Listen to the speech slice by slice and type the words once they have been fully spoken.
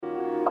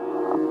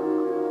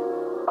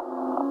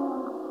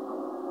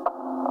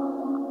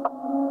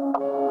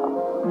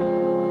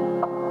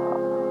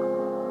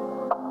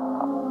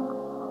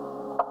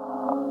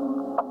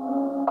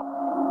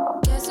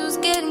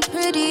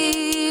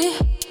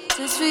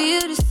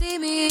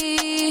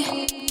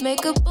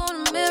makeup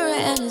on the mirror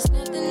and there's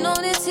nothing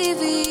on the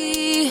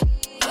TV.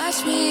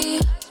 Watch me.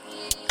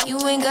 You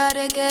ain't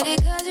gotta get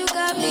it cause you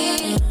got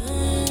me.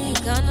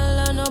 Ain't gonna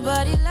love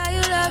nobody like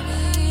you love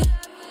me.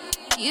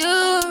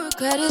 You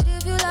regret it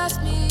if you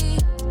lost me.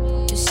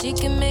 If she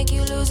can make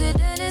you lose it,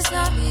 then it's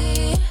not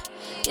me.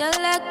 You're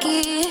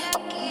lucky,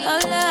 oh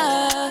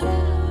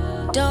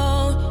love.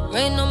 Don't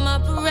rain on my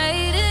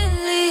parade and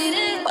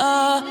leave.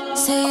 Oh,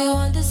 say you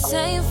want the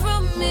same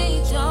from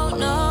me. Don't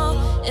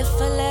know if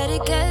I let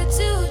it get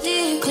too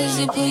deep. Cause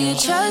you put your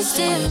trust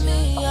in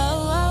me, oh,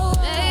 oh.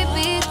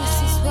 Baby,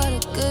 this is what a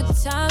good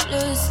time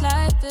looks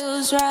like,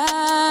 feels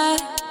right.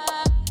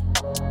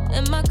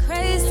 Am I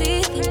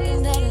crazy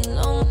thinking that a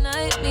long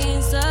night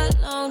means a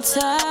long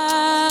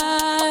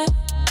time?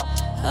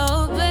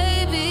 Oh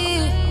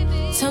baby,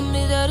 tell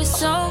me that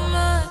it's all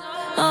mine,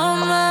 all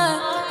mine,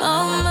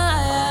 all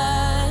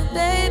mine,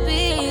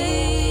 baby.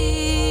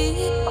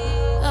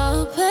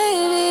 Oh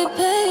baby,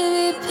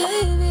 baby,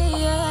 baby,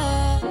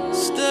 yeah.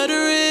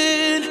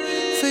 Stuttering,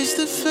 face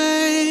to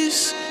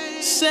face,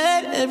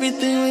 said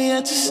everything we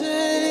had to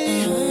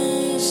say.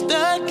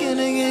 Stuck in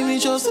a game we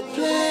chose to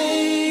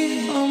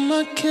play. On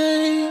my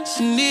case,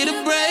 you need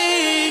a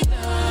break.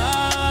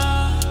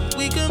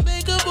 We can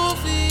make a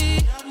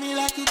movie. Got me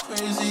like you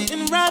crazy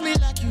and ride me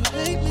like you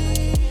hate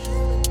me.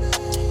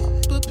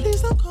 But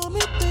please don't call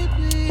me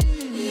baby.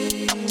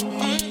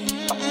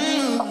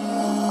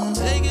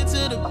 Take it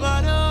to the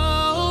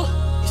bottle.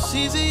 It's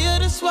easier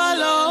to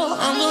swallow.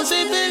 I'm gonna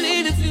take the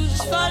lead if you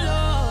just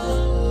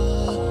follow.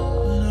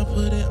 When I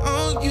put it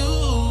on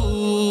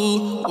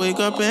you, wake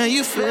up and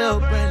you feel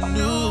brand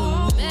new.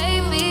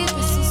 Baby,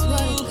 this is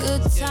what a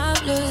good time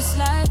looks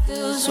like,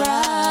 feels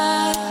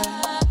right.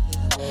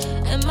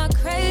 Am I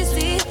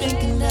crazy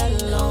thinking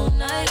that a long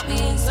night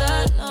means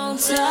a long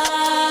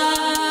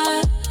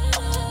time?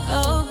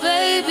 Oh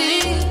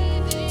baby,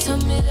 tell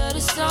me that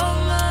it's all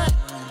mine,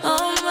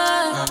 all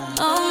mine,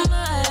 all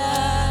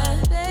mine,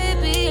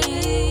 baby.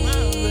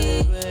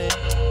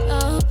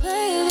 Oh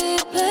baby,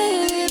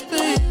 baby,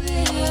 baby,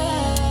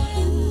 yeah.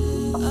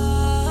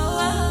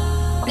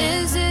 Oh,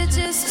 is it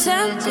just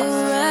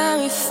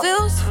temporary?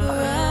 Feels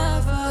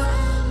forever.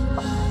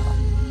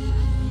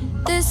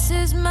 This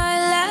is my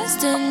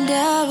last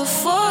endeavor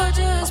for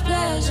just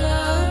pleasure.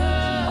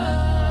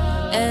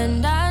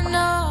 And I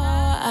know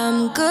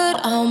I'm good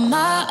on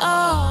my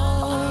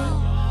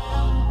own.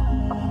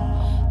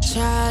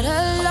 Tried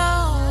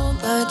alone,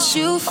 but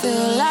you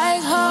feel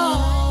like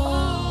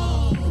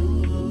home.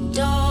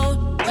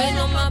 Don't rain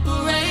on my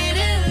parade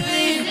and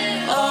leave.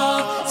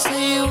 Oh,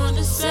 say you want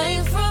the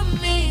same from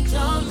me.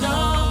 Don't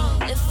know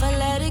if I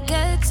let it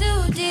get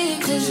too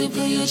deep. Cause you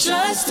put your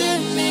trust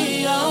in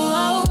me.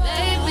 Oh, oh,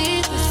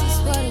 baby, this is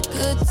what a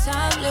good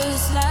time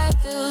looks like,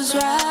 feels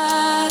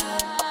right.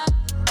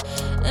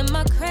 Am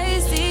I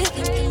crazy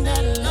thinking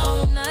that a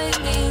long night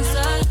means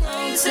a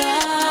long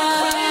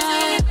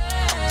time?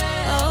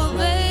 Oh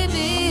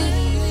baby,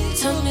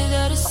 tell me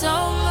that it's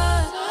all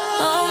mine,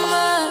 all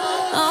mine,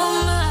 all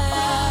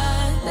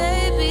mine,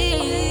 baby.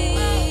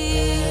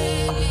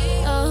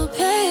 Oh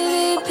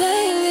baby,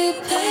 baby,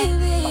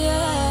 baby,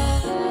 yeah.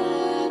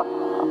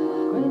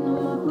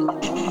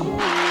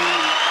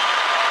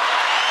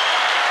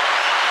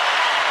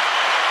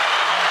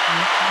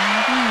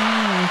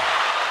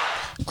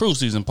 Cruise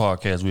Season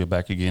Podcast. We are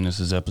back again. This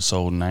is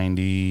episode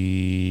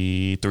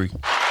 93. Tired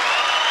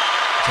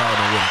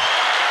of it.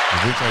 A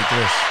week like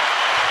this.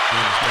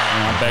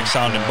 I'm back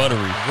sounding buttery.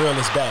 The real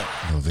is back.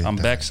 I'm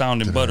back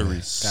sounding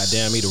buttery.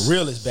 Goddamn me, the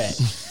real is back.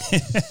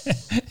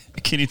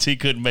 Kenny T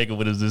couldn't make it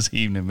with us this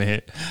evening,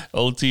 man.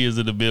 OT is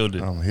in the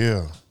building. I'm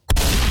here.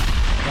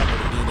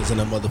 In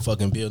the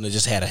motherfucking building.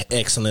 Just had an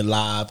excellent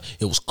live.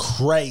 It was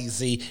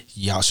crazy.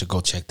 Y'all should go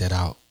check that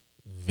out.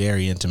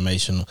 Very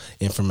informational.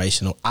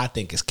 I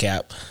think it's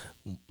cap.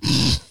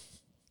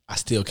 I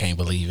still can't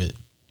believe it.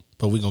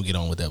 But we're going to get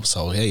on with the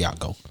episode. Here y'all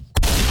go.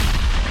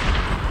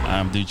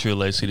 I'm D. Trill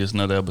Lacey. This is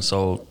another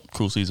episode,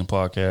 Cruise Season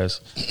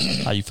Podcast.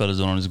 How you fellas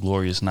doing on this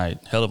glorious night?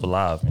 Hell of a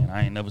live, man.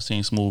 I ain't never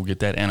seen Smooth get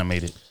that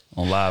animated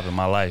on live in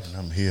my life.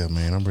 I'm here,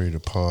 man. I'm ready to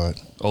pod.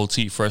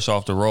 OT fresh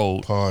off the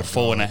road. Pod,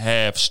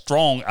 4.5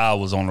 strong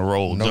hours on the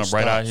road. No Jump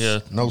stops. right out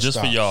here. No just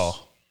stops. for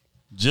y'all.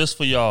 Just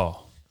for y'all.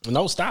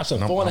 No stops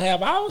in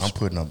 4.5 hours? I'm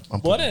putting up.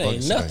 Boy, that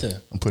ain't nothing.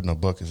 Today. I'm putting up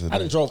buckets today. I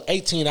done drove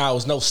 18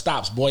 hours, no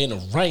stops, boy, in the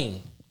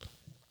rain.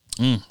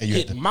 And you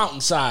Hit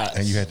mountainsides.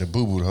 And you had to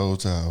boo-boo the whole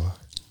time.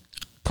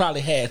 Probably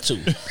had to.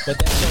 But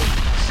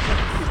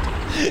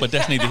that's But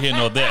that's neither here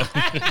nor there.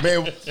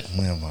 Man,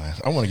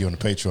 I want to get on the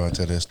Patreon and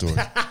tell that story.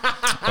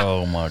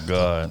 Oh, my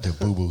God. The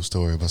boo-boo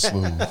story about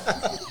Smooth.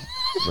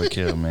 Look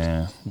here,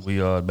 man. We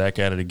are back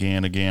at it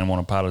again. I want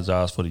to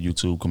apologize for the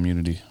YouTube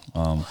community.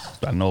 I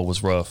know it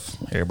was rough.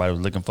 Everybody was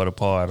looking for the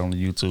pod on the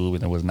YouTube,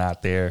 and it was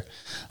not there.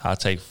 I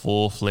take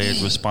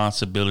full-fledged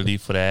responsibility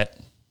for that.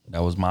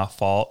 That was my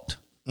fault.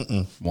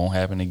 Won't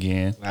happen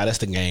again. Nah, that's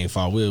the game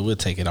fault. We'll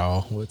take it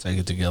all. We'll take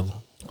it together.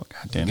 Oh,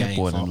 God damn, that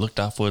boy done looked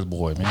out for his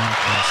boy, man.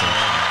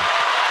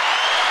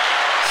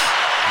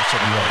 to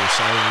the whole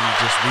show.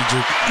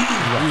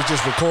 We was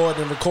just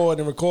recording,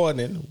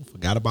 and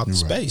forgot about the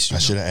space. I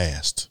should have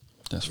asked.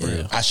 That's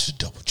real. I should have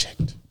double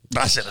checked.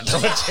 I should have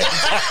done it.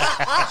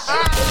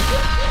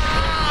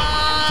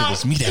 If it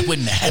was me, that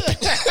wouldn't have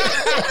happened.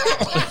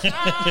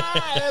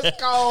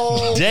 Let's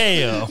go.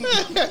 Damn.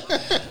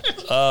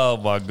 Oh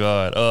my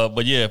God.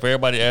 But yeah, for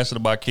everybody asking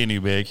about Kenny,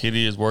 man,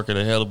 Kenny is working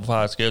a hell of a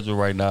high schedule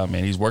right now,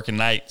 man. He's working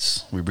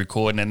nights. We're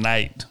recording at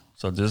night.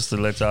 So just to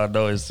let y'all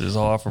know, it's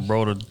hard for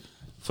bro to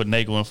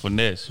finagle and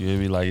finesse. You hear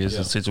me? Like it's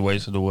a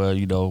situation where,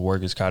 you know,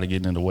 work is kind of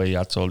getting in the way.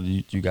 I told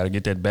you, you got to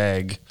get that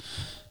bag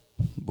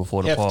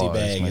before the Hefty pause.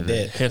 bag Man. at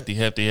that.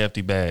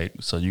 Hefty bag.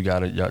 So you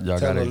gotta y'all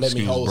gotta Let me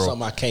excuse hold bro.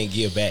 something I can't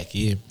give back.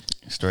 Yeah.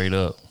 Straight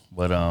up.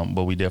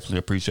 But we definitely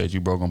appreciate you,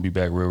 bro. Gonna be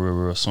back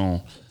real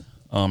soon.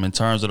 In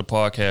terms of the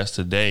podcast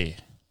today,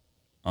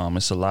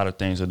 it's a lot of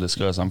things to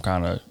discuss. I'm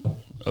kind of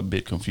a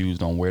bit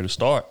confused on where to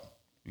start.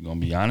 We're gonna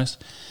be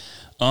honest.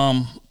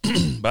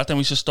 But I think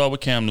we should start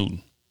with Cam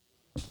Newton.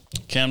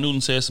 Cam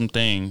Newton said some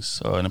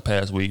things in the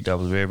past week that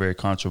was very, very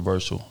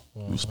controversial.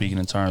 He was speaking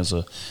in terms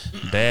of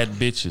bad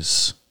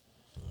bitches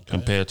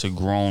compared to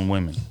grown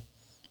women,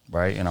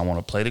 right? And I want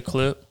to play the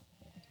clip.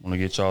 I want to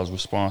get y'all's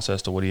response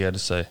as to what he had to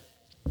say.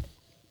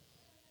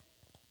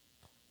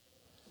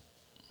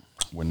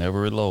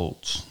 Whenever it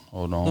loads.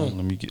 Hold on.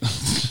 Let me get...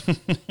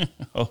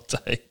 Hold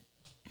tight.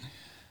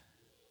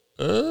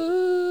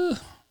 Wait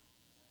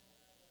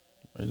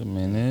a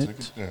minute. Take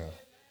it down.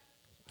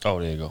 Oh,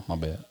 there you go. My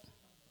bad.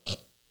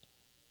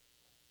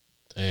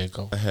 There you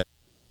go.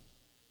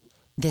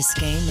 This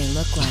game may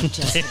look like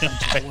just a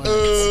bunch of words,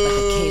 but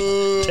the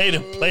cable. They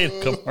done played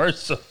a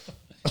commercial.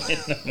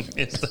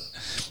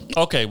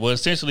 Okay, well,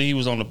 essentially, he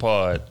was on the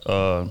pod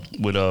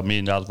with $1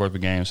 million worth of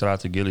games. Shout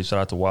out to Gilly, shout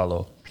out to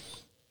Wallow.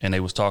 And they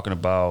was talking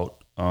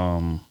about,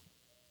 you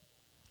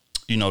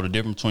know, the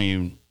difference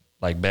between,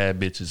 like, bad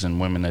bitches and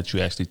women that you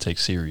actually take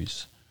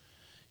serious.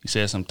 He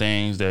said some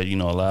things that, you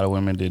know, a lot of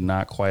women did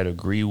not quite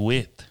agree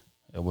with.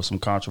 There was some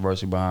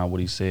controversy behind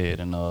what he said.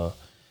 And,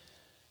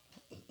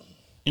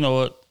 you know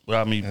what?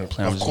 Without me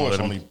playing, I'm just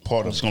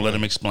gonna let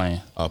him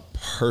explain. A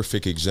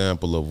perfect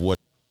example of what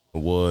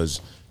was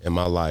in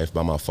my life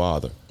by my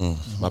father.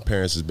 My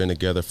parents has been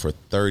together for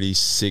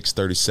 36,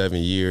 37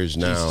 years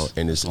now,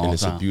 and it's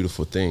a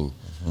beautiful thing.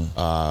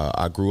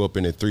 I grew up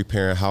in a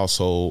 3-parent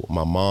household,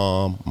 my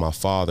mom, my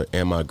father,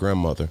 and my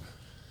grandmother.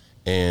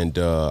 And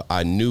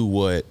I knew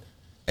what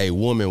a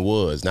woman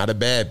was, not a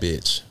bad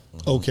bitch.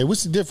 Okay,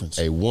 what's the difference?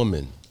 A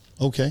woman.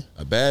 Okay.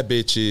 A bad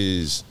bitch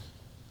is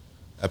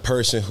a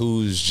person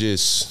who's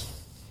just,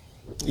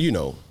 you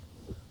know,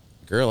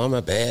 girl, I'm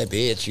a bad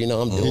bitch. You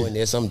know, I'm doing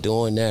this, I'm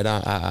doing that.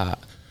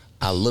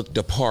 I look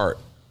the part,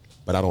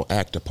 but I don't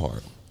act the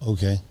part.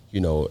 Okay. You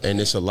know, and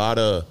it's a lot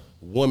of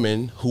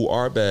women who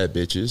are bad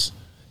bitches,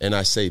 and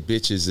I say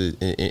bitches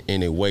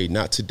in a way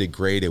not to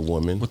degrade a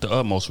woman, With the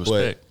utmost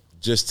respect. but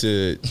just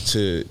to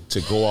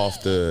go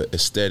off the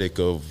aesthetic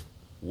of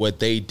what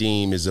they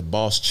deem is a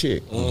boss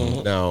chick.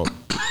 Now,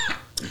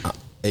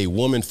 a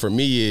woman for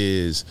me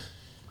is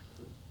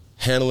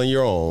handling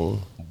your own,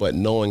 but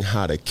knowing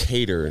how to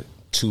cater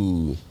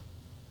to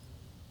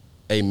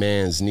a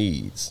man's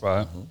needs.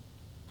 Right.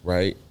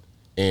 Right?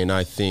 And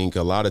I think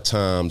a lot of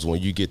times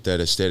when you get that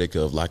aesthetic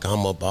of like,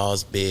 I'm a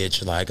boss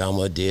bitch, like I'm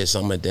a this,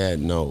 I'm a that.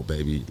 No,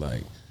 baby,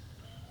 like,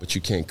 but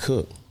you can't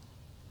cook.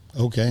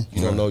 Okay.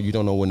 You don't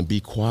know when to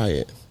be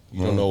quiet.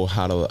 You don't know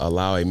how to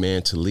allow a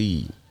man to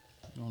lead.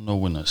 You don't know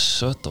when to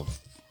shut the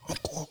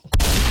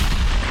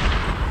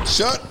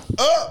Shut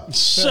up.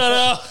 Shut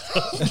up.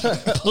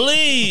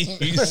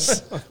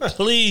 Please.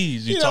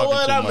 Please. You talking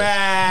what? too I'm much.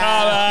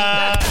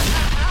 mad.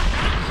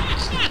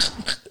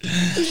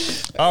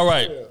 All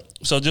right.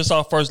 So just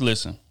our first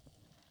listen.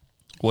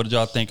 What did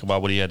y'all think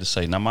about what he had to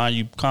say? Now, mind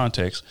you,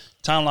 context.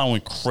 Timeline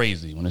went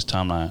crazy when this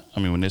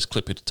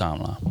clip hit the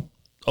timeline.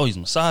 Oh, he's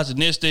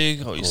misogynistic.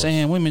 Oh, he's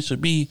saying women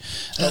should be.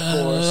 Of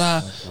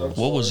course.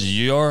 What was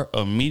your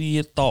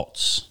immediate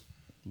thoughts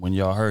when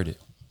y'all heard it?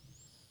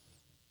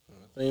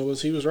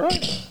 He was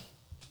right.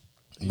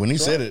 When he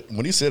said it,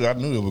 I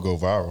knew it would go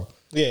viral.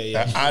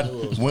 Yeah.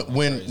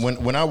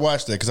 When I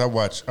watched that, because I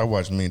watch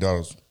 $1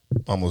 Million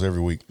almost every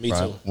week. Me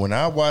too. When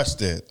I watched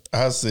that,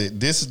 I said,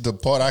 "This is the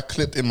part I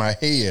clipped in my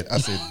head." I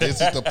said,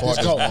 "This is the part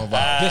that's going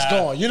viral." It's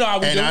going. You know how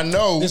we And do. I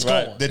know It's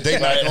going. that they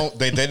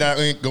not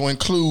going to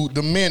include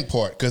the men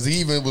part, because he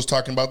even was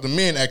talking about the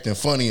men acting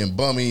funny and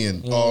bummy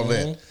and all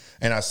that.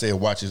 And I said,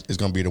 watch, it's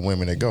going to be the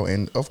women that go.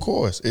 And of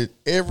course,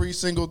 every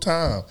single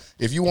time,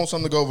 if you want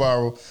something to go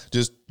viral,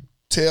 just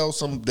tell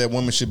some that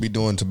women should be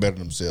doing to better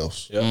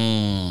themselves. Yep.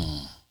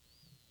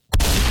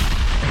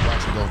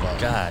 Watch it go viral.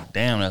 God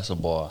damn, that's a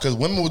bar. Because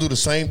women will do the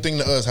same thing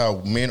to us,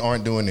 how men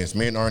aren't doing this,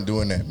 men aren't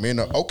doing that. Men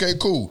are, okay,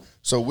 cool.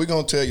 So we're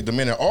going to tell you the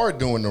men that are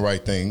doing the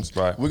right things.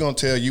 Right. We're going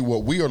to tell you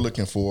what we are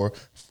looking for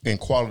in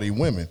quality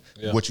women,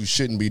 what you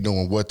shouldn't be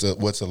doing, what's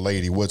a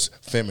lady, what's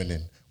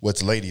feminine,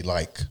 what's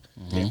ladylike.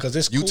 Because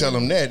it's You cool. tell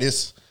them that,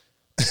 it's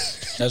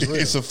That's real.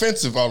 it's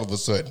offensive all of a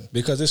sudden.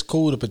 Because it's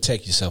cool to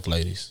protect yourself,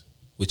 ladies,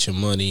 with your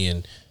money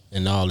and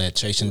and all that,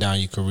 chasing down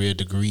your career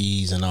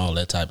degrees and all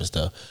that type of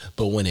stuff.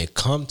 But when it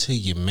come to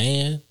your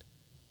man,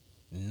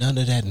 none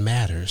of that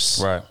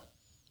matters. Right.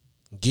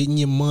 Getting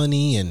your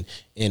money and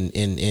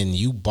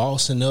you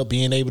bossing up,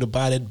 being able to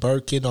buy that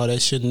Birkin or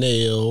that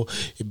Chanel,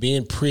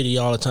 being pretty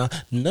all the time,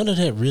 none of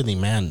that really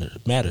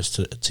matters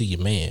to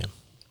your man.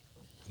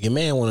 Your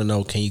man want to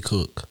know, can you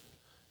cook?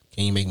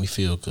 Can you make me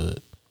feel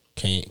good?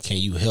 Can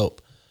you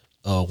help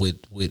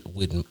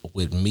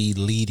with me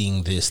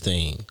leading this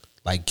thing?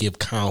 Like, give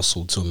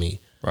counsel to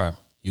me. Right.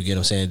 You get what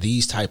I'm saying?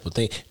 These type of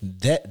things.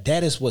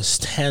 That is what's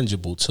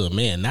tangible to a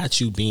man,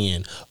 not you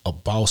being a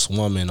boss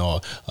woman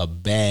or a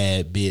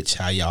bad bitch,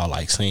 how y'all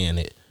like saying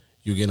it.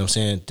 You get what I'm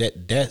saying?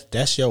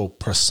 That's your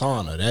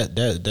persona.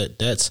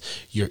 That's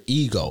your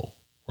ego,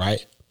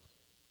 right?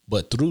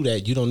 But through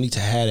that, you don't need to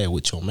have that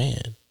with your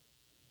man.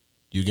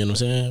 You get what I'm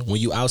saying? When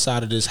you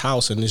outside of this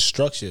house and this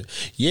structure,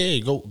 yeah,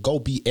 go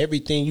be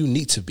everything you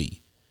need to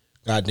be.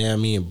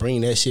 Goddamn me, and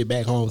bring that shit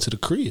back home to the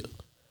crib.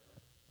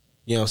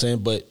 You know what I'm saying?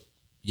 But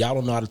y'all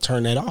don't know how to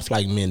turn that off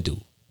like men do.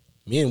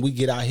 Men, we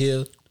get out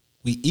here,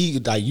 we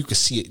ego, like you can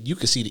see it. You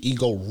can see the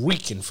ego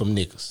reeking from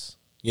niggas.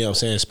 You know what I'm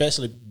saying?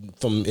 Especially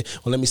from,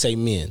 well, let me say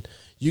men.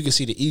 You can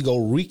see the ego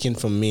reeking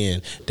from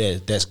men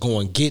that's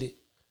going get it.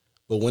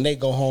 But when they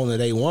go home to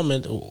their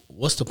woman,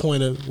 what's the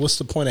point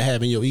of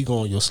having your ego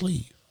on your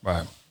sleeve?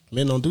 Right.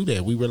 Men don't do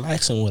that. We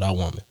relaxing with our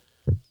woman.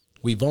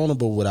 We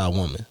vulnerable with our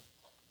woman.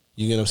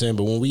 You get what I'm saying?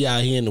 But when we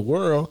out here in the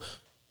world,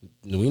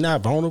 we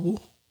not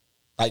vulnerable.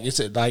 Like it's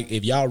like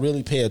if y'all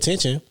really pay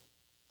attention,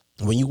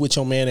 when you with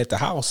your man at the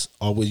house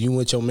or when you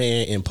with your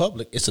man in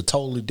public, it's a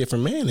totally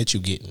different man that you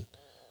getting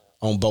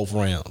on both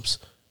realms.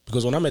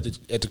 Because when I'm at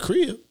the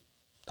crib,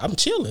 I'm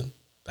chilling.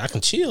 I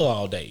can chill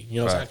all day. You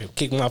know what I'm saying? I can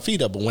kick my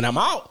feet up. But when I'm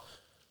out,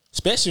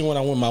 especially when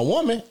I'm with my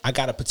woman, I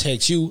gotta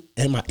protect you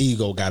and my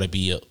ego gotta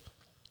be up.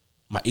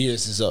 My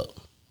ears is up.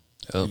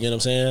 You get what I'm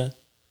saying?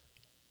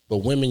 But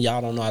women,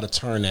 y'all don't know how to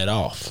turn that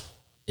off.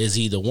 It's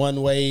either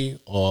one way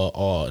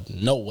or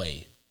no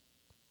way.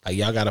 Like,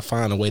 y'all got to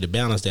find a way to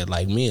balance that.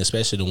 Like me,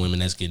 especially the women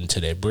that's getting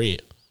to that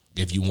bread.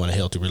 If you want a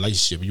healthy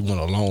relationship, you want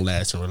a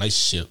long-lasting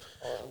relationship,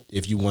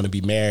 if you want to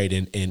be married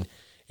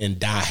and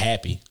die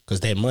happy,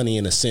 because that money,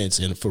 in a sense,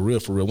 and for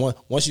real,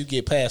 once you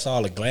get past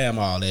all the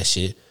glamour, all that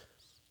shit,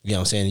 you know what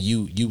I'm saying,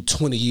 you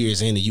 20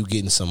 years into you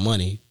getting some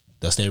money,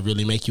 does that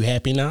really make you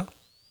happy now?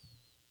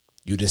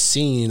 You done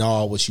seen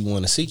all what you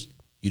want to see.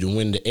 You done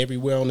went to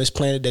everywhere on this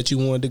planet that you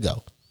wanted to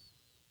go.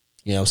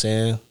 You know what I'm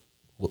saying?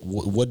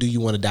 What do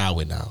you want to die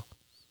with now?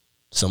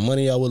 Some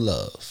money or with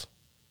love?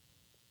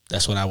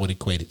 That's what I would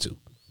equate it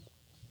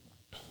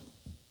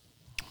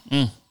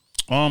to.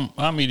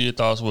 My immediate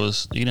thoughts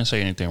was, you didn't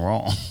say anything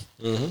wrong.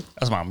 Mm-hmm.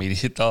 That's my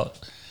immediate thought.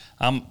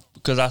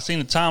 Because I seen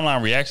the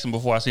timeline reaction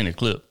before I seen the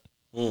clip.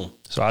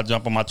 So I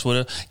jump on my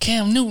Twitter.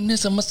 Cam Newton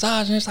is a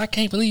misogynist. I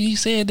can't believe he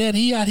said that.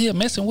 He out here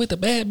messing with the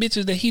bad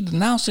bitches that he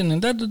denouncing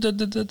and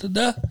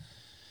da.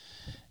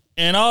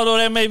 And although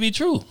that may be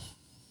true,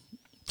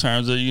 in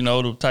terms of, you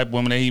know, the type of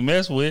women that he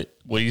messed with,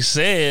 what he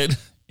said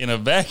in a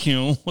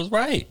vacuum was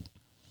right.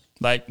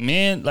 Like,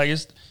 men, like,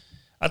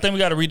 I think we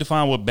got to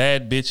redefine what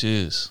bad bitch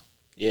is.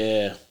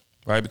 Yeah.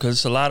 Right? Because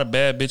it's a lot of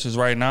bad bitches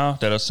right now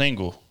that are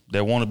single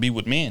that want to be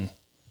with men.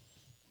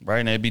 Right?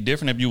 And it'd be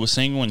different if you were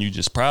single and you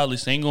just proudly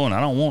single and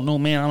I don't want no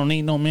man, I don't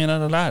need no man,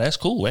 That's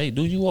cool. Hey,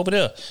 do you over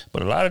there.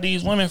 But a lot of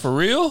these women, for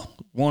real,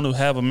 want to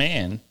have a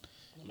man.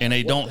 And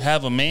they don't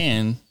have a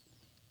man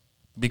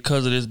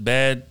because of this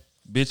bad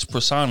bitch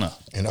persona.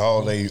 And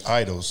all they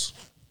idols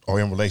are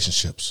in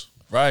relationships.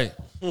 Right.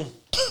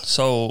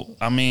 So,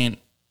 I mean,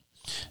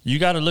 you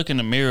got to look in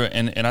the mirror,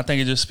 and I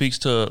think it just speaks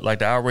to, like,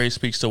 the outrage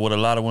speaks to what a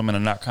lot of women are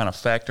not kind of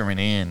factoring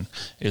in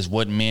is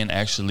what men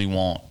actually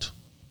want.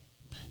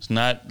 It's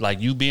not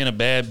like you being a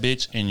bad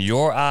bitch in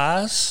your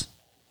eyes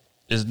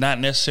is not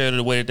necessarily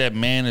the way that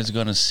man is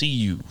going to see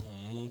you.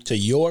 To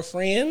your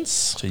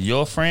friends? To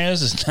your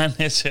friends, it's not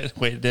necessarily the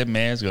way that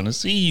man's going to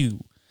see you.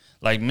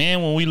 Like,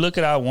 men, when we look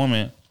at our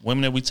women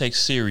that we take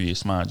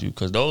serious, mind you,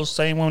 because those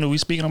same women that we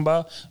speaking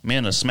about,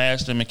 men will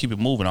smash them and keep it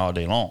moving all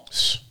day long.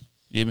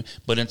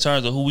 But in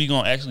terms of who we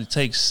going to actually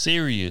take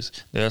serious,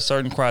 there are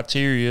certain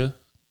criteria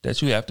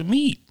that you have to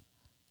meet.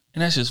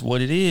 And that's just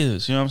what it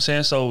is. You know what I'm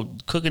saying? So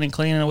cooking and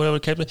cleaning or whatever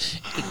the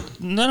case.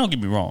 No, don't get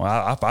me wrong.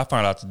 I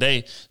found out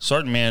today,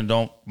 certain men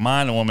don't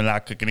mind a woman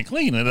not cooking and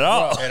cleaning at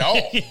all. At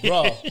all.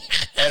 Bro.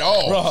 At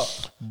all. Bro.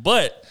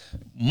 But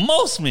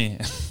most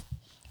men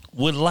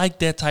would like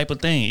that type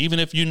of thing. Even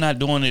if you're not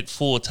doing it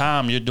full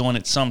time, you're doing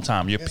it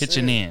sometime. You're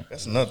pitching in.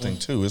 That's another thing,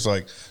 too. It's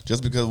like,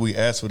 just because we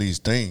ask for these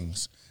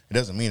things, it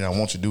doesn't mean I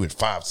want you to do it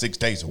 5-6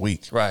 days a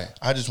week. Right.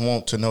 I just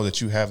want to know that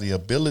you have the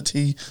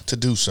ability to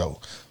do so.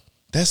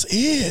 That's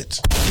it.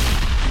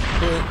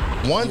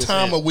 One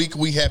time a week,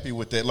 we happy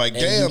with that. Like,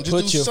 damn,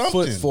 just do something.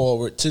 Put your foot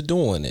forward to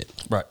doing it.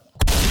 Right.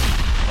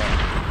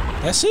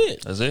 That's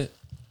it. That's it.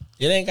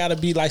 It ain't got to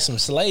be like some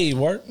slave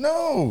work.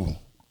 No.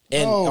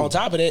 And on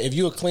top of that, if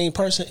you're a clean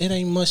person, it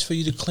ain't much for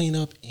you to clean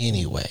up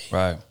anyway.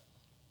 Right.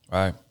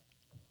 Right.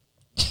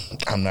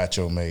 I'm not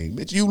your maid.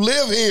 Bitch, you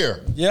live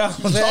here. Yeah.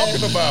 What you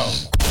talking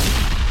about?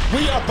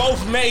 We are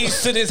both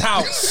maids to this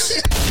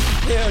house.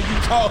 Hell,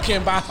 you talking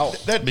about?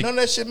 None of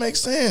that shit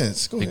makes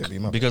sense. Go ahead, B.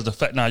 Because the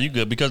fact, you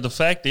good. Because the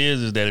fact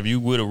is that if you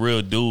with a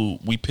real dude,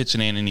 we pitching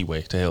in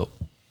anyway to help.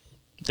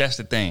 That's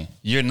the thing.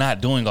 You're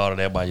not doing all of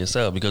that by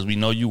yourself because we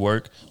know you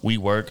work, we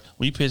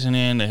pitching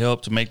in to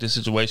help to make the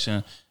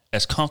situation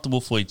as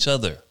comfortable for each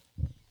other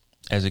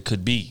as it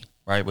could be,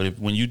 right? But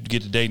when you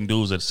get to dating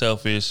dudes that are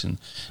selfish and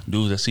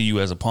dudes that see you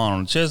as a pawn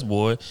on the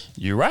chessboard,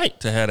 you're right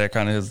to have that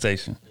kind of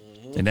hesitation.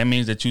 And that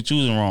means that you're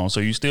choosing wrong,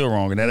 so you're still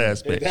wrong in that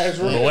aspect. That's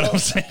real. But what I'm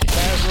saying,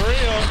 that's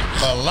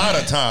real. A lot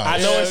of times. I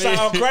know it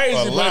sounds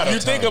crazy, but if you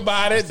think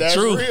about it, that's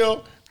True.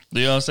 real.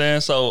 You know what I'm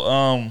saying?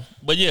 So,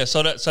 but yeah,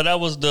 so that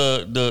was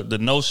the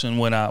notion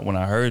when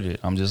I heard it.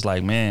 I'm just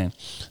like, man,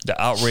 the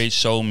outrage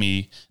showed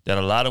me that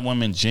a lot of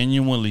women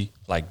genuinely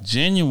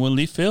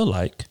feel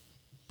like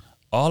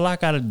all I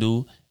gotta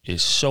do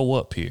is show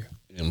up here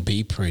and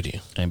be pretty.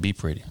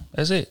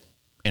 That's it.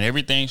 And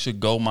everything should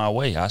go my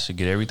way. I should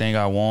get everything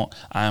I want.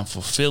 I am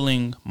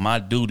fulfilling my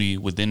duty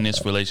within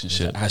this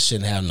relationship. I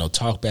shouldn't have no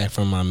talk back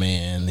from my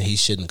man. He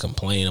shouldn't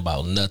complain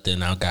about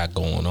nothing I got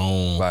going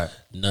on. Right.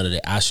 None of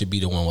that. I should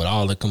be the one with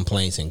all the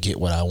complaints and get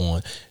what I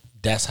want.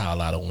 That's how a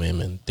lot of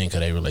women think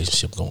of their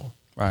relationship going.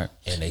 Right.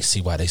 And they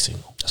see why they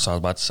single. That's what I was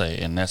about to say.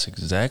 And that's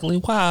exactly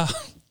why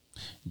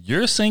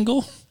you're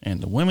single and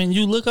the women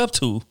you look up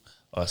to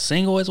are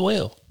single as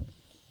well.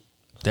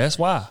 That's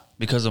why.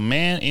 Because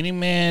any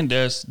man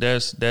that's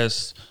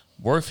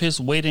worth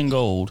his weight in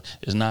gold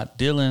is not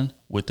dealing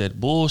with that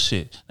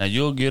bullshit. Now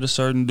you'll get a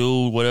certain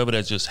dude, whatever,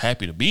 that's just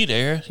happy to be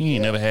there. He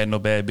ain't never had no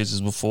bad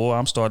business before.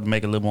 I'm starting to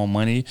make a little more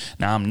money.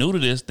 Now I'm new to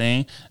this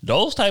thing.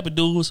 Those type of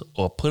dudes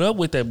will put up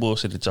with that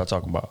bullshit that y'all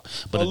talking about.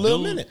 But For a little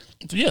minute.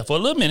 Yeah, for a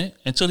little minute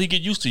until he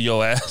get used to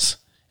your ass.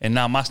 And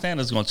now my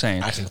standards gonna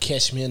change. I can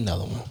catch me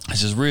another one.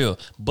 It's just real.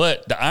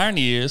 But the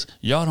irony is,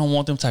 y'all don't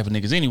want them type of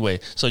niggas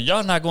anyway. So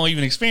y'all not gonna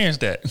even experience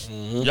that.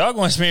 Mm-hmm. Y'all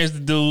gonna experience the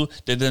dude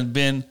that done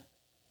been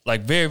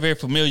like very, very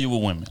familiar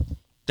with women.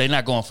 They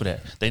not going for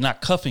that. They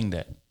not cuffing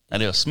that. Now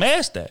they'll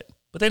smash that,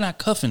 but they not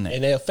cuffing that.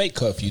 And they'll fake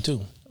cuff you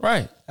too.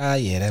 Right.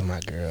 Yeah, that's my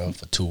girl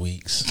for 2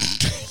 weeks.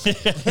 we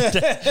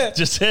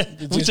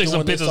took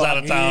some pictures out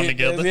of town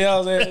together. Yeah,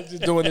 I'm saying?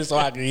 Just doing this so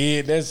I can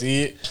hit. That's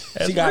it.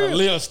 She got real. a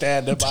little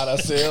stand up by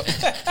herself.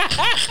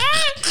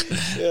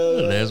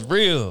 That's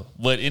real.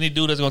 But any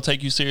dude that's gonna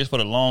take you serious for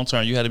the long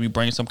term, you have to be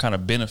bringing some kind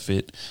of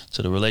benefit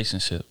to the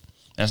relationship.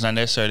 That's not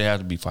necessarily have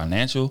to be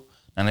financial.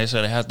 Not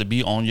necessarily have to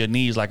be on your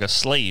knees like a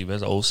slave,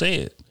 as old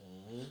said.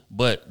 Mm-hmm.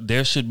 But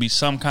there should be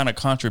some kind of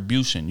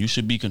contribution. You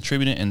should be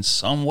contributing in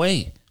some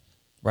way.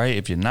 Right?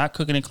 If you're not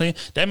cooking and clean,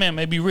 that man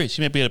may be rich.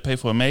 He may be able to pay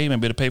for a maid, he may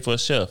be able to pay for a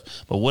chef.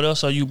 But what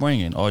else are you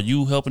bringing? Are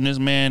you helping this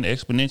man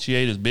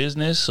exponentiate his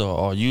business? Or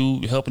are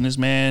you helping this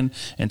man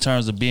in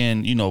terms of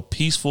being,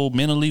 peaceful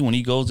mentally when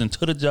he goes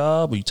into the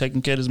job? Are you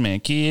taking care of this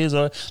man's kids?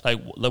 Or like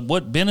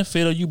what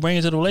benefit are you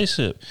bringing to the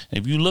relationship?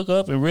 If you look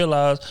up and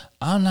realize,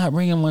 I'm not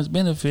bringing much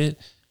benefit,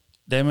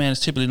 that man is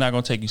typically not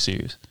going to take you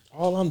serious.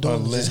 All I'm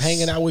doing is just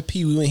hanging out with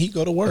Pee Wee when he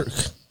go to work.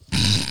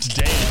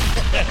 Damn.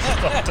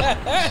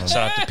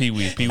 Shout out to Pee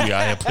Wee. Pee Wee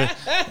out here.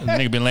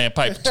 Nigga been laying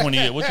pipe for 20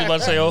 years. What you about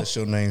to say, Unless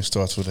your name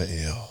starts with an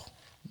L.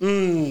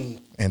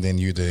 And then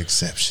you're the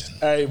exception.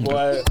 Hey,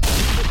 boy.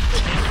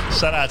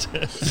 Shout out to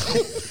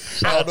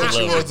I don't know what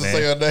you want to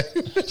say her name.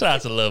 Shout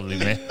out to Lovely,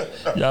 man.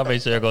 Y'all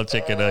make sure you go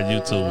check it on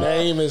YouTube.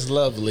 Name is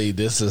Lovely.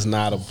 This does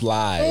not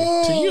apply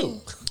to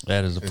you.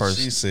 That is the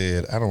person. She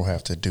said, I don't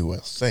have to do a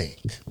thing.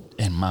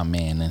 And my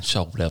man then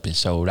showed up and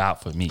showed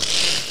out for me.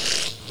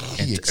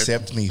 He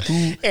accepts me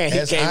and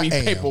he gave me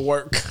am.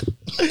 paperwork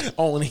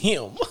on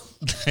him.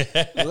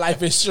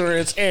 Life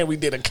insurance, and we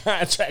did a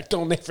contract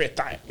on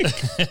everything.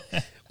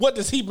 What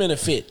does he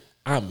benefit?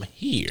 I'm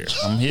here.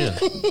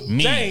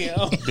 Me.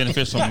 Damn.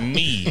 Benefits from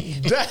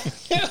me.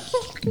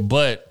 Damn.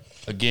 But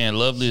again,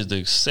 Lovely is the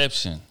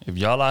exception. If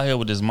y'all out here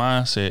with this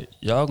mindset,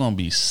 y'all gonna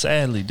be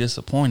sadly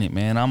disappointed,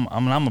 man. I'm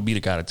gonna be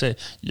the guy to tell you.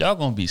 Y'all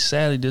gonna be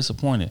sadly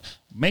disappointed.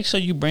 Make sure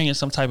you bring in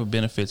some type of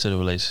benefit to the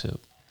relationship.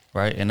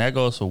 Right? And that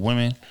goes for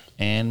women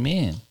and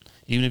men.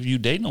 Even if you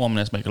dating a woman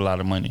that's making a lot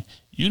of money,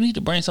 you need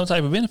to bring some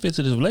type of benefit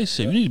to this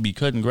relationship. You need to be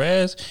cutting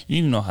grass. You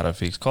need to know how to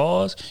fix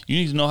cars. You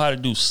need to know how to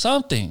do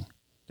something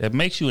that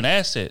makes you an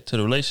asset to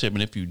the relationship.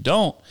 And if you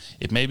don't,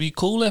 it may be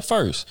cool at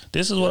first.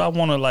 This is what I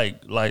want to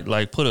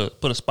like put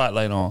a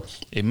spotlight on.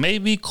 It may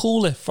be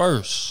cool at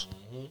first,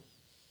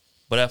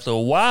 but after a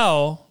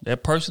while,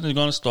 that person is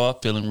going to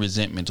start feeling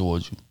resentment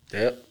towards you.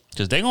 Yep.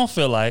 Because they're going to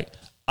feel like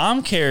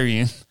I'm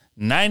carrying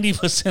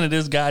 90% of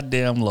this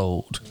goddamn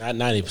load. Not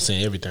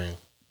 90%, everything.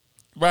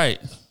 Right.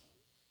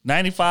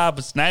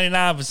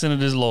 99% of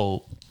this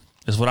load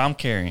is what I'm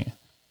carrying.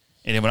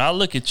 And then when I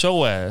look at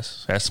your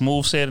ass, as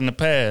Smooth said in the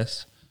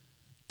past,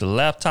 the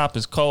laptop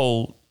is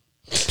cold,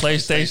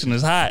 PlayStation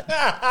is hot.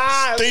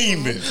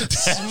 Steaming.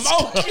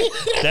 Smoking.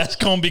 That's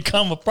going to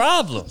become a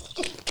problem.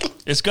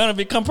 It's gonna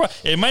become.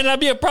 It might not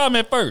be a problem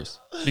at first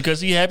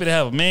because he happy to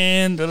have a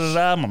man. Da da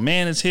da. My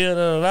man is here.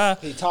 Da da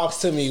da. He talks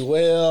to me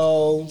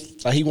well.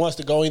 He wants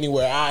to go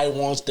anywhere I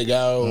wants to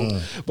go.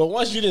 But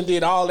once you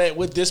did all that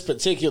with this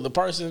particular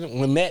person,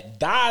 when that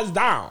dies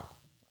down,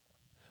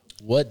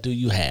 what do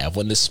you have?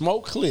 When the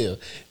smoke clear,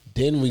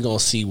 then we gonna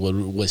see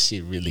what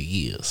shit really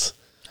is.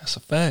 That's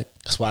a fact.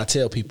 That's why I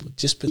tell people,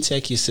 just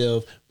protect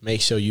yourself.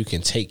 Make sure you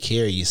can take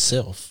care of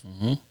yourself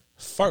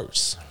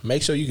first.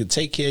 Make sure you can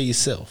take care of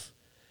yourself.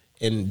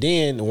 And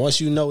then once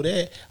you know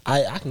that,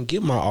 I can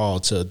give my all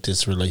to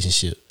this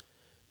relationship.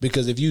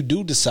 Because if you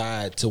do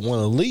decide to want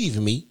to leave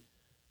me,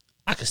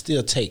 I can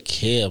still take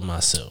care of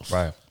myself.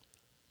 Right.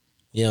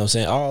 You know what I'm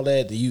saying? All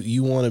that,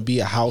 you want to be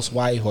a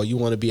housewife or you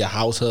want to be a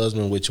house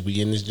husband, which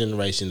we in this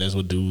generation, that's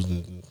what dudes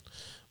and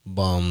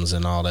bums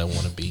and all that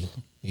want to be.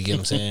 You get what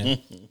I'm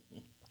saying?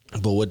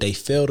 But what they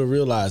fail to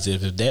realize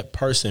is if that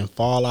person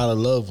fall out of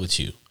love with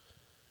you,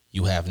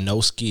 you have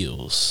no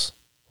skills,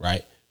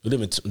 right? We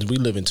live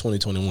in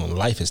 2021.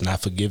 Life is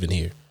not forgiving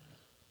here.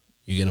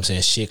 You get what I'm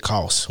saying? Shit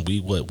costs.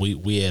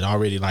 We had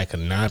already like a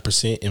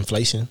 9%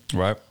 inflation.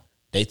 Right.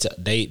 They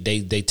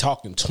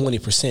talking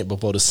 20%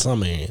 before the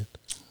summer end.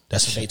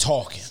 That's what they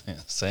talking.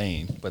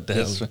 Insane. But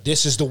that's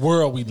this is the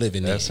world we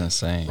living in. That's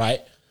insane.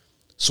 Right?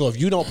 So if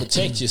you don't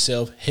protect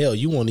yourself, hell,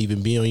 you won't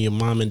even be on your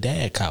mom and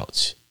dad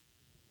couch.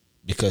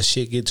 Because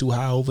shit get too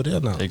high over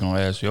there now. They gonna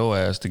ask your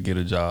ass to get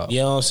a job. You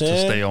know what I'm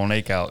saying? To stay on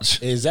their couch.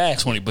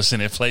 Exactly.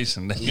 20%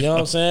 inflation. You know what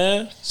I'm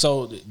saying?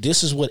 So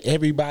this is what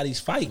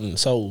everybody's fighting.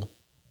 So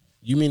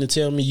you mean to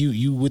tell me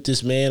you with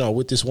this man or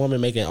with this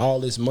woman making all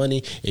this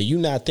money and you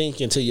not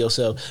thinking to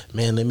yourself,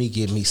 man, let me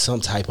get me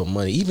some type of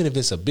money. Even if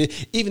it's a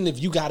bit, even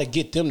if you got to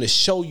get them to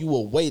show you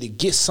a way to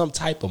get some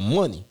type of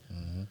money.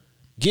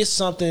 Get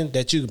something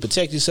that you can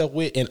protect yourself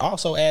with and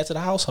also add to the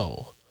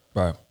household.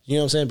 Right. You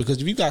know what I'm saying?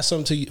 Because if you got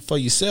something for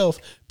yourself,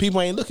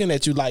 people ain't looking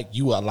at you like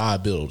you a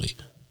liability.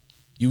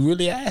 You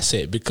really an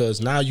asset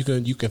because now you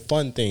can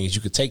fund things.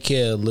 You can take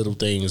care of little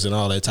things and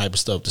all that type of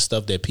stuff. The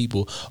stuff that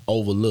people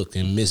overlook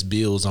and miss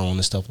bills on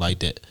and stuff like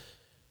that.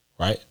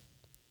 Right?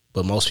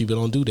 But most people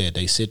don't do that.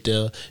 They sit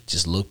there,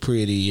 just look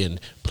pretty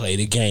and play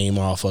the game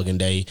all fucking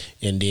day.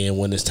 And then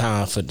when it's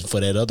time for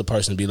that other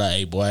person to be like,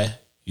 hey, boy,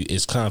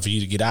 it's time for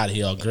you to get out of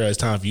here, or girl, it's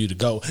time for you to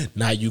go.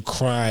 Now you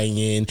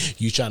crying,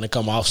 you trying to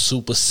come off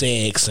super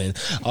sex and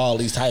all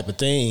these type of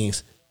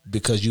things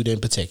because you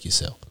didn't protect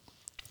yourself.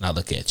 Now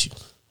look at you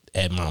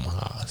at mama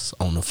house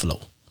on the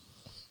floor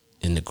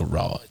in the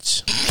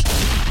garage.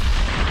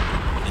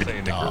 In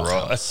the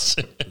garage.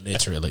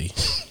 Literally,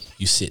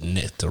 you sitting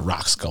next to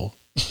Roxco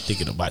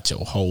thinking about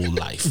your whole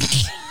life.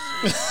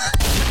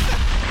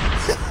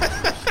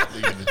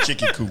 In the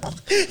chicken coop.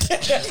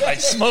 Like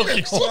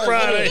smoking on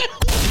Friday.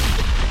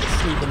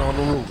 Sleeping on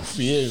the roof.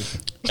 Yeah.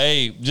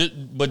 Hey,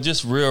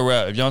 just real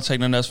rap. If y'all take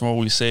nothing else from what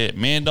we said,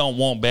 men don't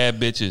want bad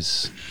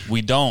bitches.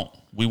 We don't.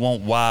 We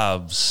want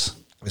wives.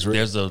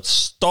 There's a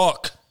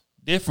stark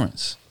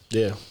difference.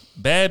 Yeah.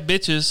 Bad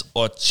bitches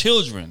are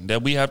children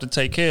that we have to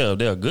take care of.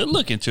 They're good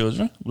looking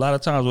children. A lot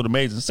of times with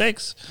amazing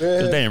sex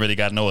because they ain't really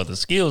got no other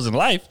skills in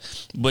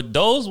life. But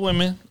those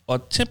women are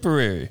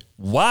temporary.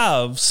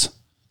 Wives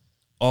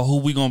are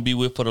who we gonna be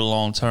with for the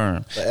long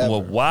term. And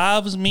what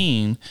wives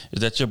mean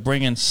is that you're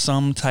bringing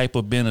some type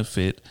of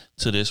benefit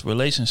to this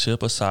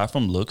relationship aside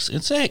from looks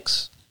and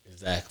sex.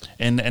 Exactly.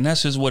 And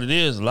that's just what it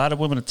is. A lot of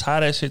women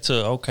tie that shit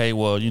to, okay,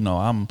 well,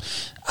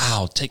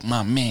 I'll take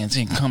my man's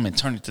income and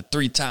turn it to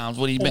 3 times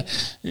what he made.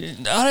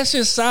 All that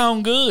shit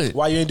sound good.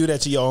 Why you ain't do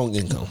that to your own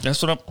income?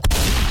 That's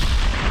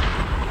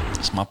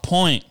my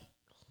point.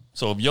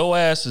 So if your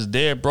ass is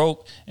dead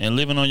broke and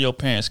living on your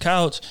parents'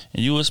 couch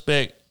and you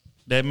expect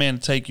that man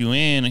to take you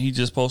in and he's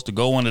just supposed to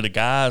go under the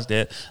guise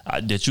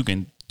that you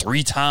can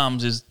 3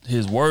 times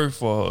his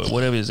worth or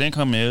whatever his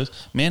income is,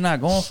 men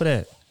not going for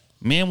that.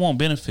 Men want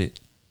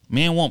benefit.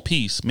 Men want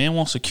peace. Men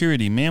want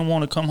security. Men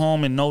want to come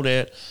home and know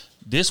that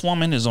this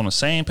woman is on the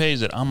same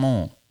page that I'm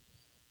on.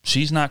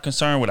 She's not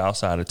concerned with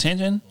outside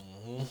attention.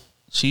 Mm-hmm.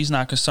 She's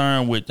not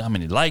concerned with how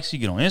many likes you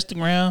get on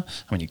Instagram,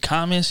 how many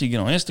comments you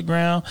get on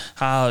Instagram,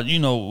 how,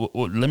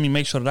 let me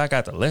make sure that I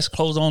got the less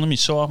clothes on. Let me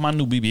show off my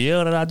new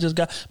BBL that I just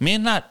got.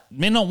 Men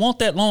don't want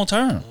that long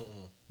term.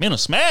 Mm-hmm. Men will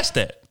smash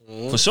that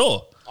for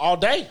sure. All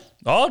day.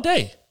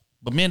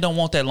 But men don't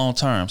want that long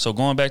term. So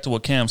going back to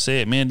what Cam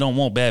said, men don't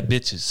want bad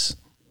bitches.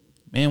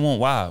 Men want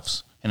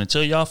wives. And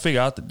until y'all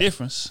figure out the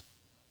difference,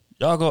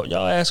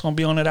 y'all ass gonna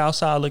be on that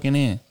outside looking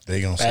in.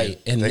 They gonna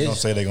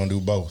say they gonna do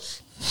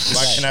both.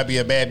 Why can I be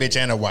a bad bitch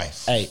and a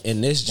wife? Hey,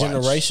 in this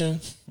generation,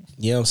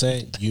 you know what I'm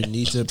saying? You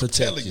need to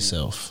protect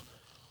yourself.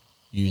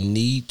 You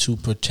need to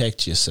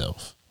protect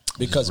yourself.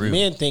 Because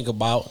men think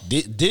about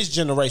this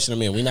generation of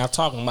men. We're not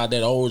talking about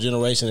that old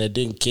generation that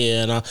didn't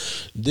care. And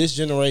this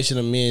generation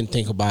of men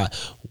think about,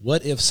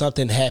 what if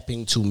something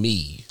happened to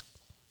me?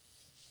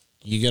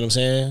 You get what I'm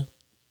saying?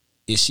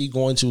 Is she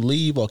going to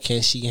leave or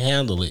can she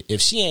handle it?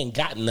 If she ain't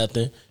got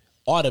nothing,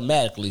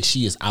 automatically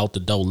she is out the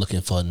door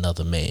looking for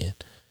another man.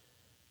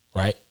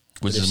 Right?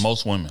 Which is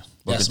most women.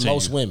 That's continue.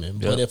 most women.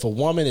 Yep. But if a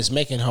woman is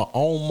making her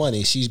own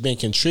money, she's been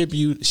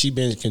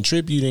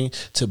contributing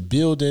to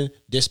building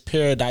this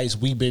paradise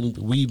we've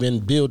been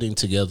building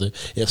together.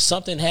 If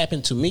something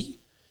happened to me,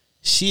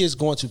 she is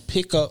going to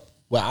pick up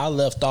where I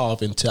left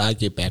off until I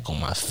get back on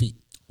my feet.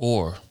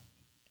 Or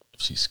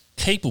if she's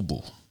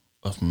capable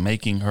of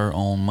making her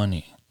own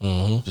money.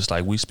 Just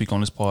like we speak on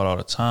this part all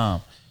the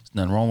time. There's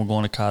nothing wrong with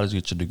going to college,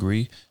 get your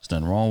degree. There's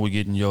nothing wrong with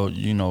getting your,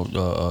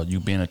 you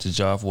being at your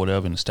job for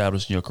whatever and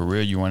establishing your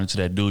career. You run into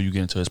that dude, you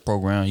get into his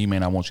program. He may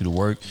not want you to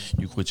work.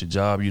 You quit your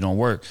job, you don't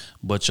work.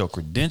 But your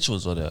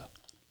credentials are there.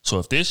 So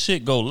if this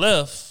shit go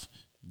left,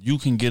 you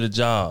can get a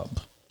job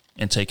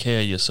and take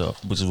care of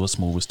yourself, which is what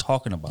Smooth was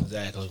talking about.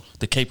 Exactly.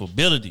 The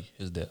capability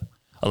is there.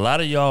 A lot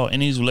of y'all in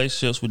these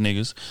relationships with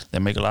niggas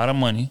that make a lot of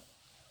money,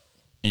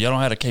 and y'all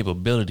don't have the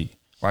capability,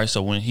 right?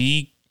 So when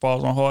he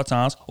falls on hard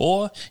times,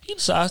 or he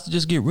decides to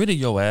just get rid of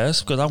your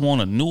ass because I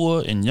want a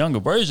newer and younger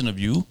version of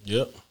you.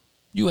 Yep.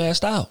 You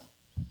assed out.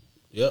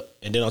 Yep.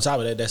 And then on top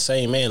of that, that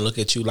same man look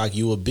at you like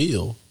you a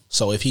bill.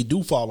 So if he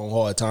do fall on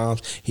hard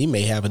times, he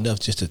may have enough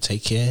just to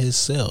take care of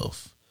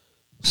himself.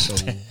 So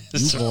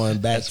you going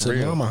back to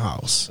real. mama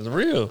house. That's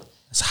real.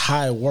 That's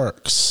how it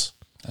works.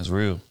 That's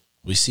real.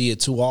 We see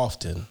it too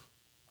often.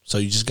 So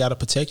you just got to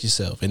protect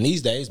yourself. And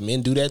these days,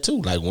 men do that too.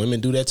 Like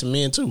women do that to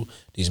men too.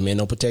 These men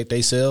don't protect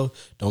themselves,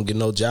 don't get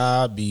no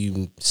job,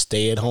 be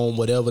stay at home,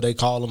 whatever they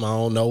call them. I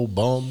don't know,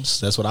 bums.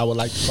 That's what I would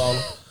like to call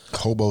them.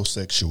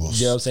 Hobosexuals.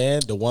 You know what I'm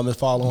saying? The woman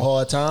fall on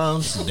hard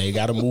times, they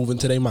got to move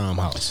into their mom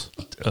house.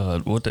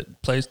 What the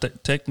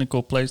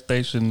technical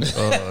PlayStation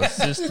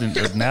assistant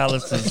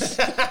analysis.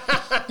 That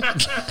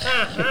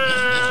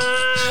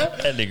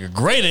nigga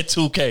great at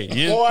 2K.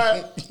 Yeah.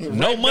 Boy,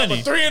 no money.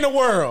 number 3 in the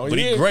world. But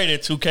he great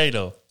at 2K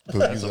though.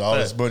 Using all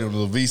this money with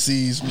little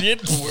VCs. Yeah.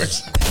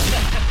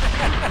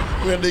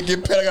 When they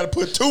get paid, I got to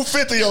put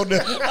 $250 on there.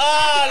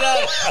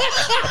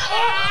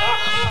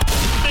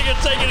 Nigga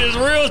taking his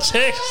real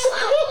checks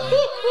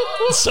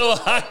so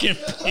I can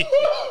be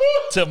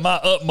to my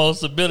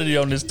utmost ability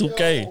on this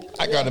 2K.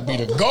 I got to be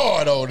the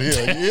guard on here.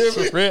 You hear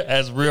me?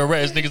 That's real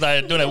rare. There's niggas out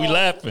here doing that. We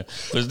laughing.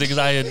 There's niggas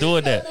out here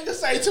doing that. Nigga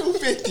say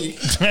 250.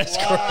 That's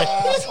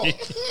crazy.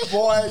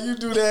 Boy, you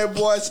do that,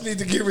 boy. I need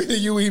to get rid of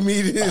you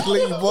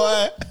immediately,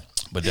 boy.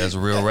 But that's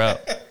real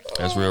rap.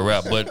 That's real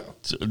rap. But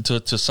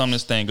to sum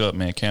this thing up,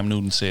 man, Cam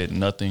Newton said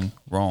nothing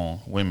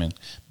wrong. Women,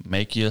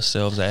 make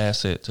yourselves an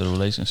asset to the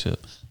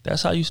relationship.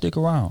 That's how you stick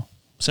around.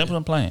 Simple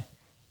and plain.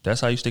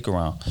 That's how you stick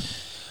around.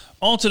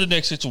 On to the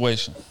next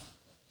situation.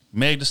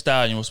 Meg Thee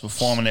Stallion was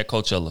performing at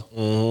Coachella.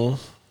 Mm-hmm.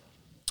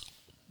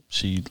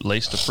 She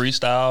laced the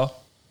freestyle.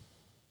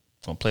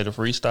 Gonna play the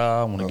freestyle.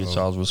 I want to get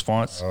y'all's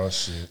response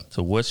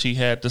to what she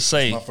had to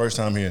say. My first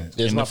time hearing it.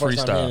 It's in my the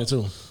first time hearing freestyle. it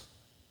too.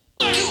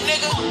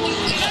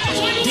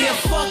 Yeah,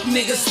 fuck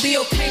niggas,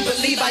 still can't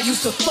believe I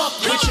used to fuck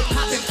with you.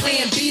 Poppin'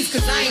 playing beats,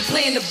 cause I ain't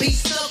playing the beat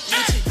stuck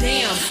with you.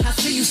 Damn, I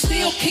see you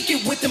still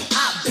kickin' with them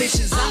op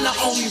bitches. I'm the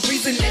only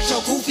reason that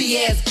your goofy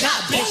ass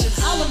got bitches.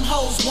 All them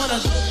hoes wanna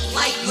look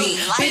like me,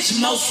 bitch,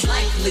 most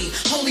likely.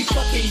 Holy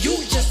fucking you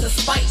just to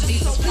spite me.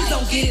 So please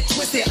don't get it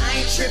twisted, I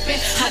ain't trippin'.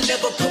 I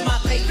never put my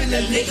faith in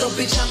a nigga,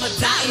 bitch, I'ma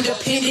die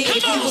independent.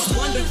 If you was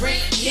wondering,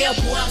 yeah,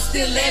 boy, I'm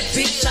still that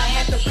bitch. I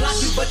had to block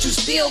you, but you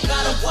still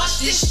gotta watch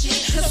this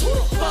shit. Cause who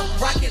the fuck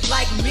rockin'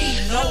 like me?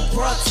 No,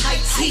 bruh,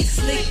 tight teeth,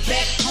 slick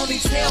back,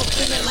 ponytail,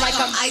 feeling like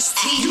I'm iced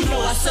tea. You know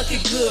I suck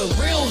it good,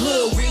 real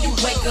hood when you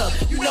wake up.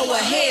 You know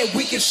her head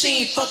weak if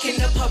she ain't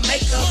fucking up her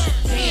makeup.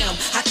 Damn,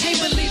 I can't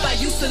believe I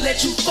used to let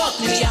you fuck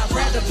me. I'd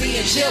rather be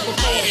in jail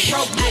before a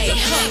broke nigga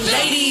fuck me.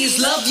 Ladies,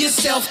 love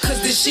yourself,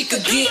 cause this shit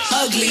could get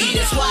ugly.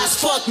 That's why as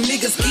fuck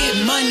niggas get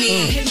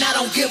money. And I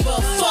don't give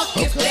a fuck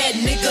if that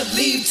nigga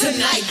leave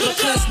tonight,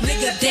 because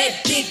nigga,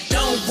 that dick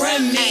don't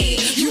run me.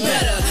 You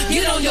better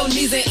get on your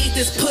knees and eat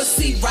this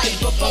pussy right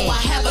before I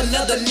have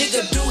another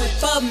nigga do it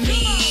for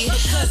me.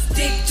 Because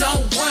dick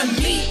don't run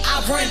me,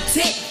 I run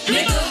dick,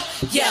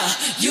 nigga. Yeah,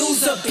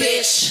 you's a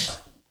bitch.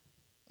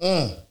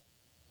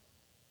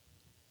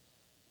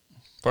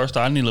 First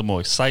off, I need a little more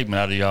excitement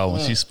out of y'all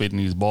when she's spitting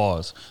these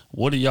bars.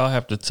 What do y'all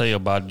have to say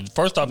about it?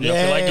 First off, do y'all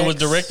feel like it was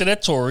directed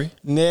at Tory?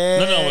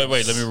 No,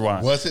 wait, let me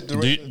rewind. Was it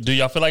directed? Do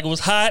y'all feel like it was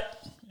hot?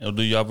 Or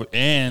do y'all?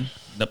 And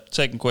the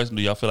second question,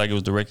 do y'all feel like it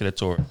was directed at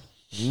Tory?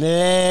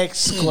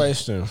 Next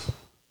question.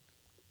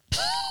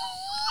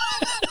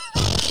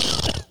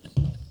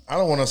 I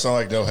don't want to sound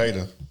like no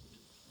hater.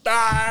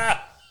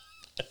 Ah!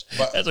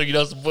 That's what you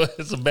know.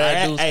 It's a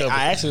bad news.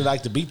 I actually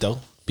like the beat though.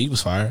 Beat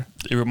was fire.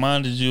 It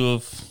reminded you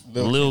of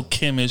Lil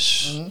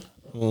Kim-ish,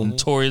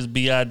 Notorious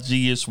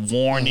B.I.G.-ish,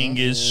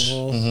 Warning-ish.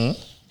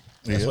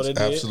 Yes, what it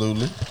did.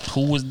 absolutely.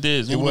 Who was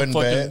this? It Who the wasn't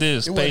fuck bad. is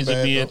this? It wasn't Page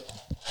bad, be though. it.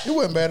 It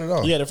wasn't bad at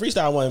all. Yeah, the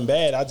freestyle wasn't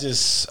bad. I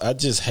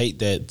just hate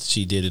that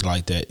she did it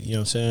like that. You know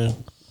what I'm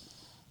saying?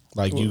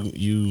 Like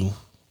you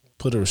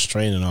put a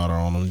restraining order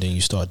on them, then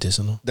you start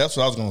dissing them. That's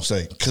what I was gonna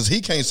say. Because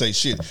he can't say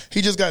shit.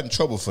 He just got in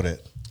trouble for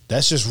that.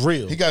 That's just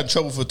real. He got in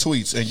trouble for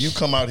tweets, and you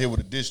come out here with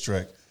a diss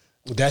track.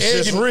 That's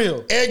just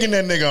real. Egging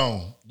that nigga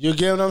on. You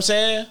get what I'm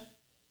saying?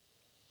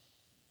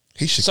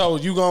 He should. So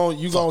you gonna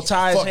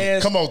tie his Fuck it.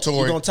 hands? Come on, Tory.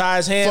 You gonna tie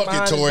his hands?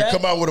 Fuck it, Tory.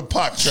 Come out with a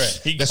pop track.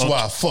 That's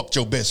why I fucked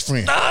your best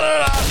friend.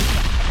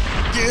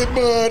 Get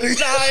money.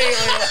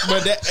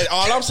 But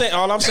all I'm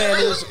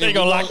saying is They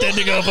gonna lock that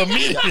nigga up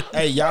immediately.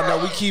 Hey, y'all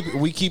know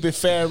we keep it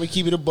fair and we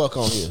keep it a buck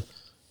on here.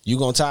 You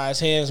gonna tie his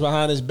hands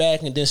behind his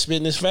back and then spit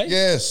in his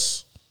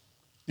face?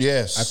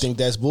 Yes. I think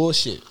that's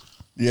bullshit.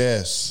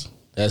 Yes.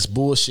 That's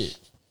bullshit.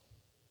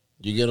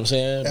 You get what I'm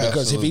saying? Because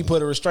Absolutely. if he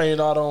put a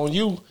restraining order on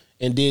you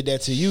and did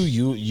that to you,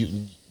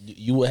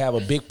 you would have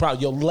a big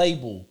problem. Your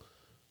label,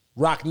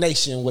 Rock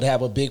Nation, would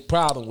have a big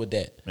problem with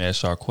that.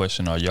 That's our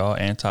question. Are y'all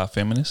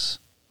anti-feminists?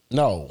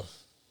 No.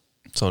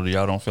 So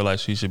y'all don't feel like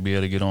she should be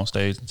able to get on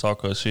stage and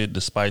talk her shit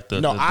despite the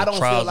I don't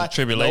trials feel like and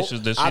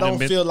tribulations that she I don't done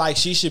been feel like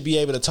she should be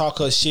able to talk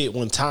her shit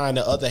when tying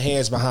the other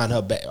hands behind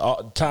her back,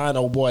 tying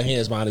old boy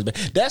hands behind his back.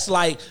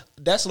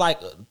 That's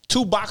like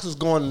two boxers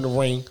going in the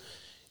ring,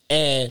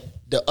 and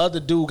the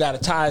other dude got to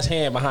tie his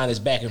hand behind his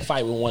back and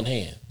fight with one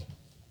hand.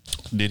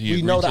 Did he? We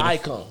agree know to the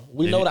outcome.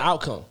 We know the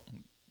outcome.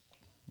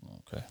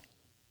 Okay.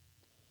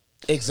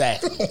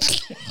 Exactly.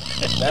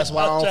 That's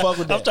why I don't fuck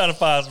with that. I'm trying to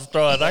find some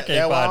straws. I can't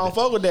That's why I find don't it.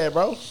 fuck with that,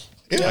 bro.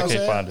 You know I what I'm can't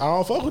saying? find it. I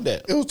don't fuck with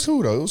that. It was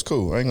cool though. It was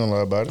cool. I ain't gonna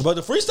lie about it. But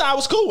the freestyle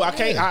was cool. I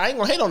ain't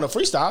gonna hate on the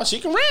freestyle. She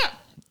can rap.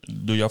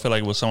 Do y'all feel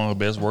like it was some of her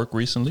best work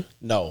recently?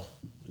 No,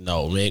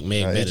 Meg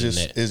better than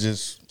that. It's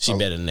just She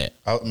better than that.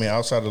 I mean,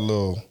 outside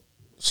the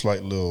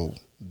slight little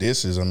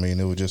disses, I mean,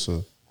 it was just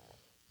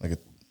like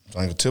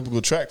a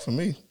typical track for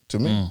me. To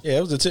me, Yeah,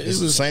 it was it's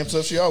the same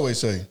stuff she always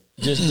say.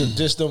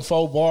 just them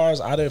 4 bars.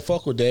 I didn't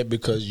fuck with that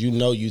because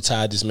you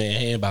tied this man's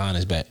hand behind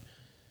his back,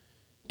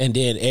 and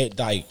then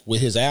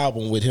with his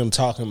album, with him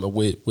talking,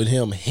 with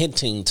him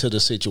hinting to the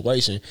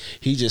situation,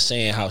 he just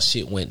saying how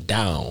shit went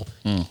down.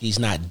 He's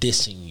not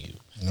dissing you.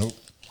 Nope.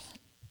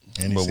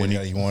 And he But said when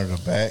that he wanted her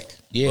back.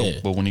 Yeah,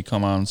 But when he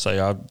come out and say,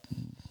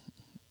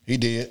 He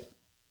did.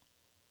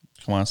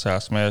 come out and say I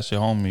smashed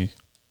your homie,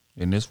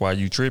 and this why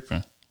you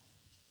tripping.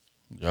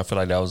 Y'all feel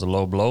like that was a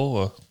low blow,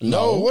 or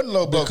No, it wasn't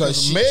low blow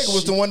because because Meg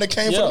was the one that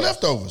came for Yeah. the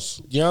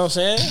leftovers. you know what I'm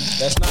saying?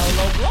 That's not a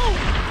low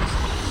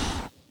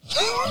blow.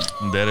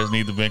 that has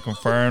neither been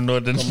confirmed or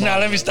denied? Nah,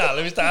 let me stop.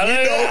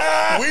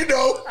 We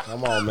know.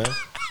 Come on, man.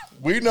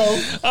 We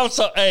know. I'm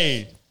so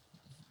hey.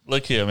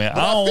 Look here, man.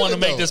 But I I don't feel want to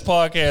it, make though. this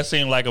podcast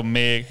seem like a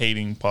Meg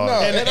hating podcast.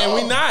 No. And, At and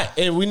we all. not.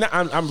 And we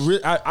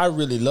not. I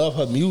really love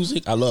her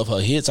music. I love her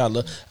hits. I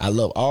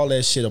love all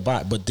that shit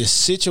about it. But this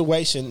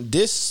situation,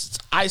 this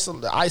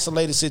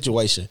isolated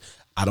situation,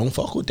 I don't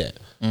fuck with that.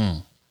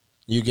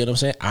 You get what I'm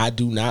saying? I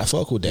do not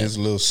fuck with that. It's a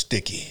little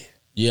sticky.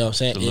 You know what I'm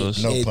saying?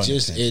 little- No It pun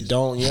just intended. it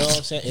don't. You know what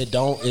I'm saying? It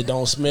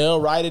don't smell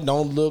right. It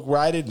don't look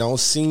right. It don't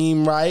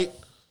seem right.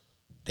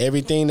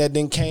 Everything that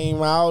then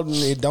came out and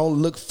it don't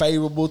look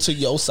favorable to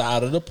your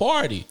side of the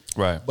party.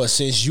 Right. But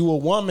since you a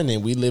woman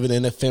and we living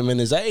in a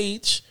feminist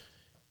age,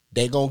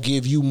 they gonna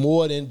give you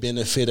more than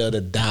benefit of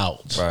the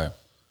doubt. Right.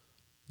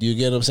 You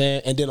get what I'm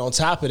saying? And then on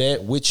top of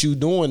that, with you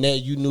doing that,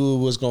 you knew it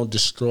was gonna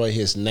destroy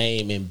his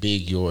name and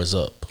big yours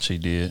up. She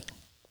did.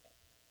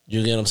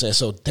 You get what I'm saying?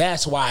 So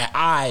that's why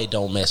I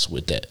don't mess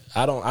with that.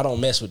 I don't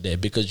mess with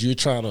that because you're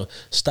trying to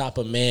stop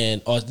a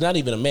man, or not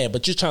even a man,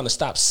 but you're trying to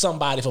stop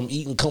somebody from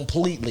eating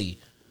completely.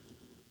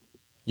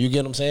 You get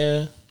what I'm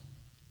saying?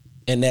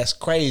 And that's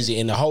crazy.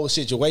 And the whole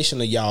situation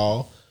of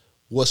y'all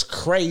was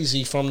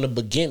crazy from the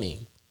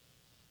beginning.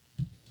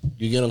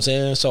 You get what I'm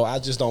saying? So I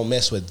just don't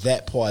mess with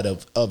that part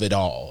of it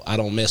all. I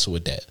don't mess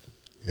with that.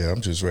 Yeah,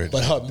 I'm just ready.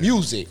 But her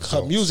music,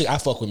 I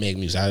fuck with Meg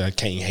music. I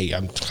can't hate.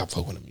 I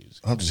fuck with her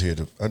music. I'm just here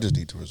I just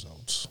need the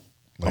results.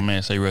 My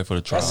man say ready for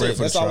the trial. That's ready it.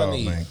 for the That's all I trial,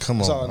 need. man. Come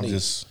That's on, all I I'm need.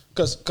 just-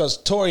 Cause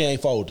Tory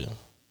ain't folding.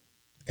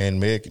 And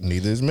Meg,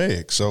 neither is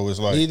Meg. So it's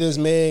like Neither is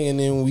Meg, and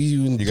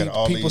then got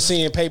all people these-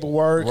 seeing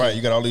paperwork. right,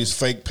 you got all these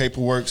fake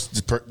paperwork.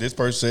 This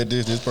person said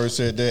this person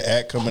said that.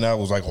 Act coming out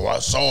was like, oh, I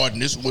saw it,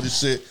 and this is what it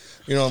said.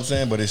 You know what I'm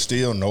saying? But it's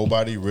still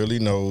nobody really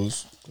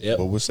knows Yep.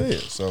 what was said.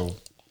 So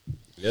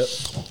Yep.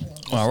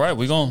 All right,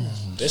 we going.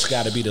 This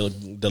got to be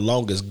the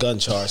longest gun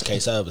charge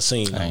case I ever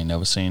seen. I ain't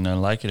never seen nothing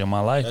like it in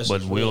my life, That's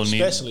but we'll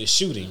need. especially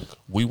shooting.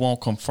 We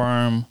won't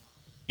confirm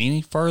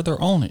any further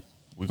on it.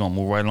 We're gonna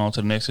move right on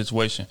to the next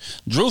situation.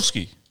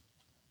 Drewski,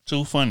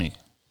 too funny.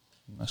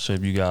 I'm not sure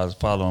if you guys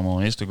follow him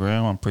on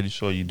Instagram. I'm pretty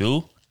sure you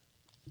do.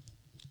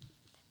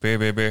 Very,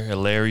 very, very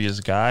hilarious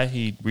guy.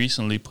 He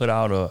recently put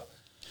out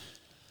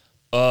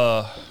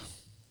a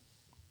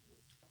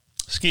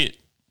skit,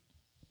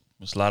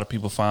 which a lot of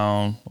people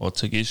found or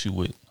took issue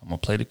with. I'm gonna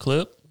play the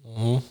clip.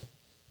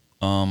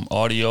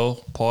 Audio,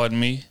 pardon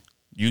me.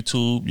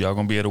 YouTube, y'all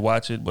gonna be able to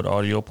watch it, but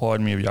audio,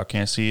 pardon me if y'all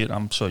can't see it.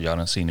 I'm sure y'all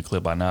done seen the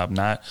clip by now. If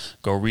not,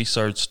 go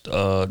research.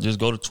 Just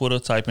go to Twitter,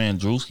 type in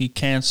Drewski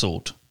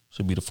canceled.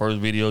 Should be the first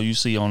video you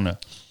see on there.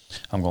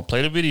 I'm gonna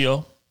play the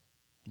video.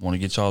 Want to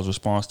get y'all's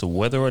response to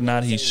whether or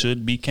not he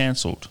should be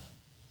canceled.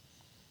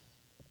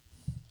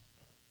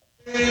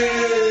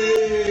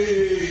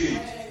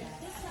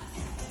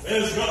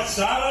 There's got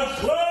Silent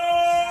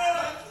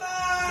Club!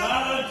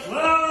 Silent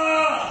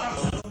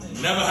Club!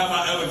 Never have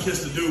I ever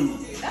kissed a dude.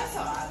 That's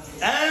all right.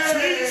 Hey,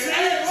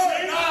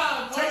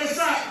 take a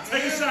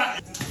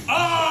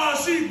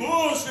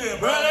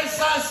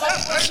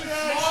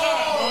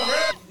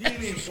He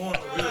ain't even going to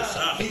real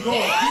shot. He going.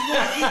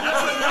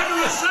 That's a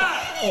regular shot.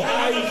 I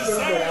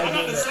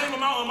got the same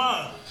amount of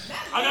mine.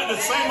 I got the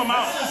same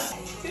amount.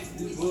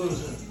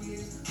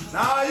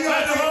 Nah, you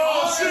got the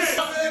whole shit.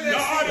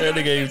 That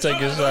nigga even take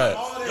his shot.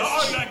 Y'all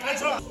already got to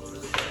catch up.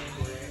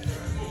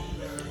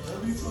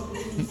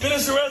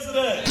 Finish the rest of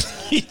that.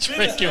 He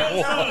drinking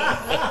water.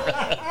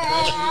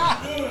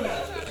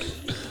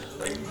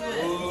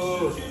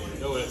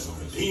 Yo, that's some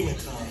demon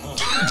time, huh?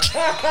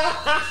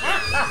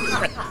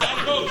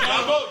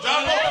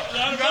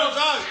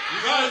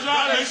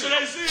 John, make sure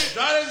they see it.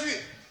 John, they see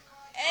it.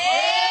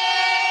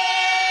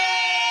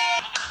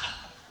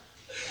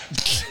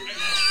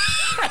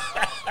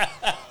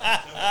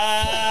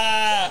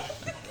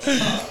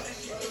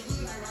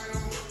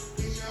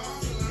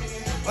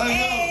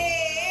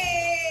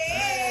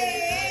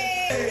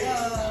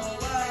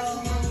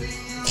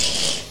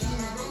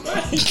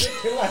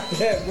 Like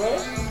that, bro.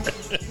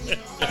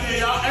 Hey,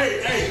 y'all,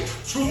 hey,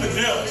 truth and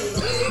dare.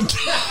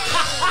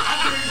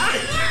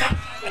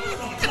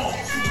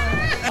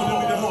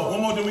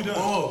 One more than we done.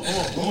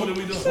 One more than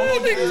we done.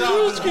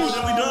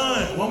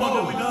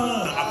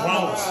 I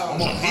promise.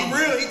 He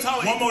real. He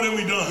talking. One more than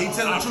we done. He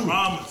telling the truth. I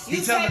promise.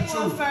 He telling the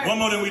truth. One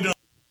more than we done.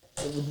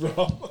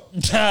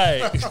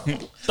 Right.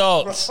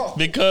 Thoughts.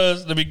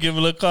 Because let me give a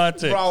little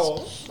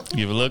context.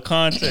 Give a little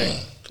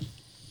context.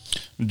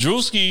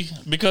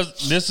 Drewski,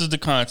 because this is the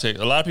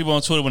context. A lot of people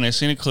on Twitter, when they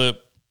seen the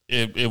clip,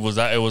 it was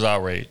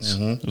outrage.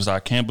 It was,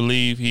 I can't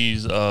believe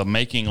he's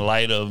making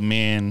light of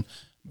men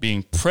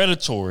being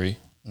predatory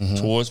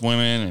towards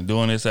women and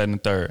doing this, that, and the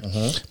third.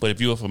 But if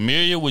you are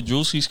familiar with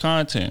Drewski's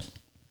content,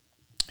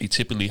 he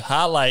typically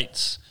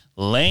highlights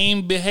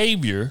lame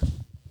behavior,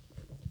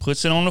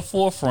 puts it on the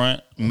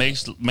forefront,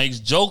 makes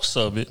jokes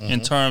of it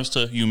in terms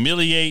to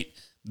humiliate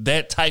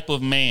that type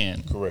of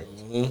man. Correct.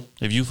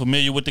 If you're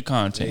familiar with the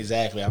content.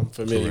 Exactly. I'm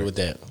familiar with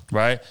that.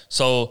 Right?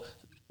 So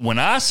when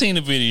I seen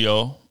the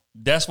video,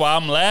 that's why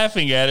I'm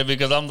laughing at it,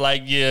 because I'm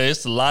like, yeah,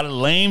 it's a lot of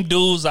lame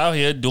dudes out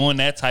here doing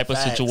that type of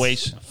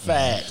situation.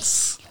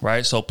 Facts.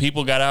 Right? So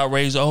people got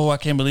outraged. Oh, I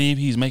can't believe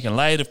he's making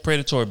light of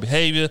predatory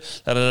behavior.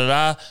 Da, da, da,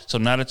 da. So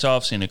now that y'all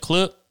have seen the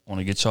clip, I want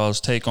to get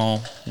y'all's take on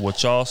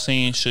what y'all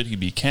seen. Should he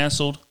be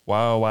canceled?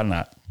 Why or why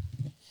not?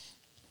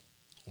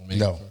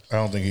 No, I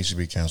don't think he should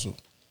be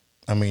canceled.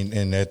 I mean,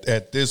 and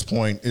at this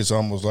point, it's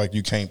almost like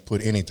you can't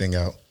put anything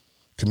out.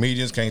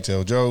 Comedians can't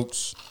tell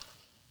jokes.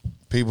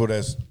 People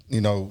that's,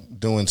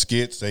 doing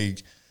skits, they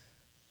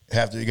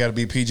got to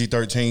be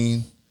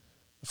PG-13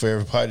 for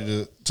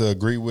everybody to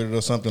agree with it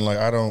or something. Like,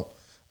 I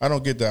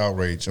don't get the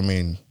outrage. I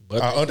mean,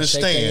 but I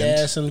understand. Shake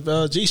their ass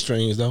and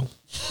G-strings though.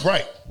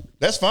 Right.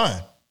 That's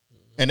fine.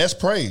 And that's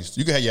praised.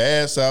 You can have your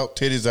ass out,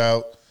 titties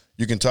out.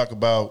 You can talk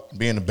about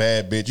being a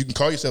bad bitch. You can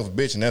call yourself a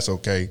bitch, and that's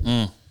okay.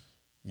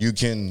 You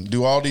can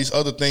do all these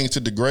other things to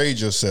degrade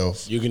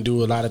yourself. You can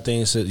do a lot of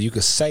things you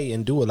could say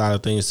and do a lot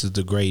of things to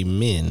degrade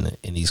men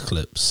in these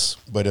clips.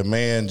 But a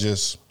man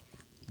just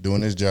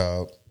doing his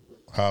job,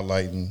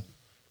 highlighting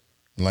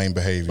lame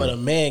behavior. But a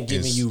man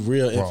giving you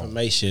real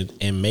information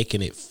and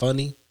making it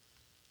funny,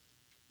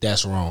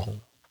 that's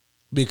wrong.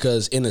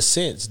 Because in a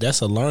sense,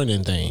 that's a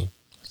learning thing.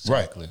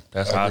 Exactly. Right.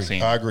 That's how I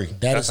seen it. I agree.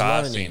 That's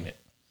how I seen it.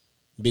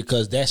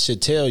 Because that should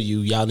tell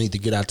you y'all need to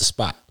get out the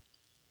spot.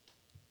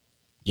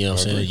 You know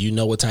what I'm saying? You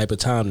know what type of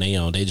time they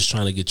on. They just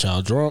trying to get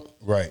y'all drunk.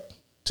 Right.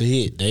 To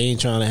hit. They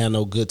ain't trying to have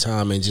no good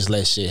time and just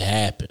let shit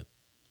happen.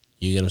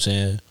 You get what I'm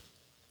saying?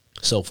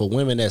 So for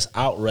women that's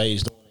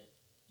outraged on it,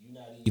 you're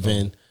not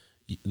even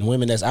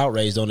women that's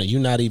outraged on it,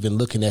 you're not even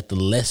looking at the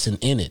lesson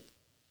in it.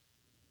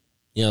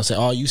 You know what I'm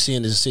saying? All you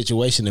seeing is a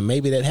situation and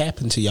maybe that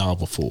happened to y'all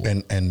before.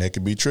 And that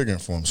could be triggering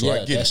for them. So yeah, I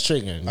get that's it.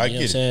 triggering. You know what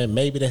I'm saying?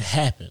 Maybe that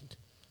happened.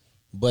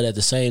 But at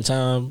the same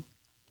time,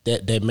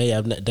 that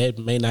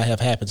may not have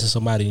happened to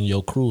somebody in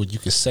your crew. You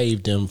could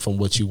save them from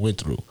what you went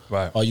through.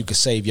 Right. Or you could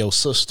save your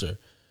sister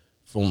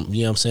from,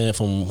 you know what I'm saying,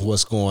 from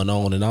what's going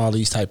on and all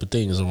these type of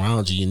things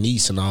around you, your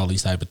niece and all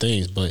these type of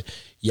things. But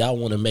y'all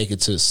want to make it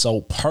to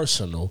so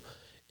personal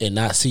and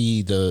not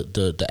see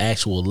the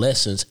actual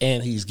lessons,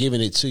 and he's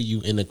giving it to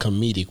you in a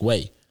comedic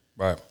way.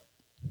 Right.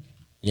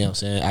 You know what I'm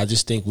saying? I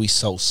just think we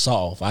so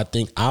soft. I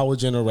think our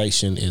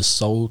generation is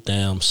so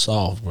damn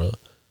soft, bro.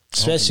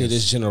 Especially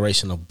this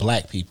generation of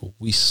black people.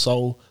 We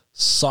so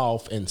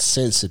soft and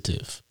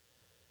sensitive.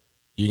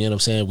 You know what I'm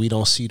saying? We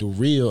don't see the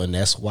real, and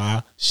that's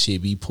why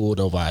shit be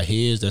pulled over our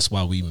heads. That's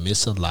why we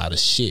miss a lot of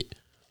shit.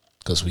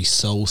 Because we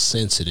so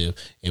sensitive,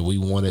 and we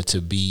want it to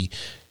be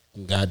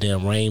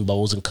goddamn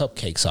rainbows and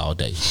cupcakes all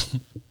day.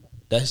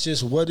 That's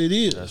just what it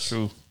is. That's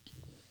true.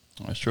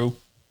 That's true.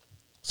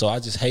 So I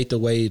just hate the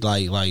way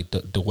like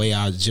the way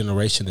our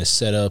generation is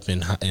set up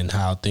and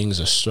how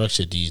things are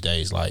structured these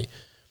days. Like,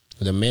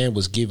 the man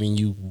was giving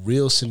you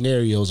real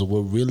scenarios of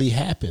what really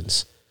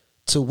happens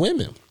to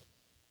women,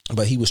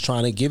 but he was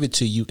trying to give it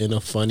to you in a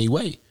funny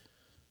way.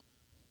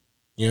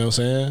 You know what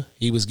I'm saying?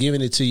 He was giving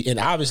it to you, and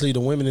obviously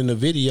the women in the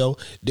video,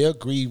 they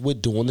agree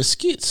with doing the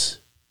skits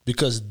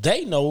because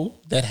they know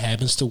that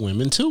happens to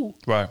women too.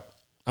 Right.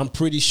 I'm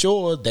pretty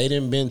sure they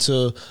didn't been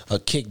to a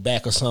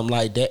kickback or something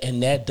like that,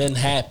 and that done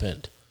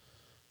happened,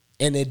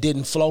 and it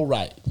didn't flow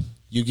right.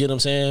 You get what I'm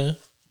saying?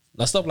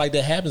 Now stuff like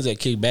that happens at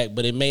kickback,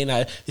 but it may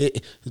not.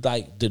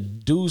 Like the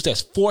dudes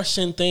that's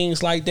forcing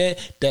things like that,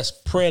 that's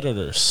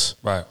predators.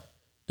 Right.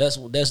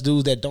 That's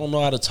dudes that don't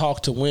know how to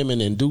talk to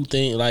women and do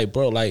things like,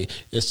 bro, like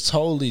it's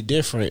totally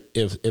different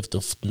if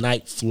the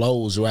night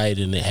flows right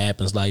and it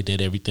happens like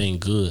that, everything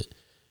good.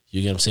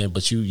 You get what I'm saying?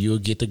 But you'll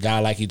get the guy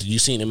like you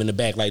seen him in the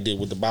back like that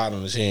with the bottle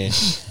in his hand.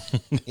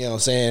 You know what I'm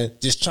saying?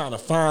 Just trying to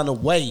find a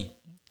way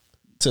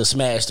to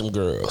smash them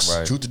girls.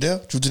 Right. Truth to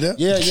death.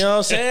 Yeah, you know what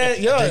I'm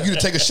saying? Yeah. You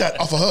to take a shot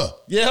off of her.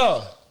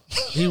 Yeah.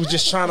 He was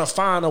just trying to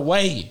find a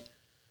way.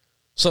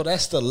 So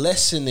that's the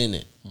lesson in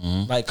it.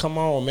 Mm-hmm. Like, come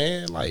on,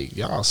 man. Like,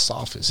 y'all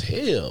soft as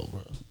hell,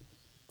 bro.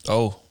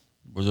 Oh,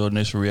 what was your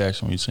initial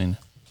reaction when you seen it?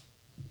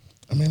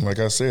 I mean, like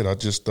I said, I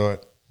just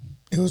thought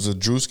it was a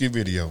Drewski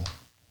video.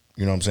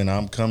 You know what I'm saying?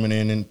 I'm coming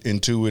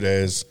into it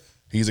as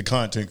he's a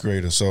content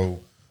creator. So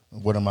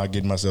what am I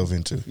getting myself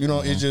into? You know,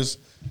 It just,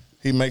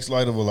 he makes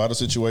light of a lot of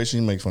situations.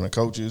 He makes fun of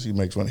coaches.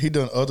 He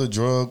done other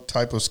drug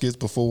type of skits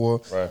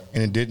before. Right.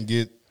 And it didn't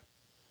get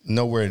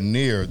nowhere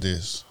near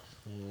this.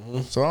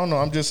 Mm-hmm. So I don't know.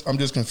 I'm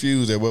just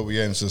confused at what we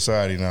at in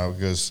society now,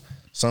 because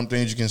some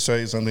things you can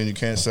say, some things you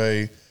can't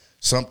say.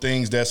 Some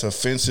things that's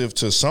offensive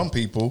to some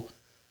people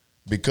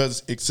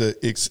because it's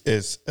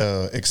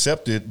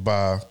accepted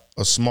by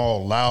a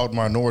small, loud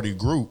minority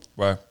group,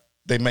 right?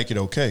 They make it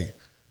okay.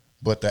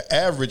 But the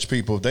average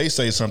people, if they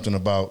say something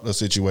about a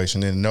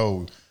situation, then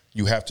no,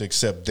 you have to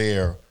accept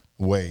their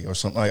way or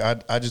something.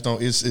 Like I just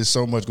don't. It's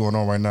so much going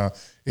on right now.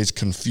 It's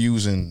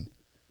confusing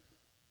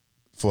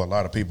for a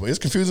lot of people. It's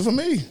confusing for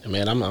me.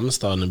 Man, I'm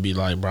starting to be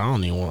like, bro, I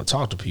don't even want to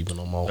talk to people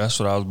no more. That's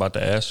what I was about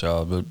to ask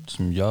y'all, but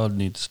y'all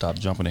need to stop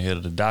jumping ahead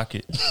of the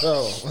docket.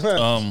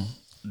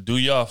 Do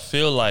y'all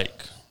feel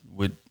like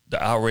with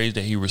the outrage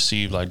that he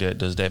received like that,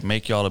 does that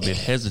make y'all a bit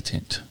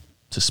hesitant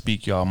to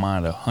speak y'all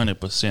mind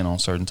 100% on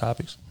certain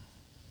topics?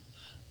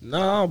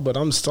 No, but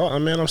I'm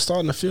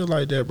starting to feel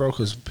like that, bro,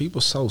 because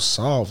people so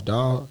soft,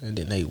 dog, and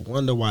then they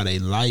wonder why their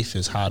life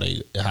is how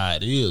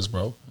it is,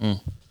 bro.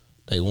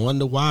 They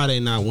wonder why they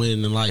not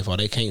winning in life, or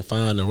they can't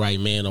find the right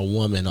man or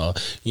woman, or,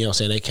 you know what I'm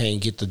saying, they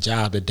can't get the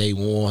job that they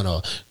want,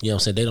 or, you know what I'm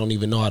saying, they don't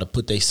even know how to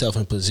put themselves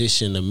in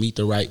position to meet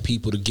the right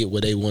people to get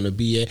where they want to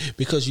be at,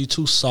 because you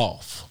too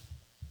soft.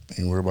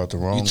 You worried about the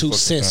wrong thing. You too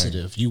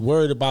sensitive. You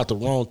worried about the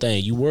wrong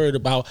thing. You worried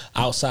about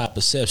outside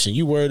perception.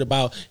 You worried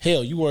about,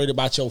 hell, you worried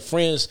about your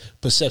friend's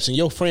perception.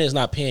 Your friend's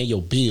not paying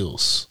your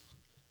bills.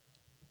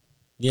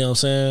 You know what I'm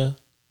saying?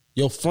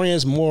 Your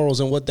friends'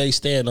 morals and what they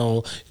stand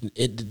on,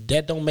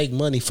 that don't make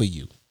money for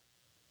you.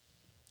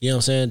 You know what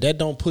I'm saying? That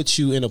don't put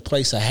you in a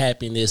place of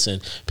happiness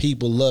and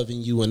people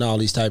loving you and all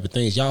these type of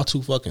things. Y'all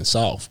too fucking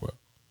soft, bro.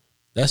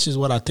 That's just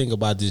what I think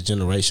about this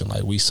generation.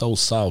 Like, we so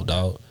soft,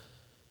 dog.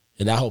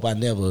 And I hope I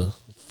never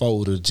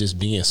fold to just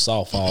being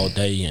soft all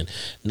day and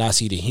not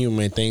see the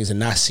humor in things and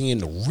not seeing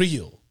the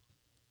real.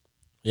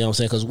 You know what I'm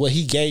saying? Because what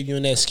he gave you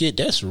in that skit,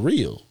 that's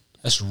real.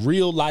 That's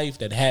real life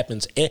that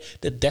happens.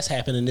 That's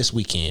happening this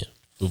weekend.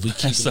 If we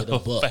keep it a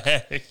buck.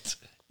 Fact.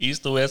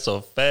 East to West,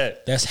 a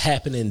fact. That's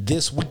happening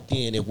this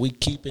weekend if we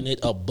keeping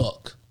it a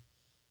buck.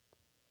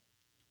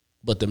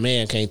 But the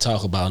man can't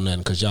talk about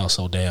nothing because y'all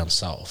so damn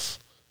soft.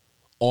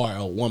 Or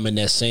a woman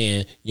that's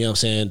saying, you know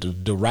what I'm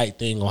saying, the right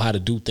thing or how to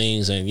do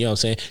things, and, you know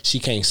what I'm saying, she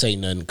can't say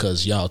nothing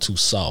because y'all too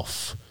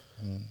soft.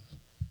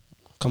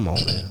 Come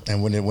on, man.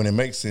 And when it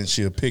makes sense,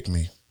 she'll pick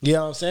me. You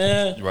know what I'm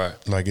saying? Right.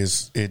 Like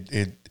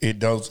it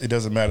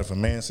doesn't matter if a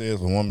man says, if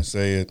a woman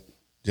say it,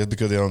 just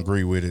because they don't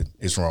agree with it,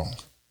 it's wrong.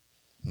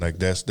 Like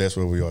that's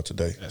where we are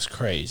today. That's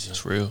crazy.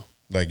 That's real.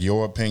 Like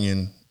your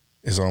opinion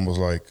is almost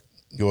like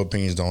your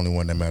opinion is the only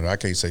one that matters. I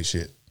can't say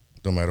shit,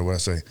 no matter what I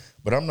say.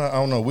 But I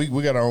don't know. We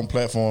got our own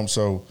platform,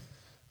 so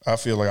I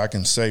feel like I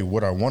can say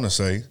what I want to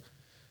say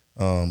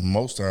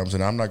most times,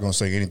 and I'm not going to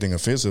say anything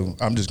offensive.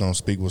 I'm just going to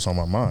speak what's on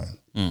my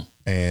mind,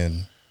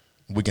 and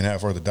we can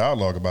have further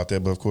dialogue about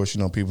that. But of course,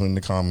 you know, people in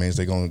the comments,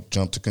 they're going to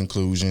jump to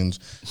conclusions.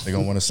 They're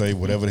going to want to say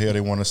whatever the hell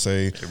they want to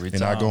say. They're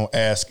not going to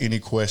ask any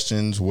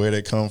questions where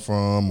they come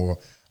from, or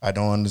I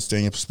don't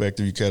understand your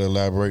perspective. You can't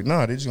elaborate.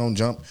 No, they're just going to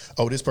jump.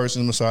 Oh, this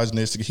person is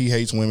misogynistic. He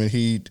hates women.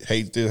 He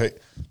hates this.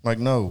 Like,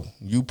 no,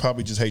 you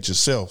probably just hate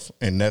yourself,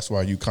 and that's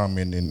why you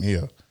comment in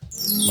here.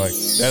 Like,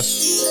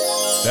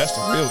 that's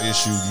the real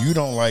issue. You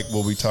don't like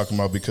what we talking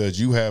about because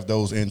you have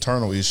those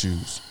internal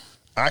issues.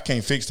 I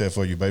can't fix that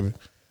for you, baby.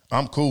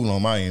 I'm cool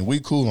on my end.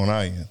 We cool on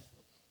our end.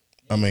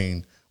 I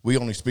mean, we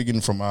only speaking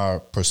from our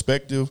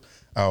perspective,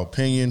 our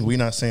opinion. We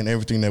not saying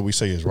everything that we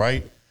say is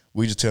right.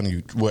 We just telling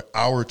you what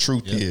our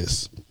truth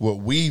is, what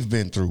we've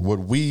been through, what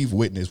we've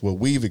witnessed, what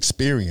we've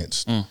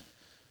experienced.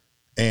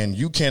 And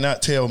you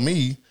cannot tell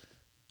me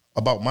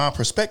about my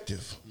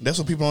perspective. That's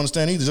what people don't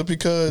understand either. Just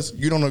because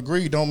you don't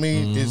agree don't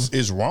mean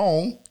it's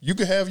wrong. You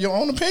could have your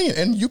own opinion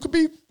and you could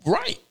be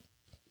right.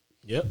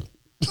 Yep.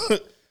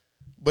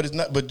 But it's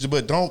not.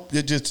 But don't.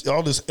 It just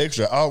all this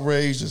extra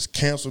outrage, this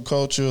cancel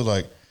culture.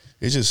 Like,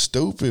 it's just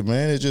stupid,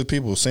 man. It's just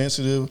people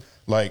sensitive.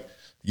 Like,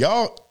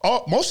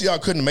 most of y'all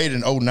couldn't have made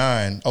it in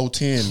 09,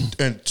 010,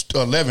 and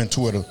 11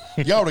 Twitter.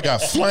 Y'all would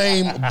have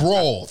got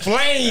brawl.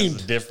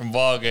 Flamed. Different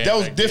ball game. That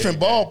was different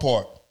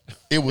ballpark.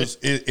 It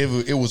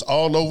was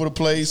all over the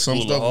place.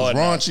 Some stuff was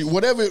raunchy.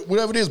 Whatever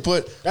it is.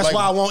 But that's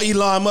why I want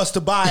Elon Musk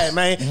to buy it,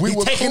 man. We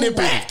were taking it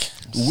back.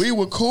 We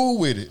were cool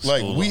with it.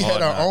 Like we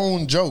had our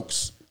own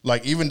jokes.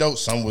 Like even though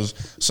some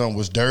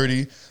was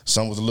dirty,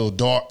 some was a little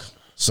dark.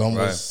 Some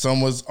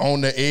was on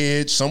the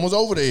edge, some was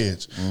over the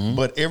edge. Mm-hmm.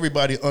 But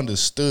everybody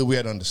understood. We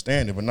had to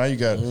understand it. But now you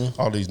got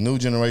all these new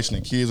generation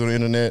of kids on the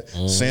internet,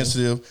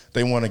 sensitive.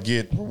 They want to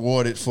get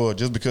rewarded for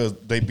just because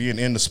they being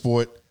in the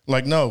sport.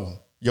 Like, no,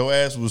 your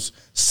ass was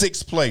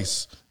 6th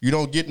place. You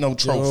don't get no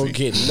trophy. You don't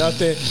get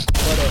nothing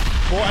but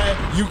boy,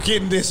 you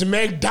getting this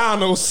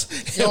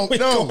McDonald's. No.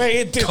 Cold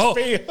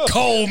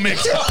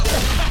McDonald's.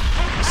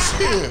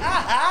 Shit.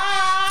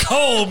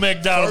 Cold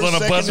McDonald's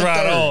on a bus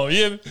ride home.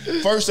 Yeah.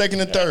 First,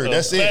 second, and third.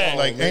 That's it.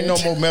 Like, ain't no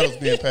more medals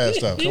being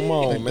passed out. Come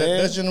on, man.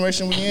 That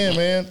generation we in,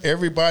 man.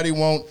 Everybody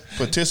want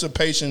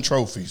participation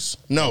trophies.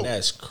 No.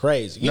 That's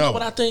crazy. You know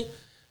what I think?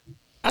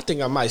 I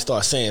think I might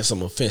start saying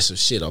some offensive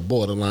shit or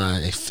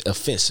borderline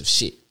offensive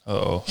shit.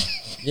 Uh-oh.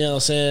 You know what I'm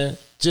saying?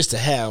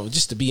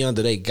 Just to be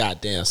under their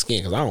goddamn skin,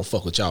 because I don't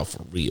fuck with y'all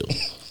for real.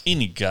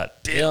 Any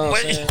goddamn you know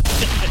what way. I'm saying?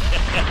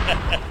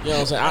 You know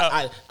what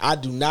I'm saying? I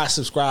do not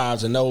subscribe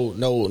to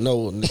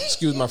no,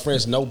 excuse my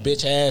friends, no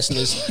bitch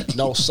assness,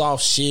 no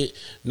soft shit,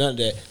 none of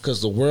that.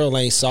 Because the world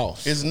ain't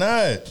soft. It's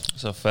not.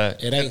 It's a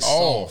fact. It ain't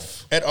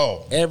soft. At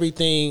all.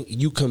 Everything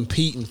you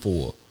competing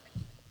for.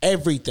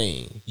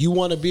 Everything. You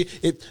want to be.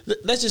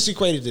 Let's just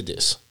equate it to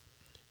this.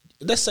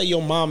 Let's say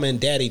your mama and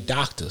daddy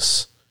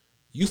doctors.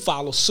 You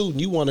follow suit and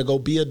you want to go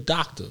be a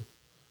doctor.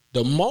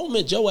 The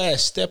moment your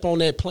ass step on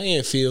that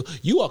playing field,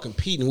 you are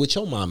competing with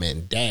your mama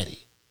and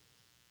daddy.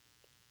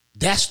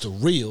 That's the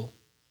real.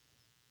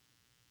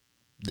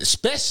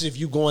 Especially if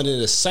you going in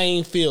the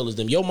same field as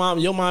them. Your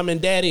mom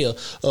and daddy are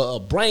a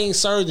brain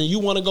surgeon. You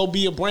want to go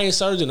be a brain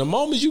surgeon. The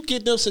moment you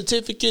get them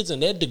certificates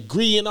and that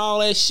degree and all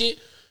that shit,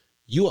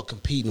 you are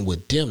competing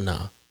with them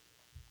now.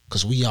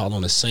 Because we all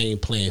on the same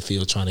playing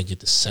field trying to get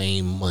the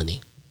same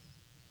money.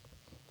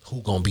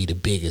 Who gonna be the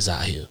biggest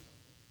out here?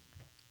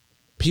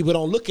 People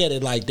don't look at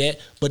it like that,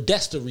 but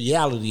that's the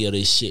reality of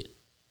this shit.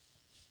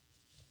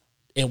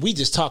 And we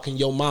just talking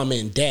your mama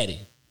and daddy.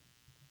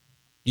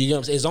 You know what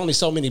I'm saying? There's only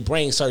so many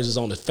brain surgeons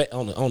on the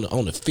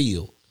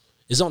field.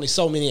 There's only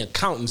so many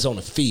accountants on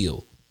the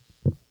field.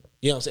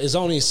 You know what I'm saying? There's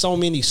only so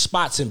many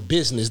spots in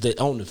business that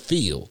on the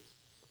field.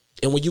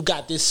 And when you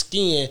got this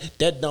skin,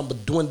 that number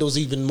dwindles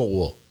even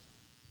more.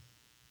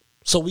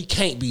 So we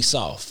can't be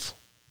soft.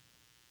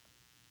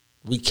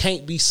 We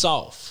can't be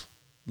soft.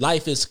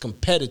 Life is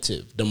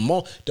competitive. The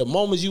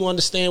moment you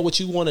understand what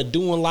you want to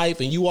do in life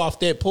and you off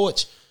that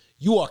porch,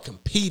 you are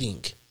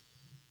competing.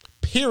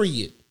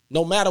 Period.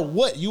 No matter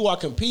what, you are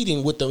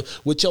competing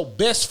with your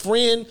best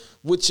friend,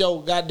 with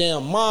your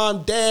goddamn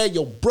mom, dad,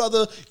 your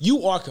brother.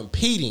 You are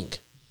competing.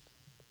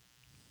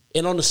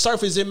 And on the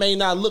surface, it may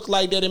not look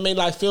like that. It may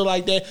not feel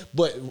like that.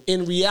 But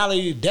in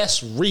reality,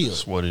 that's real.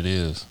 That's what it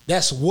is.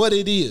 That's what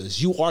it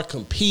is. You are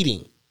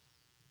competing.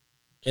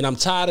 And I'm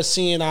tired of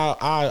seeing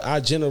our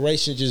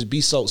generation just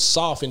be so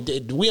soft.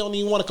 And we don't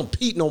even want to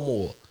compete no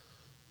more.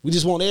 We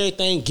just want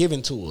everything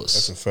given to us.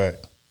 That's a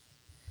fact.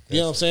 You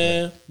know what I'm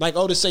saying? Like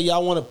Otis say,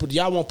 y'all want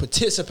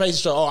participation.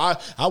 So, I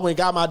went and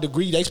got my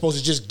degree. They supposed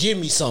to just give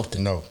me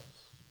something. No.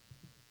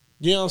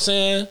 You know what I'm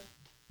saying?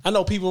 I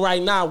know people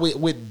right now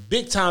with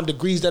big time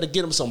degrees that'll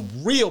get them some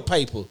real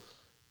paper.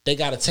 They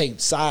got to take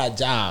side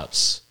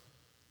jobs.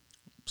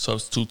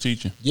 Substitute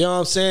teaching. You know what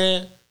I'm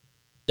saying?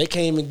 They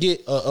can't even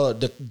get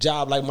the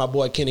job like my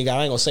boy Kenny got.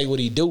 I ain't gonna say what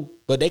he do,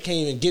 but they can't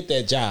even get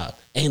that job.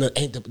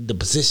 The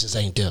positions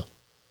ain't there.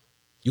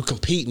 You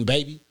competing,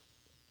 baby.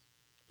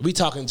 We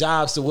talking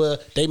jobs to where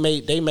they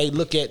may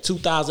look at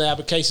 2,000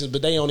 applications,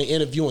 but they only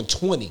interviewing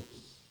 20.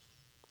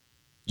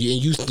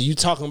 You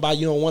talking about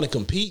you don't want to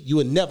compete? You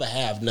would never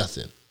have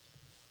nothing.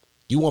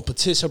 You want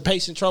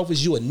participation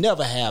trophies? You would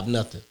never have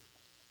nothing.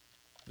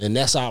 And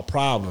that's our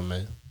problem,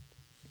 man.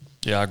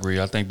 Yeah, I agree.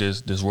 I think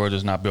this world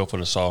is not built for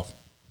the soft.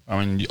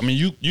 I mean,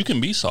 you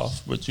can be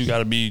soft, but you got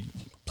to be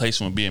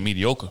placed with being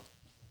mediocre.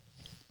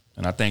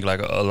 And I think like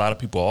a lot of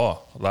people are.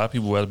 A lot of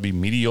people rather be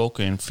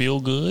mediocre and feel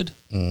good,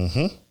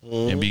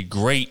 and be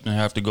great and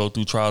have to go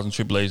through trials and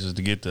tribulations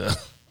to get there.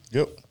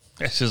 Yep.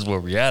 That's just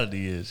what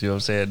reality is. You know what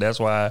I'm saying? That's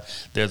why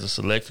there's a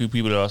select few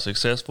people that are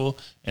successful,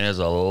 and there's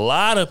a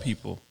lot of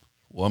people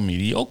who are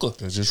mediocre.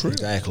 That's just real.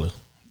 Exactly.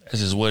 That's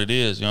just what it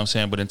is. You know what I'm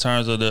saying? But in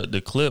terms of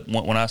the clip,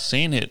 when I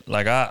seen it,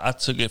 like I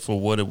took it for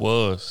what it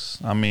was.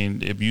 I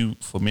mean, if you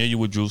familiar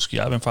with Drewski,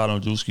 I've been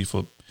following Drewski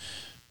for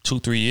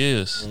 2-3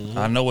 years.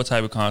 I know what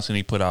type of content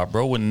he put out.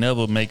 Bro would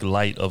never make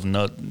light of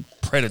nothing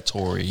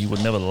predatory. He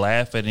would never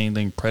laugh at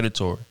anything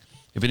predatory.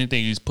 If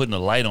anything, he's putting a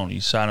light on it.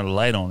 He's shining a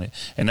light on it.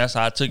 And that's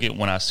how I took it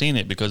when I seen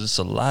it, because it's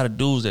a lot of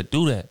dudes that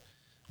do that.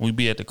 We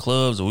be at the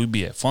clubs or we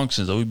be at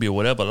functions or we be at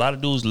whatever. A lot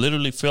of dudes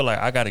literally feel like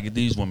I got to get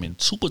these women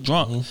super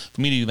drunk for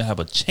me to even have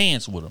a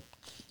chance with them.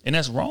 And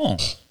that's wrong.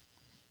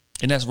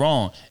 And that's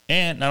wrong.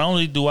 And not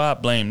only do I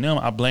blame them,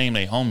 I blame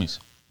their homies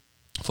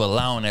for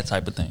allowing that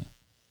type of thing.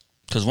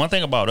 Because one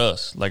thing about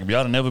us, like if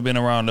y'all have never been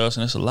around us,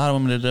 and there's a lot of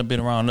women that have been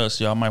around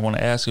us, y'all might want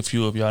to ask a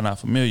few if y'all not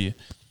familiar.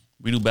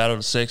 We do Battle of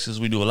the Sexes.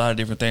 We do a lot of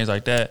different things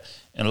like that.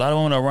 And a lot of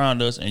women are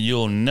around us, and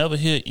you'll never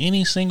hear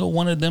any single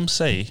one of them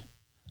say,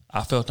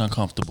 I felt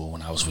uncomfortable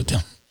when I was with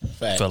them.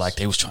 Facts. I felt like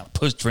they was trying to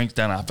push drinks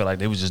down. I felt like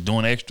they was just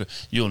doing extra.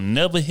 You'll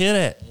never hear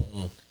that.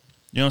 Mm-mm.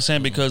 You know what I'm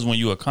saying? Because when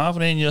you are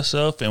confident in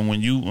yourself and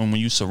when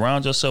you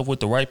surround yourself with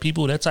the right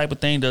people, that type of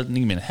thing doesn't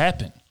even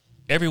happen.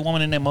 Every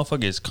woman in that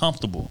motherfucker is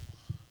comfortable.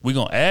 We're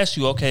going to ask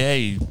you, okay,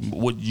 hey,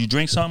 what, you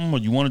drink something or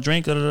you want to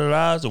drink?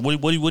 Or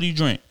what do you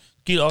drink?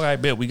 All right,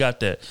 bet, we got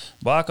that.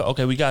 Vodka,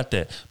 okay, we got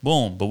that.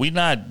 Boom. But we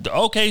not,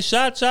 okay,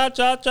 shot.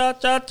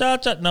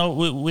 No,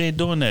 we ain't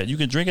doing that. You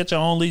can drink at your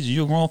own leisure.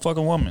 You're a grown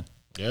fucking woman.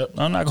 Yep.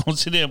 I'm not going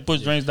to sit there and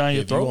push drinks down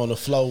your throat. If you on the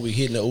floor, we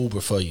hitting the Uber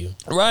for you.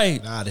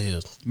 Right. Out of here.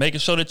 Making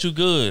sure that you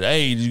good.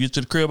 Hey, did you get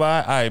to the crib? All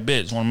right,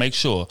 bet. Just want to make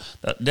sure.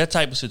 That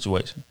type of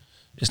situation.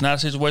 It's not a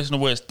situation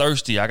where it's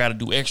thirsty. I got to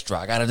do extra.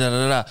 I got to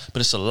da-da-da-da.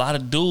 But it's a lot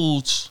of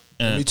dudes.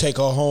 Let me take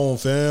her home,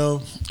 fam.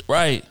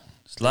 Right.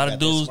 It's a lot of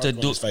dudes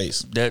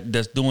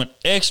that's doing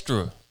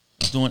extra.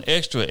 Doing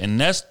extra.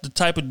 And that's the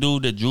type of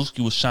dude that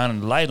Drewski was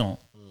shining the light on.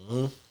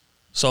 Mm-hmm.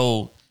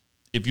 So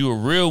if you're a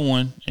real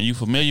one and you're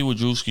familiar with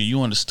Drewski,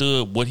 you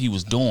understood what he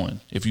was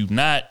doing. If you're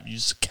not, you're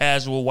just a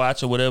casual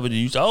watch or whatever, then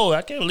you say, oh,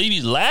 I can't believe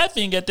he's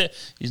laughing at that.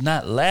 He's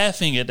not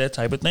laughing at that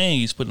type of thing.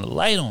 He's putting a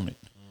light on it.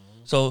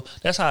 So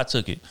that's how I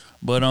took it.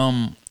 But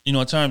you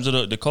know, in terms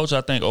of the culture,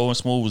 I think Owen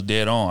Smooth was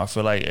dead on. I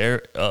feel like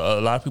a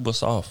lot of people are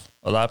soft.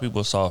 A lot of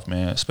people are soft,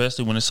 man.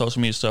 Especially when the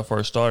social media stuff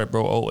first started,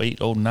 bro.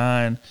 08,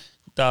 09,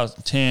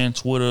 2010,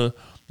 Twitter,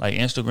 like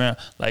Instagram.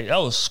 Like that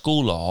was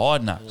school of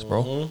hard knocks,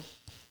 bro. Mm-hmm.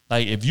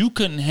 Like if you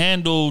couldn't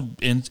handle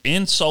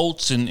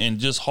insults and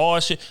just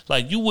hard shit,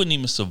 like you wouldn't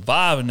even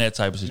survive in that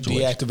type of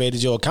situation. You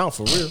deactivated your account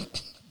for real.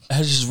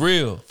 That's just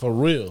real. For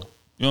real.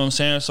 You know what I'm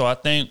saying? So I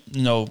think,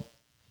 you know,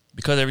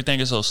 because everything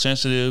is so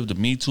sensitive, the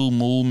Me Too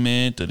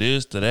movement, to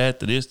this, to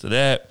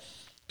that,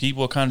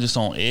 people are kind of just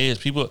on edge.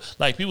 People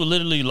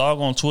literally log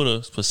on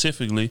Twitter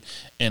specifically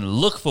and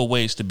look for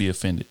ways to be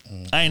offended.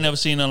 I ain't never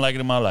seen nothing like it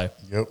in my life.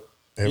 Yep.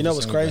 You know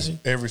what's crazy?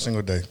 Every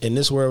single day. In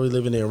this world we're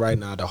living in right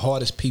now, the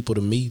hardest people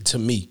to me,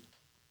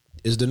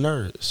 is the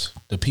nerds.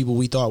 The people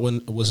we thought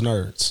was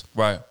nerds.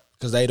 Right.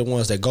 Because they the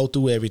ones that go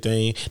through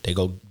everything. They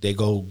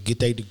go get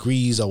their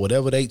degrees or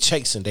whatever they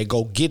chasing. They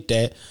go get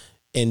that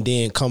and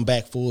then come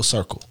back full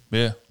circle.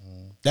 Yeah.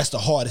 That's the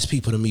hardest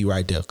people to me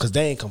right there. Because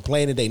they ain't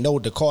complaining. They know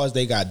the cards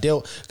they got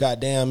dealt.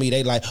 Goddamn me.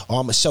 They like, oh,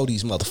 I'm going to show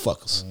these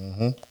motherfuckers.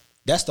 Mm-hmm.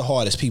 That's the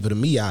hardest people to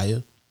me out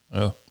here.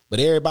 Yeah. But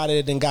everybody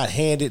that then got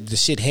the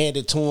shit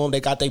handed to them, they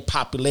got their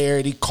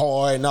popularity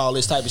card and all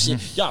this type of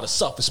shit. Y'all the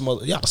softest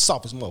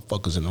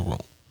motherfuckers in the room.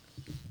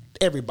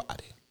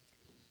 Everybody.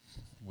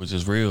 Which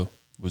is real.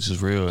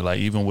 Like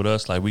even with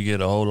us, like we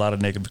get a whole lot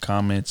of negative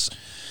comments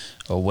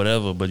or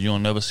whatever, but you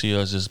don't never see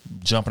us just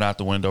jumping out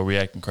the window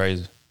reacting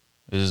crazy.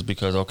 It's just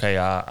because, okay,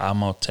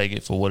 I'm going to take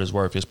it for what it's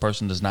worth. This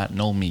person does not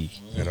know me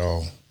at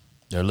all.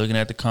 They're looking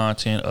at the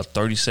content, a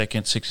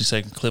 30-second,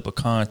 60-second clip of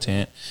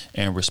content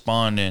and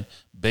responding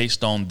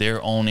based on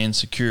their own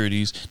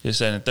insecurities, this,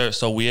 that, and the third.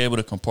 So we're able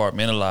to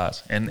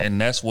compartmentalize.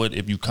 And that's what,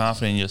 if you're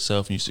confident in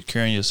yourself and you're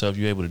secure in yourself,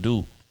 you're able to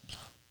do.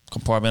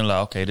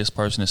 Compartmentalize, okay, this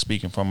person is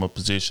speaking from a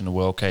position of,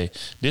 well, okay,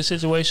 this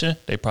situation,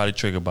 they probably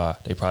triggered by.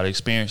 They probably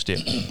experienced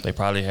it. They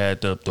probably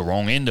had the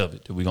wrong end of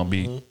it. We're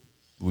going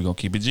to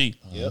keep it G.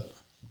 Yep.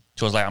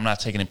 So it's like, I'm not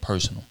taking it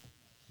personal,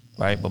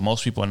 right? But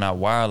most people are not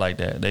wired like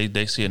that.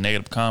 They see a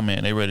negative comment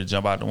and they ready to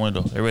jump out the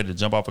window. They ready to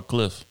jump off a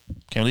cliff.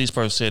 Can't believe this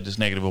person said this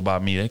negative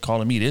about me. They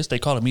calling me this. They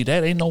calling me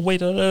that. Ain't no way.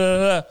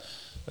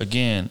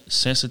 Again,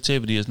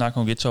 sensitivity is not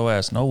going to get your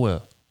ass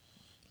nowhere.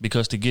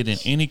 Because to get in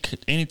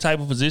any type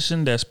of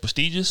position that's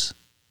prestigious,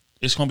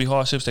 it's going to be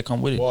hardships that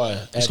come with it. Boy,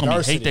 it's going to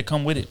be hate that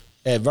come with it.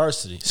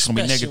 Adversity. It's going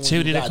to be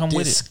negativity that come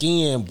with it.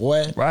 Skin,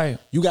 boy. Right.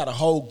 You got a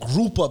whole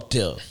group up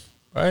there.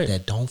 Right.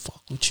 That don't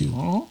fuck with you.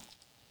 Mm-hmm.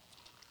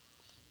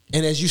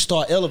 And as you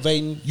start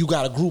elevating, you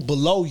got a group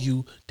below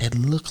you that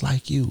look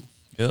like you.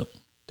 Yep.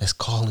 That's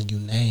calling you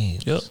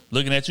names. Yep.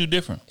 Looking at you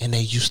different. And they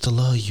used to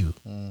love you.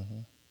 Mm-hmm.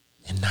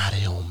 And now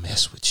they don't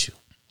mess with you.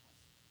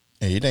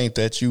 And it ain't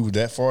that you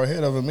that far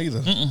ahead of them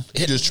either.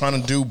 You're just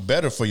trying to do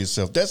better for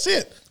yourself. That's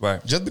it.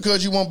 Right. Just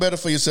because you want better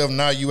for yourself,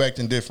 now you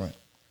acting different.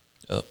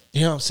 Yep.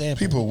 You know what I'm saying?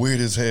 People weird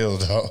as hell,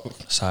 dog.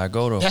 That's how I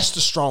go, though. That's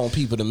the strong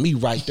people to me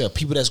right there.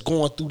 People that's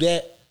going through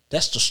that,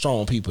 that's the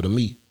strong people to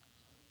me.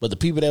 But the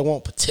people that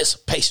want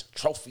participation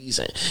trophies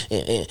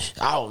and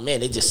oh man,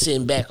 they just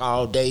sitting back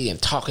all day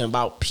and talking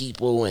about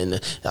people and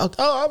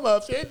I'm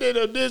offended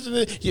or this and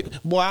that.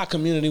 Boy, our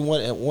community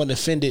wasn't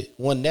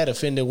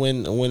offended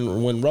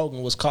when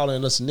Rogan was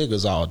calling us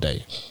niggas all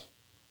day.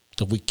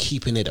 So we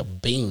keeping it a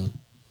beam.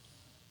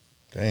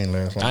 They ain't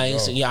last long.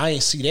 I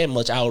ain't see that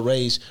much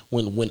outrage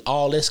when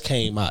all this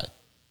came out.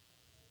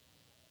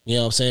 You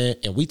know what I'm saying?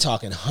 And we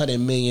talking $100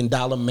 million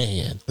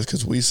man. That's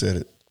because we said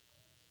it.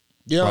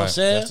 You know what I'm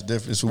saying? That's the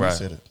difference. We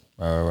said it.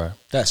 Right.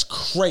 That's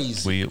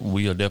crazy.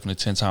 We are definitely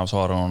 10 times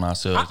harder on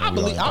ourselves.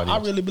 I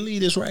really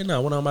believe this right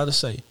now. What I'm about to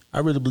say, I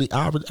really believe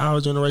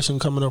our generation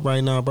coming up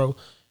right now, bro.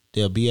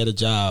 They'll be at a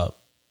job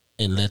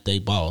and let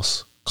their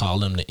boss call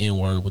them the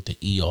N-word with the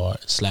ER,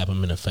 slap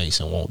them in the face,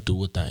 and won't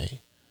do a thing.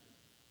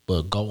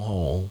 But go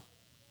home,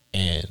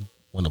 and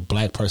when a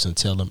black person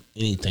tell them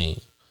anything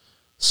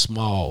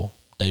small,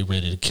 they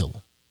ready to kill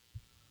them.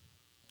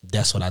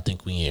 That's what I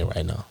think we in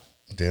right now.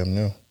 Damn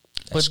no.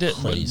 But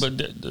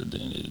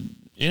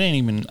it ain't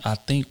even I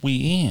think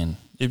we in.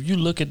 If you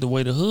look at the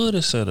way the hood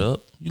is set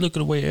up, you look at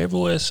the way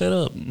everywhere is set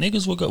up,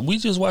 niggas will go. We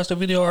just watched a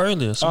video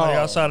earlier. Somebody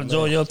outside of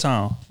Joy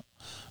Uptown.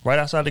 Right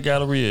outside the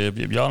Galleria.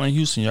 If y'all in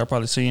Houston, y'all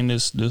probably seen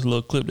this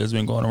little clip that's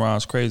been going around.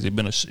 It's crazy.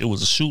 It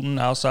was a shooting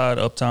outside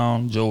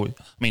Uptown Joy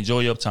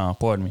Uptown.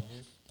 Pardon me.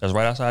 That's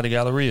right outside the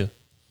Galleria.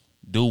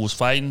 Dude was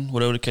fighting,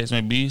 whatever the case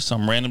may be.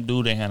 Some random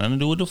dude that had nothing to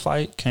do with the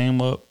fight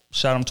came up,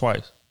 shot him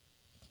twice.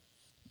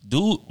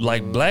 Dude,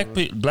 like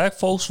black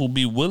folks will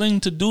be willing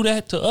to do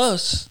that to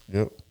us.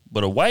 Yep.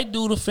 But a white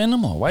dude offend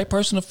them, or a white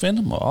person offend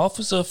them, or an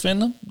officer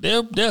offend them,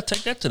 they'll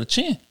take that to the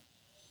chin.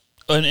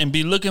 And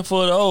be looking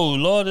for,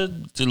 Lord,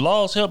 the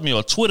laws help me,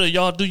 or Twitter,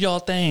 y'all do y'all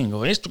thing,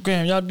 or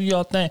Instagram, y'all do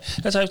y'all thing.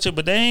 That's how shit.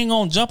 But they ain't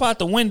gonna jump out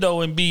the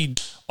window and be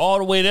all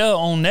the way there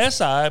on that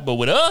side. But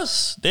with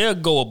us, they'll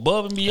go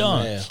above and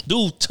beyond. Man.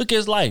 Dude took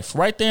his life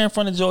right there in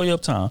front of Joy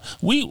Uptown.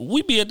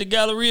 We be at the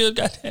Galleria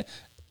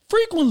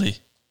frequently.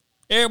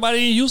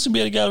 Everybody in Houston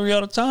be at the Galleria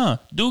all the time.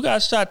 Dude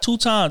got shot 2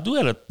 times. Dude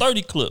had a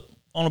 30 clip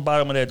on the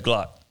bottom of that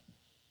Glock.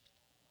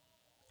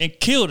 And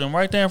killed him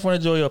right there in front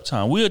of Joy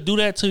Uptown. We'll do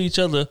that to each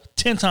other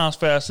 10 times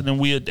faster than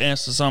we'll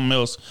answer something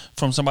else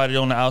from somebody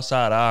on the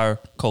outside of our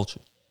culture.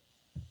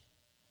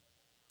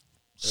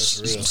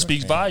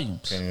 Speaks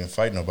volumes. Can't even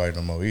fight nobody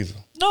no more either.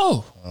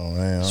 No. Oh,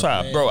 man. That's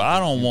right, bro. I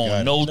don't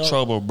want no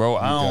trouble, bro.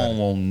 I don't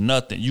want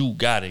nothing. You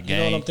got it, gang.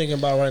 You know what I'm thinking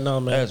about right now,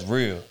 man? That's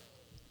real.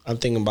 I'm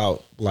thinking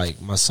about,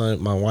 like, my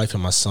wife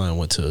and my son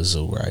went to a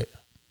zoo, right?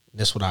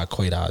 That's what I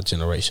equate our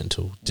generation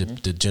to.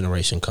 The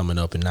generation coming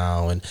up and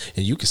now. And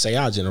you can say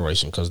our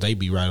generation because they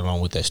be right along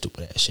with that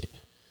stupid ass shit.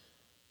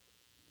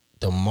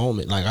 The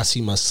moment, like, I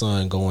see my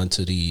son going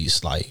to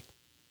these, like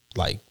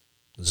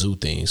zoo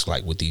things,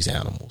 like, with these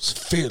animals.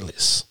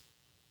 Fearless.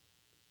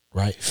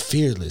 Right?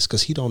 Fearless.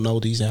 Because he don't know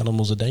these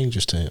animals are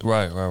dangerous to him.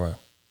 Right. You know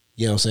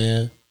what I'm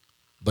saying?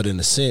 But in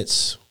a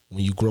sense,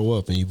 when you grow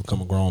up and you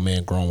become a grown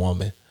man, grown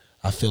woman,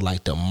 I feel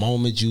like the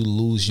moment you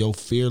lose your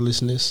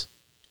fearlessness,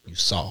 you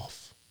soft.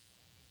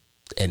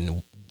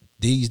 And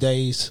these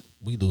days,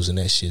 we losing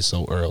that shit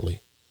so early.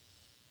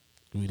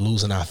 We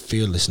losing our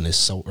fearlessness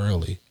so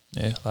early.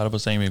 Yeah, a lot of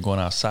us ain't even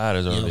going outside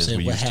as early as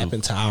we used to. What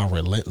happened to our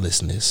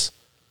relentlessness?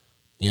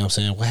 You know what I'm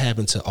saying? What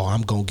happened to,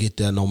 I'm going to get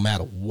there no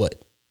matter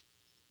what?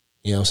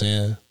 You know what I'm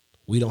saying?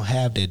 We don't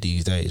have that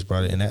these days,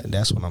 brother, and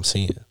that's what I'm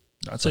seeing.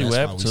 I'll tell you what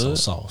happened to it.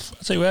 Soft.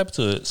 I'll tell you what happened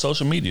to it.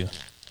 Social media.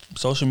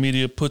 Social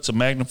media puts a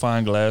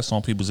magnifying glass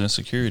on people's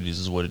insecurities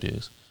is what it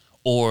is.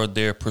 Or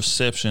their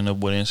perception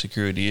of what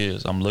insecurity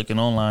is. I'm looking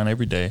online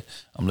every day.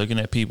 I'm looking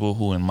at people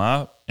who in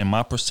my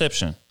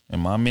perception,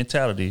 in my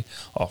mentality,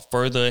 are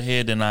further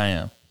ahead than I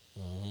am.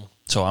 Mm-hmm.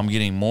 So I'm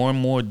getting more and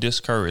more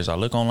discouraged. I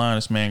look online,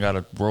 this man got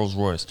a Rolls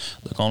Royce.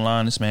 Look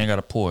online, this man got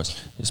a Porsche.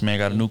 This man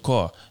got a new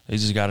car. They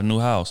just got a new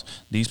house.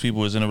 These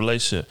people is in a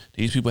relationship.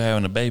 These people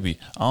having a baby.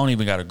 I don't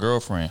even got a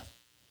girlfriend.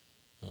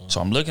 Mm-hmm.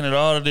 So I'm looking at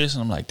all of this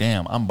and I'm like,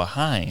 damn, I'm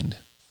behind.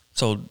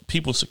 So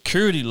people's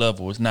security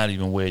level is not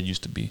even where it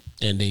used to be.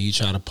 And then you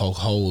try to poke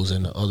holes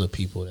in the other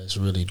people that's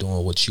really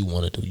doing what you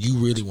want to do. You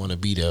really want to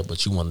be there,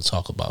 but you want to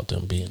talk about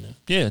them being there.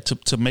 Yeah,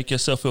 to make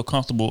yourself feel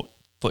comfortable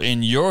for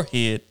in your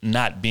head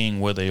not being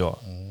where they are.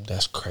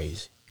 That's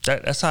crazy.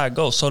 That's how it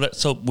goes.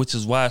 So which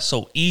is why it's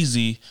so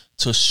easy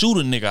to shoot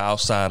a nigga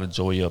outside of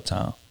Joy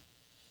Uptown.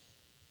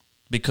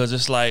 Because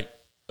it's like,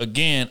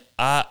 again,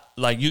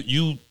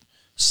 you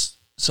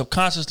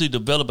subconsciously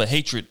develop a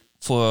hatred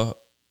for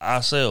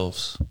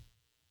ourselves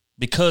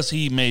because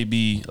he may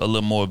be a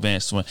little more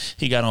advanced. When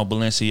he got on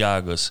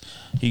Balenciagas,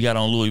 he got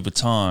on Louis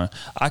Vuitton,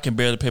 I can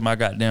barely pay my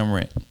goddamn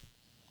rent.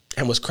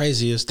 And what's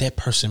crazy is that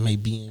person may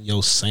be in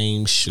your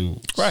same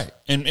shoes. Right.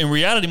 And in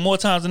reality, more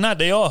times than not,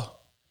 they are.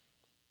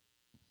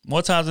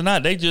 More times than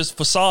not, they just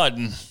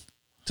facading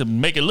to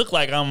make it look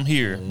like I'm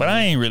here. Mm-hmm. But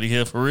I ain't really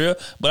here for real.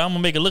 But I'm going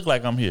to make it look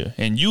like I'm here.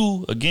 And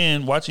you,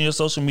 again, watching your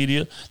social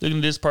media, looking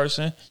at this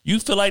person, you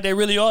feel like they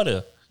really are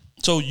there.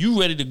 So you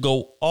ready to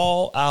go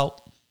all out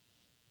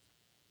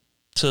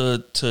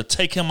to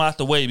take him out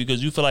the way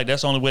because you feel like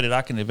that's the only way that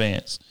I can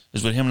advance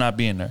is with him not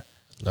being there.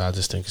 No, I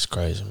just think it's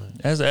crazy, man.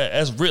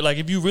 That's real. Like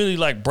if you really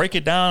like break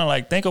it down and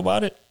like think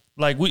about it,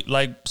 like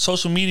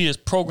social media is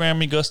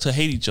programming us to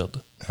hate each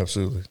other.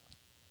 Absolutely.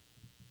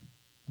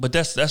 But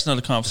that's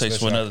another conversation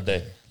for another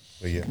day.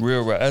 Yeah.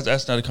 Real right.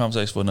 That's another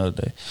conversation for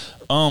another day.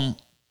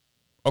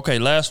 Okay,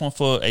 last one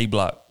for A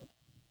Block.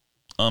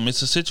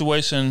 It's a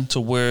situation to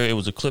where it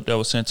was a clip that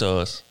was sent to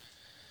us,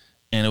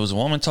 and it was a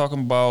woman talking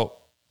about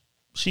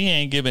she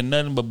ain't giving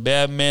nothing but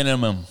bare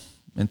minimum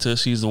until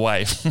she's the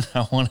wife.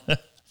 I want to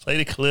Play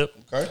the clip.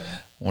 Okay.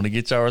 Want to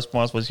get y'all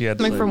response what she had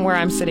to Coming say. from where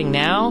I'm sitting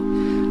now,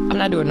 I'm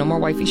not doing no more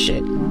wifey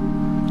shit.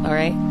 All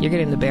right? You're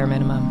getting the bare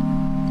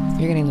minimum.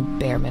 You're getting the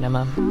bare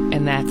minimum.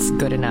 And that's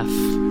good enough.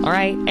 All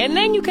right? And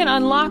then you can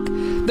unlock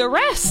the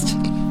rest.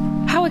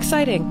 How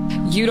exciting.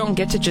 You don't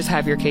get to just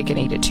have your cake and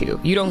eat it too.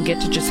 You don't get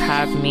to just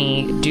have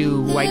me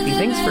do wifey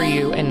things for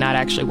you and not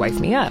actually wife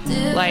me up.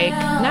 Like,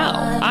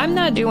 no. I'm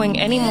not doing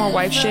any more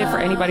wife shit for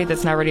anybody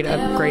that's not ready to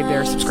upgrade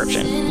their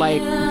subscription.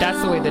 Like, that's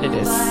the way that it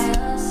is.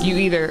 You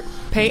either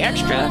pay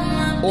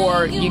extra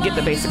or you get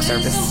the basic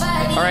service.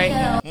 All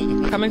right?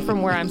 Coming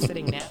from where I'm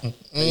sitting now.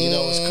 You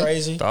know what's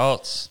crazy?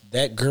 Thoughts?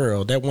 That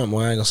girl, that woman.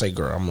 Well, I ain't gonna say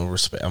girl. I'm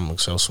gonna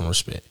show some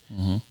respect.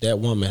 That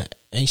woman,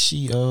 ain't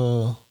she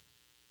Ocho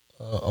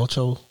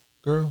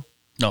girl?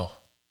 No.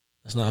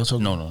 That's not Ocho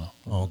girl? No.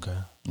 Oh, okay.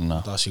 No.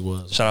 I thought she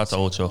was. Shout out to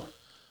Ocho.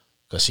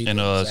 Cause she and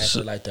look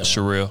exactly like that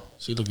Sherelle. woman.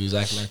 She look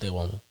exactly like that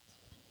woman.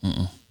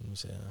 Let me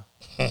see.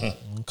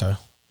 Okay.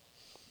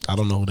 I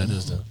don't know who that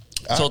is then.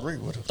 I agree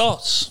with her.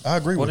 Thoughts? I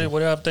agree with her. What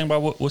do y'all think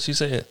about what she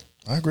said?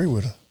 I agree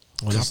with her.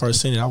 When I first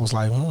seen it, I was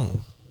like,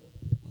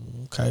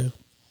 okay.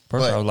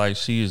 First, I was like,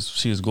 she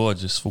is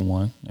gorgeous for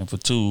one, and for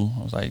two,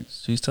 I was like,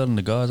 she's telling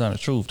the God's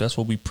honest truth. That's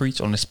what we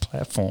preach on this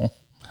platform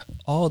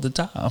all the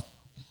time.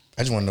 I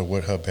just want to know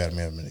what her bad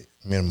minimum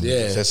Yeah.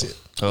 is. That's it.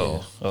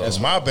 Oh, That's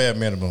my bad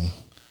minimum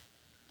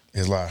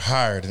is a lot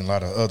higher than a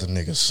lot of other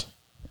niggas.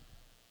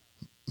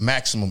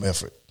 Maximum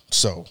effort.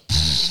 So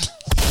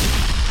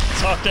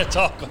talk that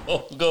talk.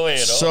 Go ahead.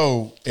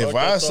 So if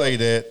I say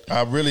that,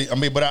 I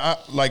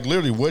like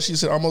literally what she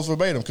said almost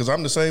verbatim, because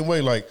I'm the same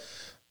way. Like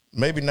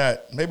maybe not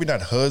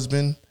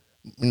husband,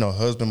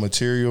 husband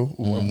material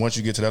once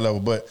you get to that level,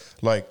 but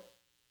like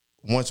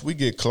once we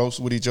get close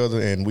with each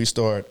other and we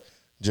start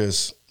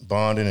just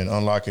bonding and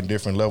unlocking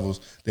different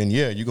levels, then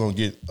yeah, you're gonna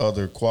get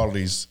other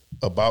qualities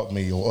about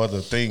me or other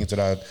things that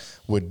I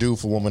would do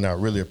for women I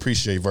really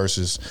appreciate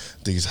versus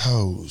these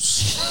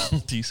hoes.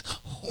 These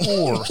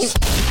whores.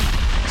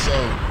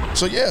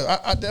 So yeah,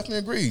 I definitely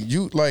agree.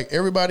 You like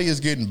everybody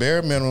is getting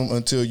bare minimum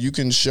until you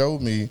can show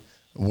me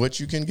what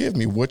you can give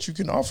me, what you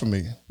can offer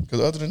me. Because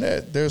other than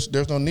that,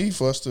 there's no need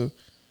for us to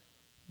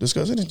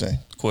discuss anything.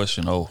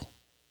 Question: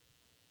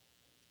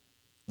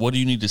 what do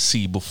you need to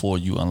see before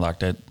you unlock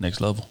that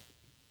next level?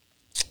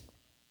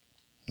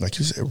 Like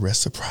you said,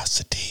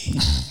 reciprocity.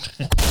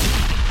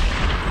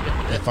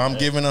 If I'm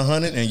giving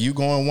 100 and you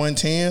going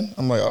 110,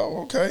 I'm like,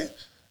 oh, okay.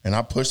 And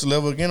I push the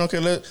level again. Okay,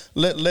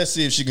 let's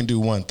see if she can do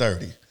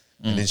 130.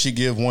 And then she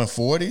give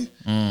 140.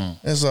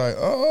 It's like,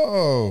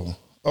 oh,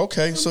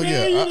 okay. So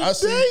yeah, I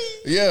see.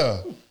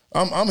 Yeah,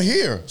 I'm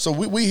here. So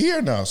we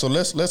here now. So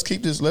let's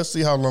keep this. Let's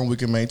see how long we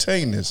can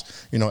maintain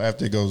this.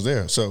 After it goes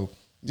there. So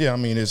yeah, I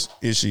mean, is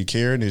she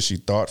caring? Is she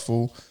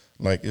thoughtful?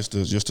 Like it's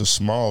just the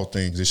small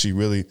things. Is she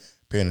really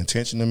paying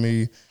attention to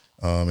me?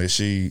 Is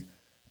she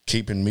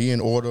keeping me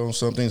in order on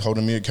something,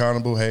 holding me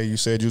accountable? Hey, you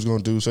said you was going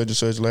to do such and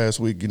such last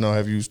week.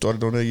 Have you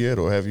started on that yet?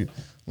 Or have you,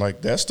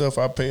 like, that stuff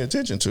I pay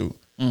attention to.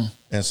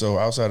 And so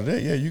outside of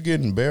that, yeah, you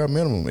getting bare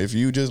minimum. If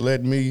you just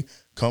let me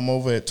come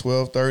over at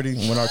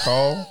 12:30 when I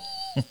call,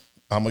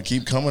 I'm going to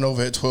keep coming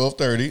over at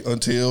 12:30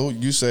 until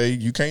you say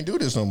you can't do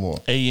this no more.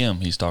 AM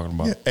he's talking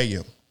about. Yeah,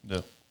 AM.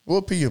 Yeah.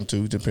 Well, PM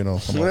too, depending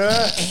on.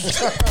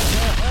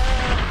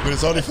 But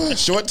it's only for a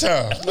short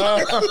time.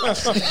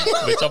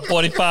 It's up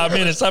 45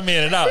 minutes. I'm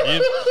in and out. Yeah.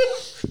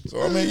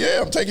 So I mean,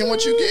 yeah, I'm taking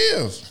what you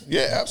give.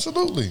 Yeah,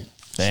 absolutely.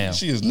 Damn.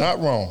 She is not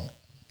wrong.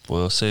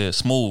 Well said.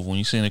 Smooth. When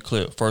you seen the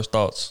clip, first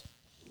thoughts?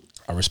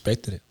 I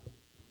respected it.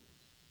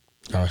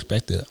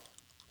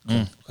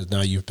 Because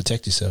now you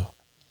protect yourself.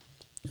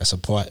 That's a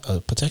part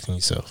of protecting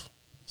yourself.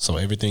 So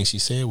everything she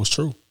said was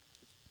true.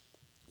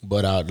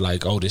 But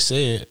like Otis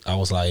said, I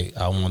was like,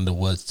 I wonder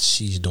what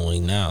she's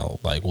doing now.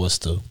 Like, what's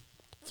the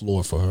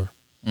floor for her?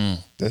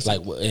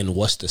 And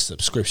what's the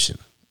subscription?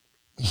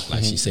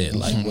 Like she said,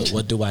 like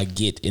what do I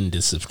get in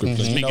this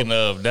subscription? Speaking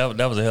of, that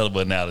was a hell of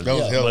an analogy. That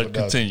was a hell of an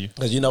continue.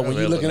 Because when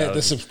you're looking at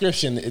the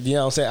subscription, you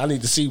know what I'm saying? I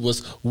need to see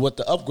what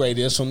the upgrade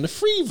is from the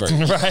free version.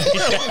 Right.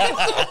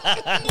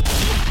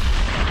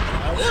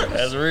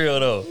 That's real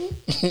though.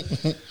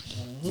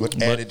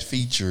 What added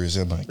features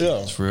am I getting?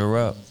 Yeah. It's real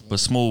rap. But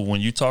Smooth,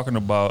 when you're talking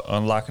about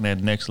unlocking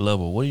that next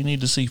level, what do you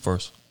need to see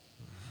first?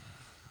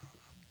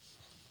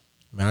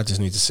 Man, I just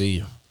need to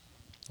see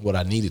what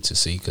I needed to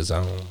see because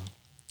I'm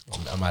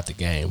out the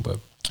game. But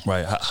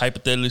right,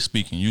 hypothetically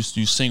speaking, you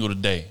single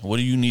today. What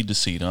do you need to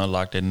see to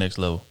unlock that next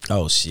level?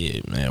 oh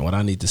shit, man, what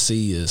I need to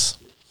see is,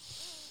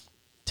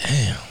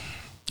 damn,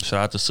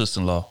 Shout out to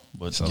sister-in-law.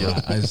 But it's a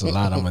lot. It's a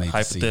lot I'm gonna need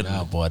to see Hypothetically.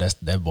 now, boy.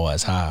 That boy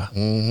is high.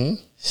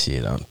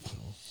 Shit,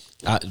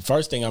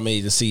 first thing I'm gonna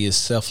need to see is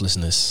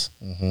selflessness.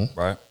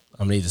 right.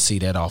 I'm gonna need to see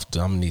that I'm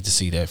gonna need to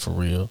see that for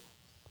real.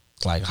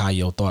 Like how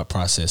your thought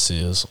process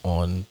is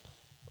on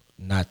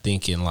not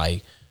thinking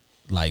like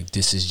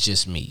this is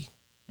just me.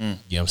 You know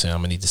what I'm saying?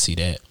 I'm gonna need to see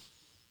that.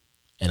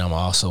 And I'm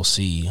gonna also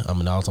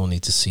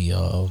need to see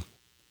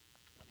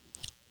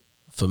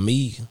for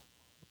me,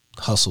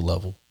 hustle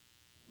level.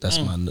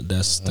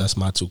 That's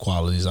my two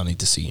qualities I need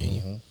to see in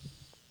you. You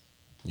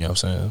know what I'm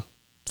saying?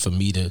 for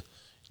me to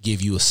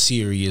give you a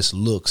serious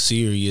look,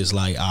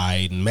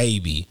 like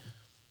maybe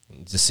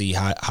to see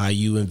how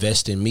you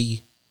invest in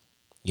me.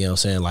 You know what I'm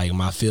saying? Like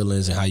my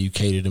feelings and how you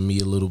cater to me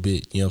a little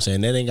bit. You know what I'm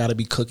saying? That ain't got to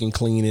be cooking,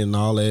 cleaning and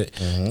all that.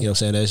 You know what I'm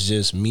saying? That's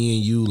just me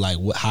and you. Like,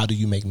 how do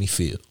you make me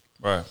feel?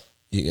 Right.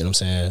 You get what I'm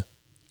saying?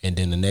 And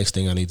then the next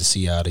thing I need to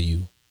see out of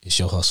you is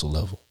your hustle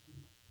level.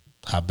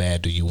 How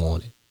bad do you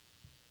want it?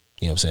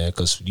 You know what I'm saying?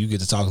 Because you get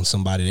to talking to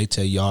somebody, they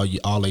tell you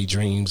all their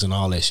dreams and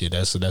all that shit.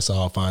 That's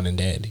all fine and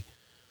dandy.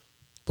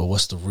 But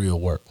what's the real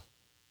work?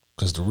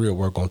 Because the real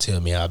work gonna tell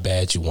me how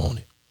bad you want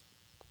it.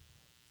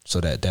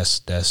 So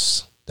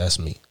that's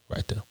me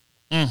right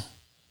there.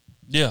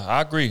 Yeah,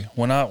 I agree.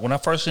 When I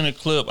first seen the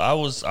clip, I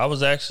was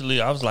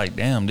like,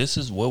 damn, this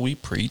is what we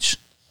preach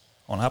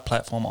on our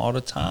platform all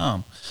the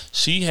time.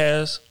 She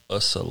has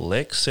a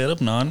select set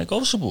of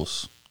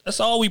non-negotiables. That's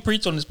all we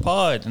preach on this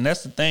pod, and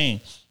that's the thing.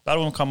 A lot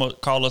of them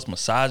call us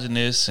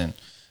misogynists and,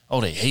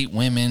 they hate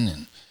women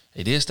and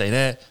they this, they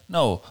that.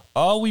 No,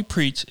 all we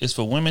preach is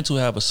for women to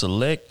have a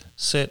select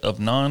set of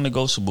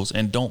non-negotiables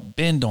and don't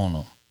bend on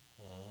them.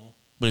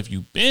 But if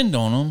you bend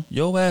on them,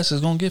 your ass is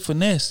gonna get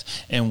finessed,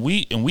 and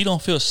we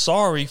don't feel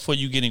sorry for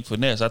you getting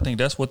finessed. I think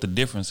that's what the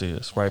difference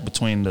is, right,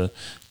 between the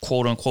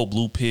quote unquote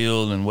blue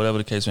pill and whatever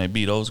the case may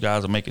be. Those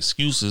guys will make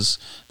excuses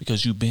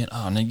because you been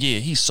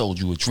he sold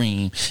you a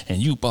dream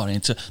and you bought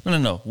into.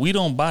 No. We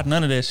don't buy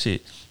none of that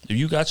shit. If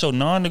you got your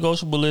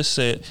non-negotiable list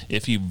set,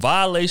 if he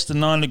violates the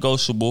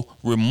non-negotiable,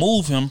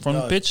 remove him from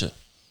the picture.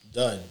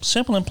 Done.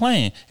 Simple and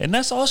plain. And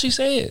that's all she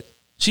said.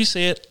 She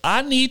said,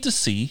 I need to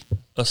see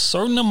a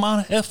certain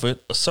amount of effort,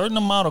 a certain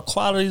amount of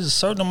qualities, a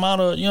certain amount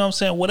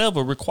of,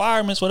 whatever,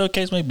 requirements, whatever the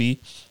case may be,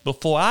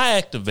 before I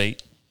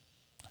activate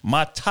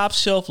my top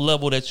shelf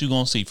level that you're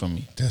going to see from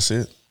me. That's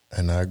it.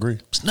 And I agree.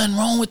 There's nothing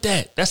wrong with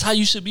that. That's how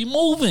you should be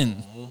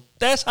moving.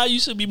 That's how you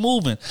should be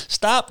moving.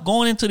 Stop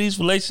going into these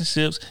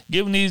relationships,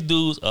 giving these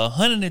dudes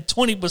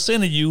 120%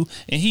 of you,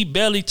 and he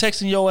barely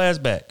texting your ass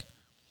back.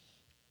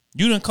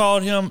 You done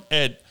called him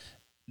at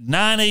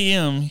 9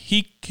 a.m.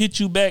 He hit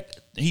you back.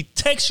 He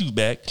texts you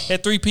back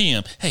at 3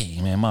 p.m.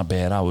 Hey, man, my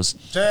bad. I was...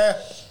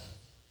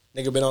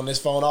 Nigga been on this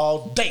phone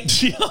all day.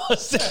 You know what I'm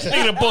saying?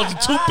 Nigga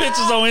posted 2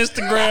 pictures on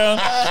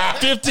Instagram,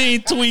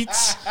 15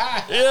 tweets.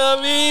 You know what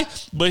I mean?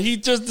 But he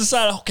just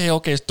decided,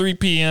 okay, it's 3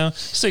 p.m.,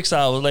 6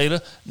 hours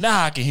later.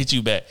 Now I can hit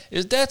you back.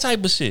 It's that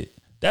type of shit.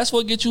 That's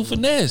what gets you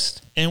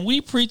finessed. And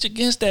we preach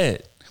against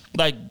that.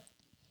 Like,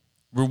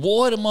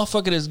 reward a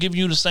motherfucker that's giving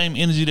you the same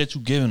energy that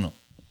you giving them.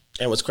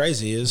 And what's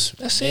crazy is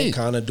they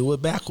kind of do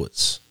it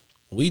backwards.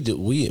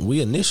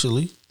 We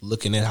initially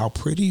looking at how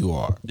pretty you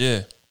are.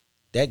 Yeah.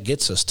 That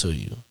gets us to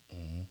you.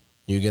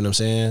 You get what I'm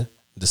saying?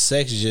 The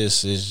sex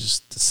is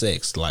just the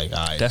sex. Like,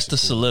 that's the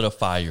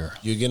solidifier.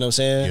 You get what I'm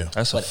saying? Yeah.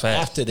 That's a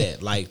fact. After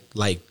that,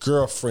 like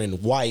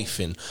girlfriend, wife,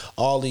 and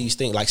all these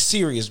things, like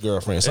serious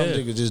girlfriend. Some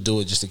niggas just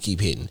do it just to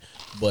keep hitting.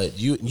 But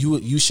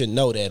you should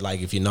know that, like,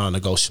 if your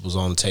non-negotiables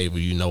on the table,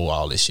 you know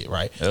all this shit,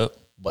 right? Yep.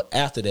 But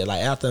after that,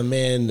 like after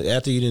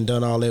you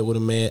done all that with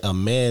a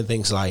man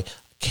thinks like,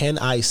 can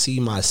I see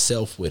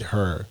myself with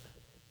her?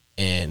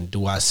 And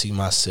do I see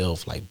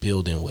myself like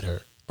building with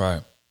her?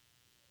 Right.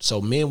 So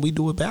men, we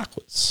do it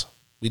backwards.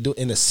 We do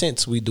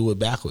it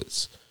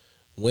backwards.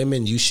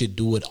 Women, you should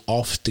do it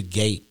off the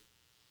gate.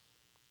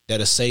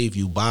 That'll save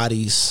you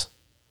bodies.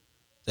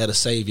 That'll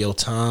save your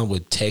time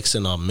with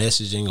texting or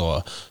messaging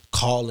or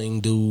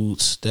calling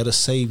dudes. That'll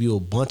save you a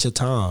bunch of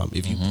time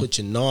if you put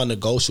your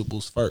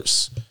non-negotiables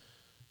first.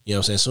 You know what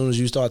I'm saying? As soon as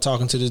you start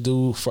talking to this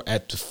dude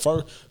at the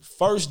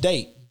first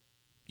date,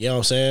 you know what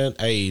I'm saying?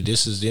 Hey,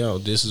 this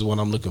is what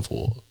I'm looking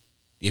for.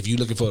 If you're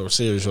looking for a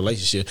serious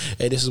relationship,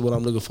 hey, this is what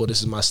I'm looking for.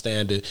 This is my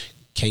standard.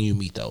 Can you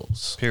meet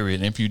those?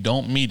 Period. And if you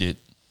don't meet it,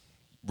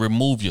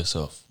 remove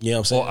yourself. You know what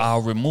I'm saying? Or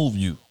I'll remove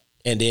you.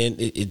 And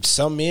then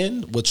some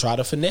men will try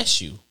to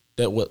finesse you.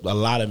 That what a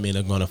lot of men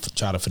are going to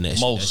try to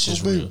finesse you. That's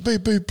just real.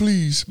 Babe,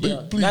 please.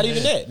 Yeah. Please.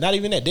 Not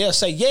even that. They'll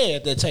say yeah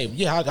at that table.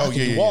 Yeah, I can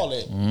do all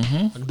that.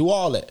 I can do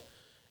all that.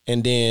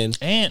 And then...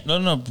 And,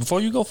 no,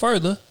 before you go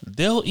further,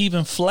 they'll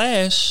even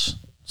flash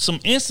some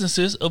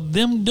instances of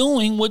them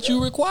doing what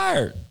you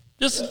required.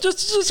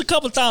 Just a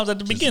couple of times at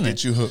the beginning.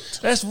 Get you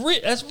hooked. That's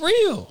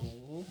real.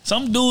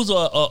 Some dudes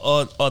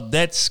are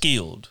that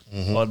skilled,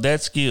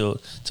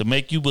 to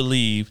make you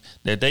believe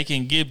that they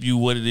can give you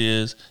what it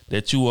is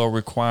that you are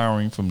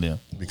requiring from them.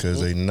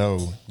 Because they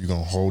know you're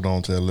going to hold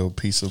on to that little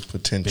piece of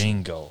potential.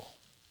 Bingo.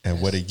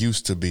 And what it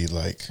used to be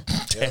like.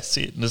 That's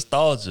it.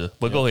 Nostalgia.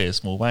 But go ahead,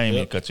 Smooth. I ain't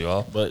mean to cut you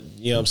off. But,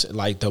 you know what I'm saying?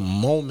 Like, the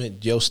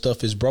moment your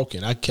stuff is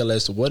broken, I care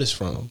less what it's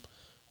from.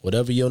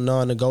 Whatever your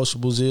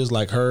non-negotiables is,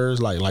 like hers,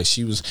 like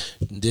she was,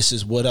 this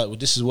is what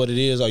it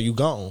is, are you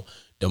gone?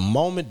 The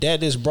moment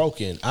that is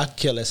broken, I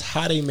care less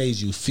how they made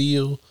you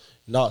feel.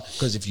 Not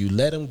because if you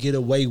let them get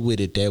away with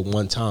it that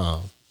one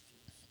time,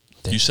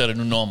 you set a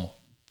new normal.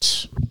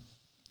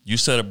 You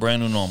set a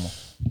brand new normal.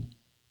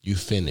 You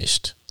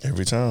finished.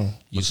 Every time.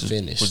 You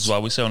finished. Which is why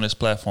we say on this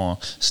platform,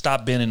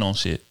 stop bending on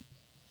shit.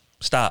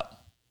 Stop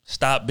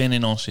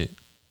bending on shit.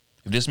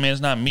 If this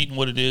man's not meeting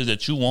what it is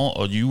that you want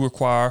or you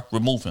require,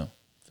 remove him.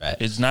 Right.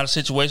 It's not a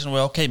situation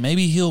where, okay,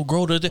 maybe he'll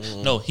grow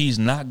to No, he's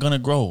not gonna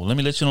grow. Let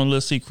me let you know a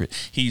little secret.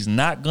 He's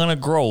not gonna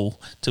grow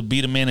to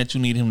be the man that you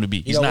need him to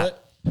be. He's you know not.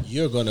 what?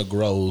 You're gonna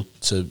grow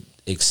to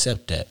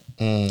accept that.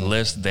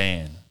 Less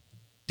than.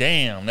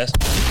 Damn, that's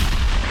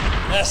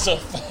a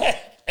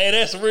fact. Hey,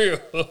 that's real.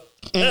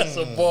 That's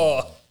a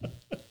bar.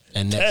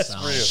 And that's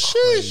sounds real.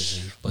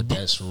 crazy, but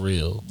that's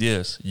real.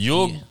 Yes,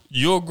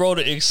 you'll grow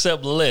to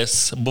accept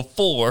less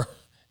before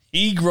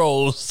he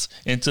grows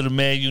into the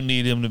man you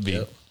need him to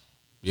be.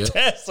 Yep.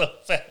 That's a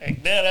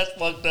fact. Now that's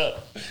fucked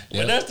up,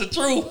 but that's the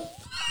truth.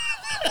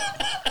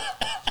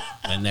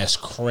 And that's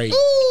crazy.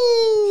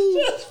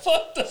 That's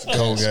fucked up.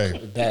 Go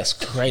game. That's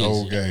crazy.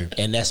 Whole game.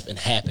 And that's been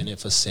happening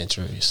for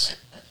centuries.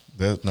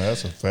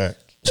 That's a fact.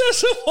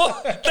 That's a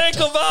fact. Think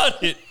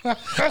about it.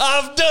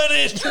 I've done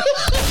it.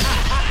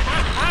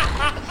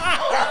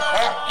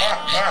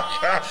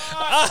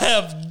 I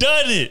have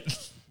done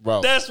it.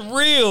 Bro. That's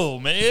real,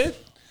 man.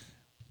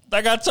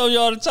 Like I told you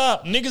all the time,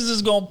 niggas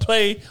is gonna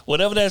play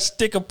whatever that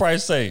sticker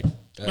price say.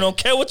 We don't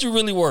care what you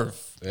really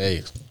worth.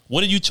 Hey,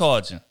 what are you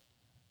charging?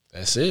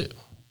 That's it.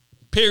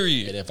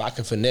 Period. And if I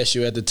can finesse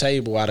you at the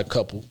table out of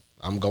couple,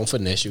 I'm gonna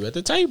finesse you at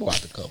the table out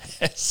the couple.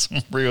 That's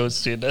some real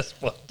shit. That's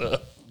fucked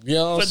up. You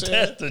know what I'm But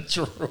saying? that's the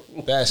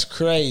truth. That's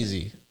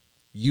crazy.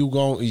 You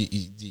gon'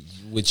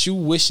 with you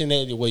wishing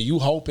that, well, you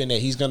hoping that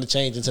he's gonna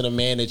change into the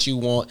man that you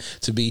want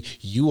to be.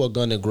 You are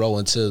gonna grow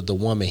into the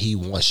woman he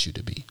wants you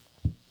to be,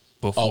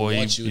 Before or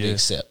wants you to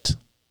accept.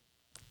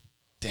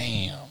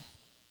 Damn,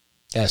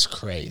 that's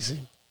crazy.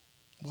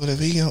 What if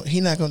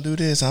he not gonna do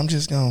this? I'm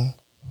just gonna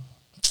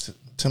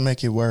to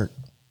make it work.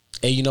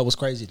 And you know what's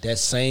crazy? That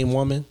same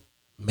woman,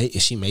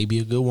 she may be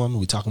a good woman.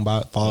 We talking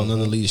about falling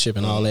under leadership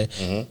and all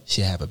that.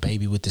 She'll have a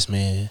baby with this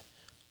man,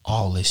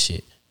 all this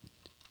shit,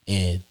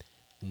 and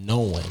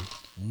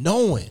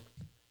knowing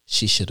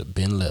she should have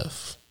been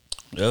left.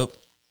 Yep.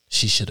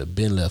 She should have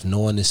been left,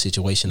 knowing this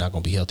situation not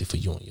gonna be healthy for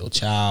you and your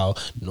child,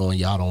 knowing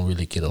y'all don't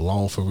really get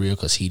along for real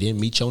because he didn't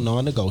meet your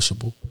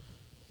non-negotiable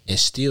and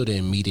still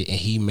didn't meet it, and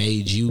he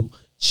made you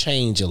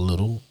change a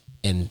little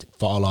and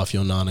fall off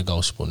your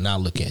non-negotiable. Now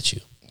look at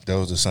you.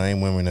 Those the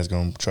same women that's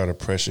gonna try to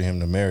pressure him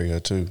to marry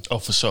her too. Oh,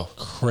 for sure.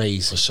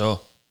 Crazy. For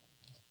sure.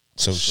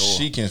 So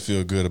she can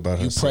feel good about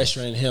You herself.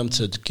 pressuring him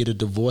to get a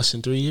divorce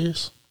in 3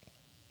 years?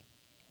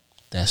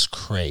 That's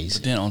crazy.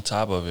 But then on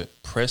top of it,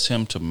 press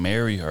him to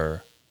marry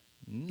her,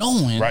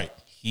 knowing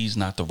he's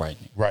not the right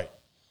nigga. Right.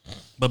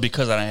 But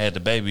because I done had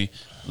the baby,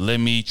 let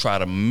me try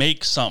to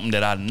make something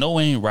that I know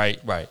ain't right.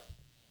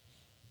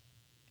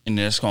 And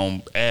that's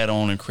gonna add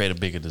on and create a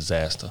bigger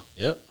disaster.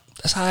 Yep.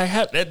 That's how it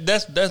happens.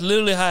 That's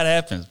literally how it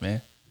happens,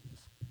 man.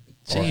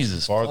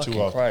 Jesus, far fucking too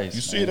often. Christ,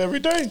 You see it every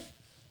day.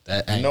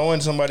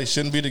 Knowing somebody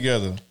shouldn't be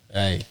together.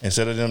 Hey.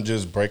 Instead of them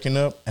just breaking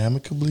up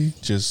amicably,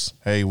 just,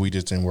 hey, we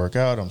just didn't work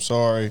out. I'm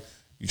sorry.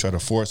 You try to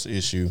force the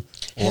issue,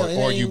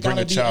 or you bring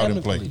a child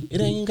in play. It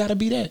ain't even gotta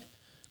be that.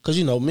 Cause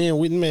you know,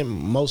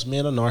 most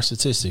men are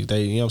narcissistic.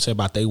 They, you know what I'm saying,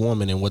 about their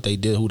woman and what they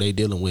did, who they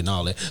dealing with and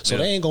all that. So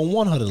they ain't gonna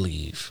want her to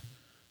leave.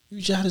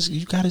 You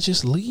gotta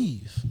just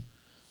leave.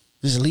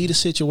 Just leave the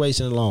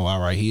situation alone.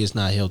 All right, he is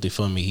not healthy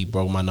for me. He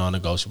broke my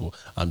non-negotiable.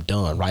 I'm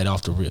done right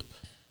off the rip.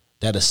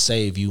 That'll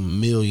save you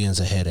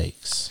millions of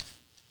headaches.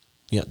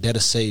 Yeah,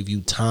 that'll save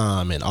you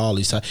time and all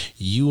these time.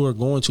 You are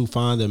going to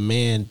find the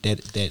man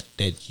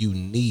that you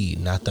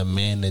need, not the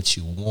man that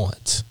you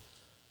want.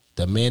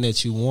 The man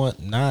that you want,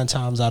 9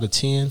 times out of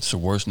 10, it's the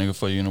worst nigga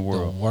for you in the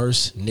world. The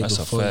worst nigga That's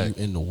a for fact.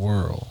 you in the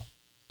world.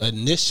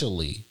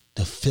 Initially,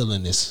 the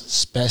feeling is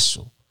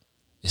special.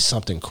 It's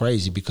something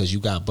crazy because you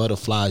got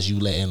butterflies you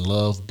letting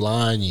love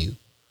blind you.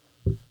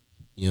 You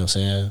know what I'm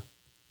saying?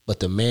 But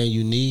the man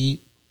you need,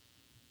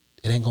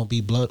 it ain't gonna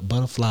be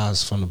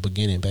butterflies from the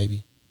beginning,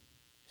 baby.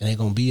 It ain't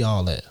gonna be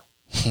all that.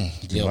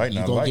 You might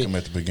not like him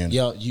at the beginning.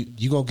 Yeah,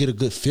 you gonna get a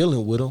good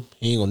feeling with him.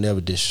 He ain't gonna never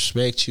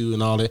disrespect you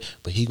and all that,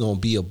 but he gonna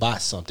be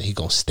about something. He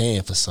gonna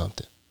stand for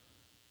something.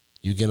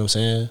 You get what I'm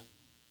saying?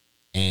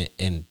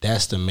 And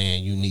that's the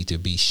man you need to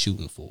be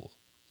shooting for.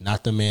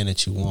 Not the man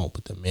that you want,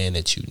 but the man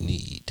that you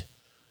need.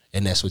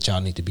 And that's what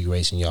y'all need to be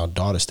raising y'all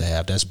daughters to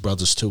have. That's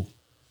brothers too.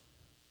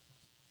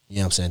 You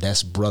know what I'm saying?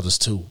 That's brothers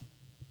too.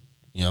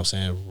 You know what I'm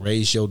saying?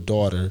 Raise your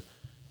daughter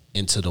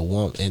into the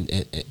one and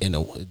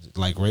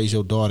raise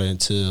your daughter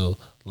into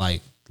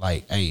like,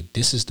 hey,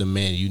 this is the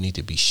man you need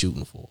to be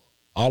shooting for.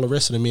 All the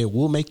rest of the men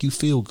will make you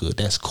feel good.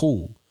 That's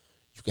cool.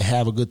 You can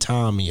have a good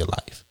time in your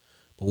life.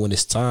 But when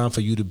it's time for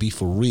you to be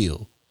for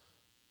real,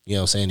 you know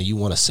what I'm saying, and you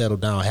want to settle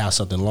down, have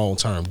something long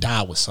term,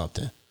 die with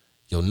something,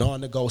 your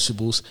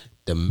non-negotiables,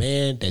 the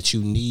man that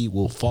you need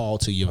will fall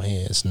to your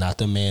hands, not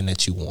the man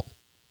that you want.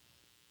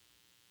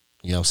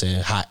 You know what I'm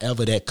saying?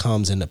 However that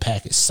comes in the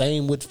package.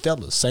 Same with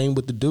fellas, same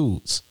with the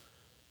dudes.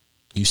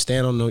 You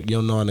stand on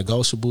your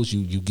non-negotiables,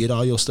 you get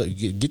all your stuff,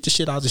 you get the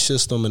shit out of the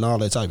system and all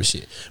that type of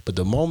shit. But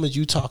the moment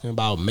you talking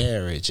about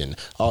marriage and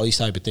all these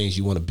type of things,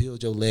 you want to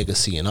build your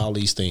legacy and all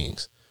these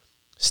things,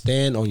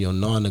 stand on your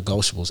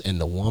non-negotiables and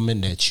the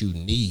woman that you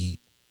need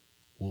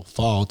will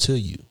fall to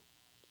you.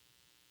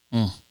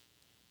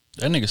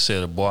 That nigga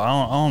said it, boy.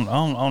 I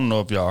don't know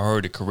if y'all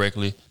heard it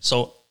correctly.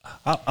 So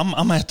I'm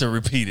gonna have to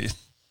repeat it.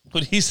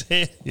 What he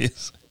said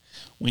is,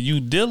 when you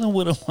dealing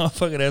with a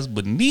motherfucker that's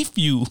beneath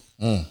you,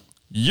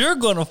 you're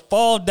gonna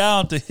fall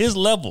down to his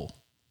level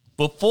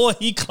before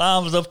he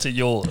climbs up to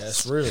yours.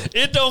 That's real.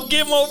 It don't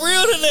get more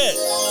real than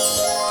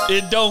that.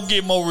 It don't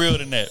get more real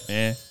than that,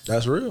 man.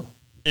 That's real.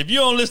 If you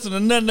don't listen to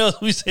nothing else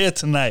we said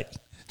tonight,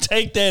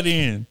 take that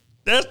in.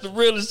 That's the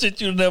realest shit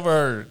you've never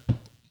heard.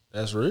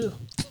 That's real.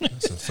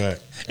 That's a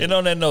fact. And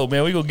on that note,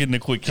 man, we gonna get in the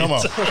quick. Come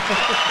on.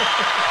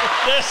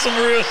 That's some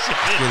real shit.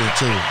 Get it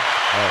too.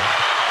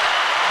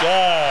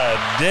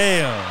 God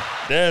damn.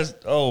 That's,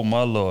 oh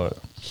my Lord.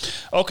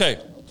 Okay.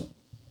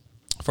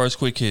 First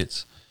quick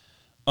hits.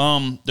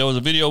 There was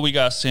a video we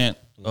got sent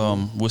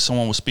where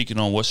someone was speaking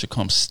on what should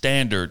come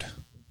standard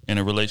in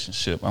a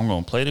relationship. I'm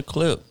gonna play the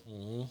clip.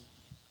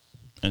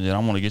 And then I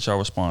want to get y'all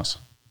response.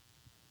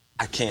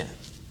 I can't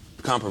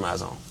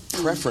compromise on.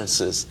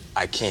 Preferences,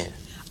 I can't.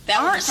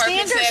 That aren't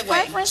standards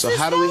preferences. So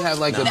how do we have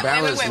like a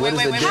balance? Wait.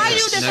 How do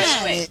you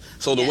define it?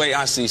 So the way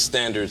I see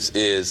standards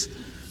is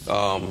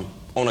on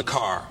a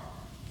car,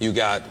 you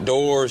got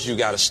doors, you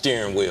got a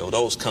steering wheel.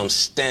 Those come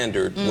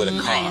standard with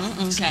a car.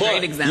 Okay. But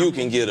Great example. you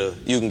can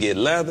get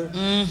leather,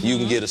 you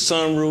can get a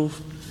sunroof,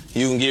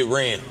 you can get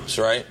rims,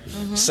 right?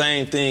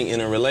 Same thing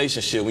in a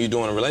relationship. When you're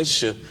doing a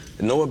relationship,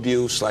 no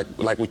abuse,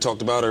 like we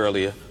talked about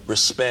earlier,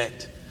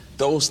 respect.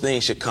 Those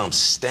things should come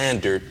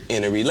standard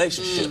in a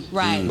relationship.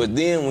 Right. But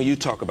then when you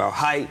talk about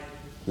height,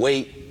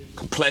 weight,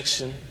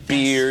 complexion,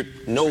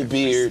 beard, no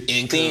beard,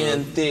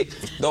 thin, thick,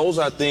 those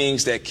are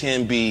things that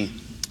can be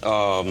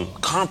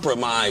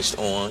compromised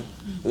on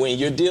when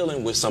you're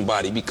dealing with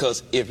somebody.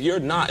 Because if you're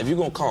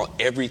gonna call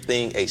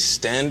everything a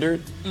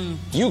standard,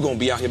 you're gonna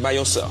be out here by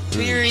yourself.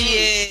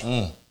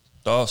 Period.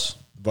 Doss.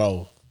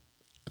 Bro,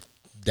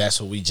 that's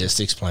what we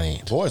just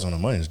explained. Boys on the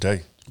money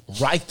today.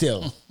 Right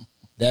there.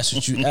 That's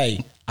what you,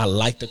 hey, I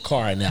like the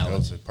car analogy.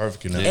 That's a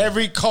perfect analogy.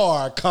 Every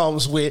car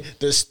comes with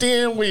the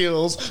steering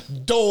wheels,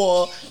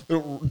 door,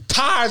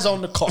 tires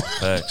on the car.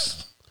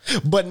 Facts.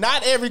 But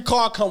not every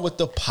car come with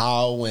the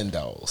power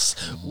windows,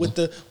 with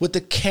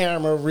the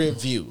camera rear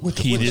view, with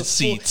the heated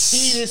seats,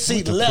 heated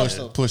seat,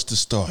 Push to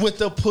start. with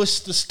the push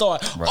to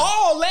start. Right.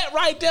 All that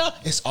right there,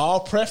 it's all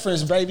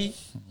preference, baby.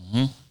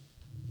 You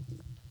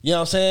know what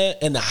I'm saying?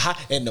 And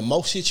the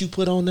more shit you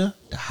put on there,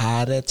 the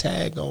higher that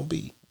tag gonna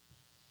be.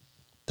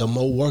 The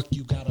more work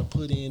you gotta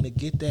put in to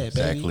get that,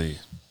 baby. Exactly.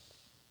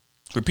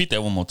 Repeat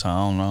that one more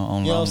time. I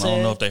don't You know what I'm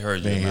saying? know if they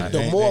heard you. or not.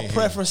 The more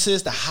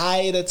preferences, the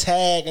higher the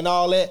tag and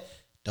all that,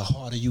 the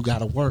harder you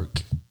gotta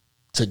work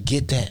to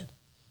get that.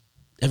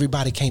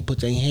 Everybody can't put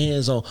their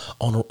hands on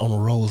a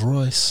Rolls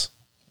Royce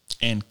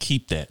And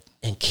keep that.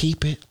 and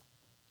keep it.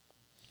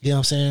 You know what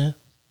I'm saying?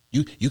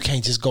 You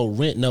can't just go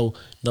rent no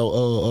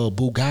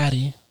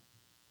Bugatti.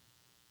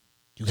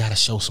 You gotta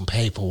show some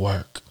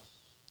paperwork.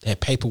 That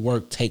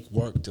paperwork take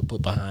work to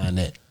put behind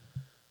that.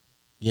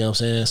 You know what I'm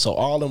saying? So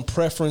all them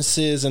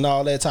preferences and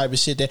all that type of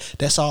shit,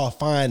 that's all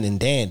fine and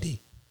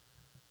dandy.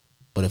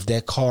 But if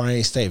that car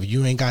ain't stable,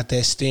 you ain't got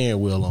that steering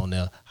wheel on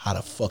there, how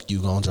the fuck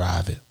you gonna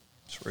drive it?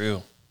 It's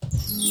real.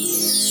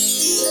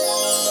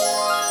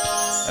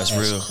 That's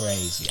real.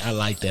 Crazy. I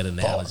like that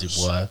analogy,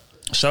 boy.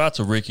 Shout out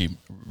to Ricky.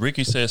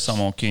 Ricky said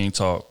something on King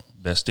Talk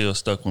that still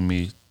stuck with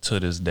me to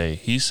this day.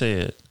 He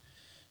said,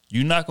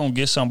 "You're not gonna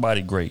get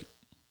somebody great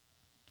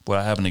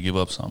without having to give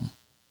up something."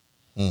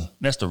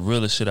 That's the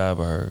realest shit I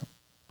ever heard.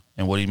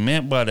 And what he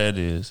meant by that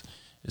is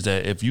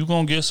that if you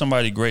gonna get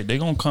somebody great, they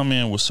gonna come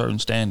in with certain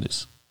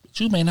standards that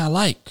you may not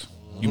like,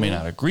 you may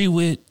not agree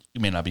with, you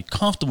may not be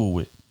comfortable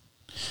with.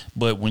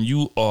 But when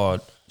you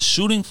are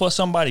shooting for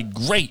somebody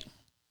great,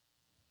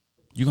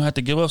 you're gonna have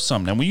to give up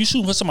something. And when you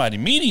shoot for somebody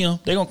medium,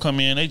 they're gonna come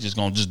in, they just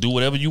gonna do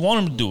whatever you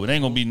want them to do. It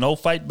ain't gonna be no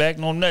fight back,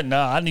 no nothing.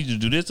 Nah, I need you to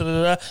do this,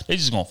 they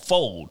just gonna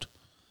fold.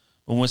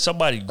 But when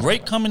somebody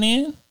great coming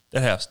in,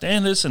 that have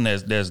standards and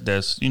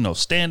there's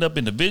stand up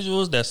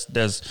individuals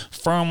that's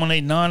firm on a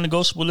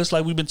non-negotiable list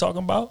like we've been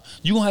talking about,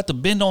 you gonna have to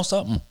bend on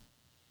something.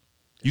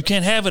 You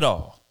can't have it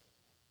all.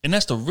 And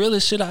that's the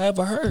realest shit I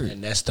ever heard.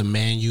 And that's the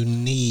man you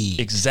need.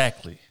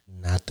 Exactly.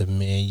 Not the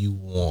man you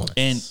want.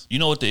 And you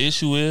know what the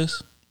issue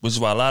is? Which is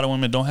why a lot of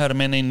women don't have the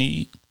man they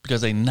need, because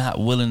they not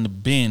willing to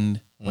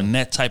bend when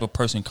that type of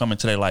person come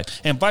into their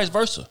life. And vice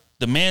versa.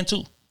 The man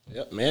too.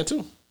 Yep, man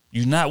too.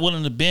 You're not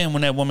willing to bend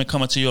when that woman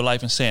come into your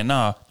life and saying,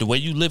 nah, the way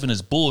you living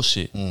is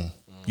bullshit.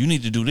 You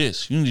need to do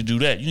this. You need to do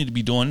that. You need to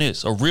be doing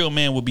this. A real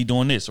man would be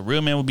doing this. A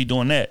real man would be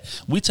doing that.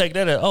 We take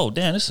that as, oh,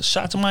 damn, this is a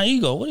shot to my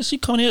ego. What is he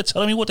coming here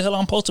telling me what the hell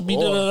I'm supposed to be?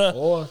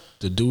 Or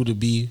the dude to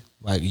be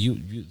like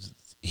you,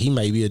 he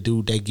may be a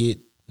dude that get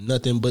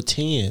nothing but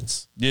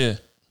 10s. Yeah.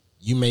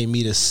 You may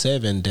meet a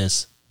 7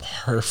 that's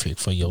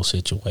perfect for your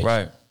situation.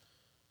 Right.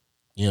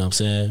 You know what I'm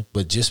saying?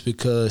 But just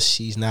because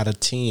she's not a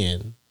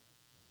 10,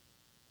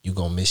 you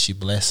gonna miss your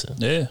blessing.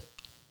 Yeah.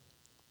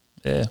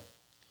 Yeah.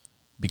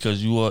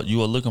 Because you are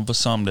looking for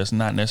something that's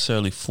not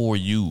necessarily for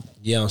you.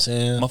 You know what I'm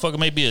saying? Motherfucker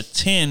may be a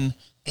 10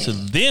 to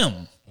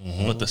them,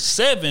 but the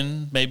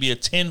 7 may be a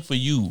 10 for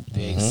you.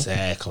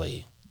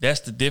 Exactly. That's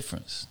the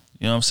difference.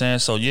 You know what I'm saying?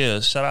 So yeah,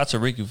 shout out to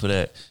Ricky for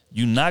that.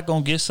 You're not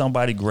gonna get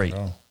somebody great.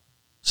 No.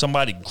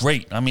 Somebody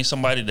great. I mean,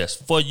 somebody that's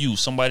for you.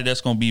 Somebody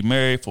that's gonna be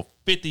married for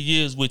 50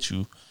 years with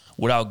you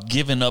without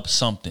giving up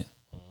something.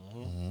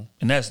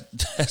 And that's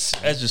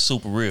just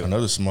super real.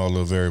 Another small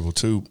little variable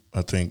too,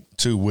 I think,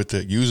 too, with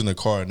it, using the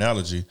car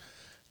analogy,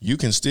 you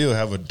can still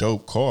have a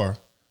dope car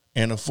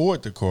and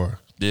afford the car.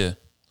 Yeah.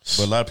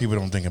 But a lot of people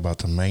don't think about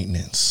the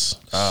maintenance.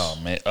 Oh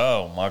man.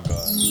 Oh my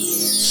God.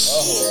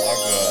 Oh my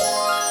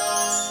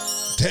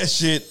God. That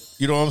shit,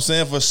 you know what I'm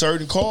saying? For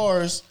certain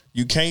cars,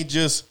 I can't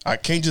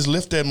just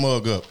lift that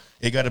mug up.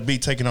 It gotta be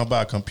taken out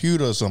by a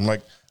computer or something.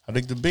 Like I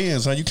think the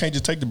Benz, you can't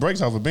just take the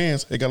brakes off of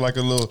Benz. It got like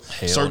a little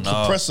certain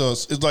compressor.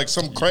 It's like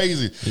something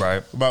crazy.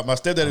 Right. About my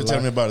stepdad was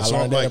telling me about it. So I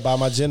learned that about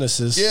my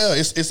Genesis. Yeah,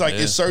 it's like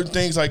it's certain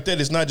things like that.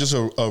 It's not just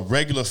a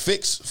regular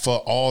fix for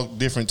all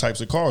different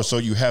types of cars. So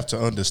you have to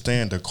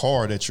understand the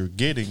car that you're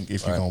getting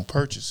if you're gonna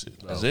purchase it.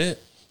 That's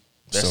it.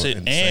 That's it.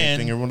 And same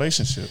thing in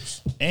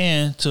relationships.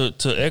 And to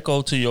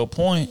echo to your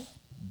point,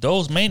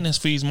 those maintenance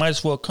fees might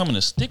as well come in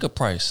a sticker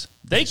price.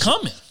 They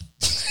coming.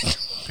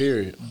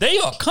 Period. They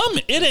are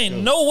coming. It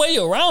ain't no way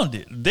around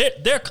it.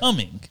 They're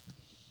coming.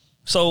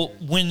 So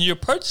when you're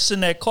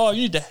purchasing that car,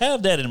 you need to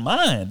have that in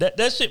mind.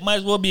 That shit might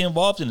as well be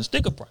involved in the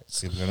sticker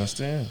price. You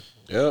understand?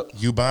 Yep.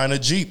 You buying a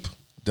Jeep.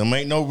 Them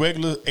ain't no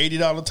regular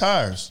 $80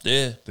 tires.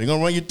 Yeah. They're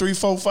gonna run you $3,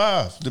 $4,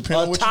 $5. Depending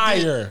on what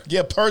tire. you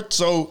get. Yeah,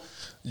 so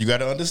you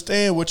gotta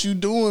understand what you're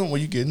doing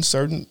when you get in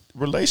certain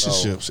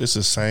relationships. It's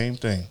the same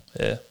thing.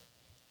 Yeah.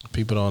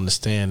 People don't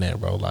understand that,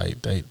 bro.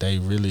 Like they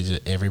really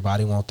just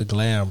everybody want the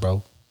glam,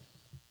 bro.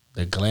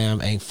 The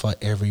glam ain't for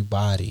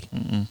everybody.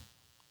 Mm-mm.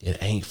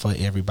 It ain't for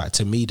everybody.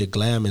 To me, the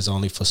glam is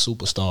only for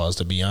superstars,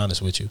 to be honest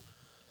with you.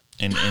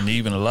 And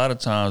even a lot of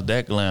times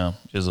that glam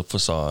is a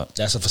facade.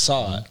 That's a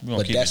facade.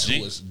 But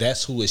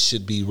that's who it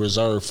should be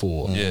reserved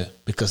for. Yeah.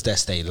 Because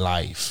that's their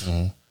life.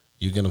 Mm-hmm.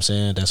 You get what I'm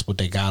saying? That's what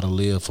they gotta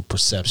live for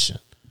perception.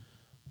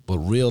 But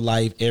real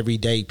life,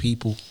 everyday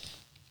people,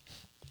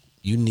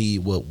 you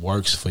need what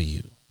works for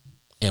you.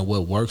 And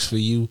what works for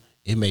you,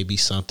 it may be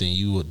something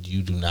you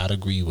do not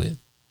agree with.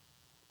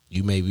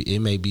 It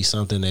may be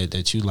something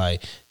that you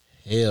like,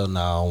 hell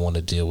no, I don't want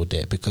to deal with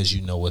that because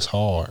you know it's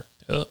hard.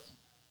 Yep.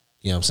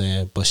 You know what I'm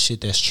saying? But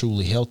shit that's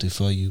truly healthy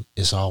for you,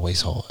 it's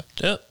always hard.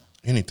 Yep.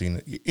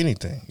 Anything.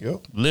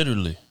 Yep.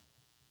 Literally.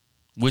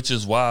 Which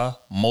is why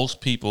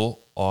most people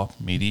are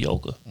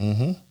mediocre.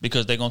 Mm-hmm.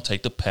 Because they're going to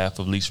take the path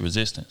of least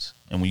resistance.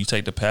 And when you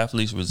take the path of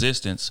least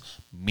resistance,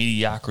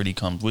 mediocrity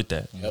comes with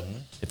that. Yep.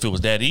 If it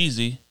was that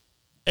easy,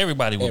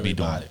 everybody would be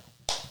doing it.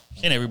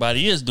 And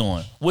everybody is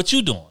doing what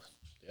you doing.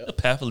 Yep. The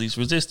path of least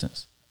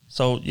resistance.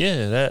 So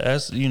yeah,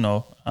 that's I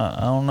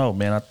don't know,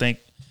 man. I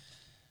think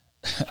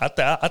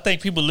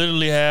people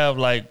literally have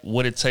like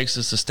what it takes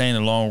to sustain a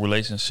long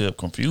relationship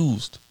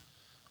confused,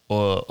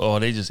 or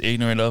they just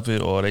ignorant of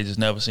it, or they just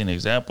never seen an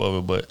example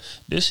of it. But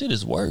this shit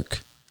is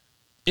work.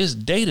 It's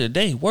day to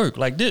day work.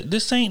 Like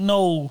this ain't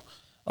no.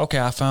 Okay,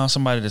 I found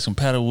somebody that's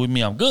compatible with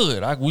me. I'm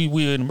good.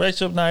 We in a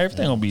relationship now.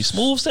 Everything gonna be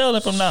smooth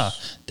sailing from now.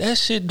 That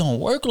shit don't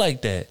work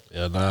like that.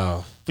 Yeah,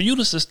 no. For you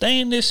to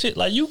sustain this shit,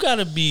 like you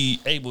gotta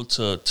be able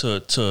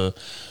to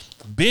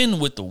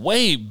bend with the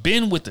wave,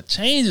 bend with the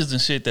changes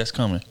and shit that's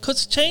coming.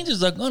 Cause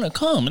changes are gonna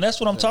come, and that's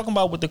what I'm talking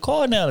about with the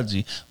car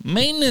analogy.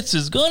 Maintenance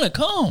is gonna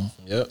come.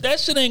 Yep. That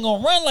shit ain't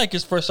gonna run like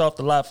it's fresh off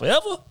the lot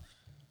forever.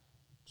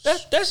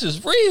 That's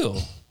just real.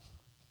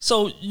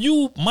 So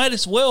you might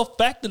as well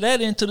factor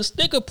that into the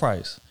sticker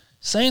price.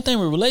 Same thing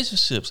with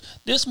relationships.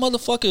 This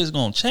motherfucker is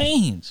gonna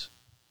change.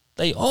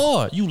 They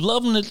are. You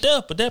love them to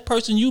death, but that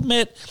person you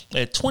met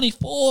at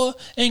 24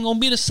 ain't gonna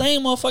be the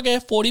same motherfucker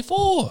at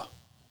 44.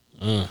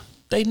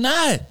 They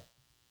not.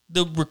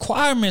 The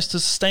requirements to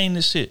sustain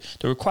this shit,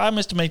 the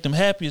requirements to make them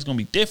happy is gonna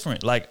be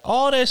different. Like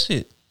all that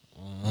shit.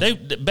 They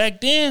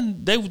back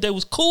then they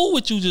was cool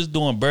with you just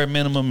doing bare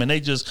minimum and they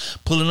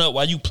just pulling up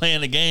while you playing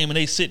the game and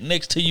they sitting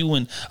next to you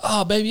and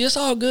oh baby it's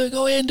all good,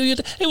 go ahead and do your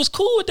thing. It was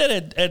cool with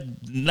that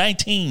at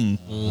 19.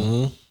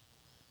 Mm-hmm.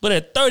 But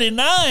at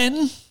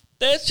 39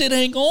 that shit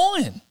ain't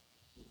going.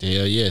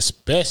 Yeah,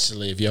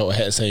 especially if your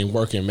ass ain't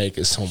working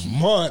making some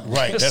money.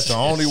 Right, that's the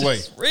only way.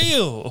 It's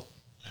real.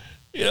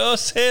 You know what I'm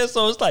saying?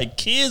 So it's like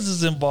kids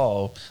is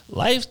involved,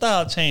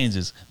 lifestyle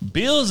changes,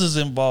 bills is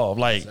involved,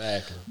 like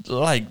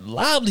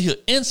livelihood,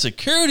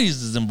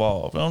 insecurities is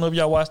involved. I don't know if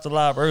y'all watched the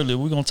live earlier.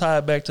 We're gonna tie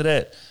it back to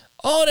that.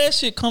 All that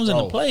shit comes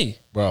into play.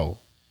 Bro,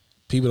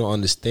 people don't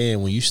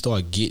understand when you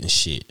start getting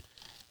shit,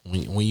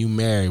 when you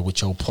marry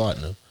with your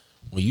partner,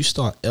 when you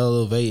start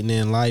elevating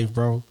in life,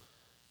 bro,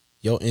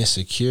 your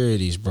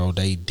insecurities, bro,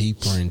 they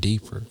deeper and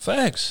deeper.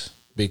 Facts.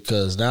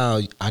 Because now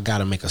I got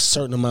to make a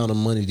certain amount of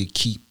money to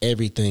keep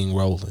everything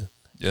rolling.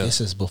 Yeah. This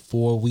is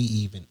before we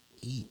even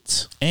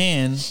eat.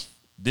 And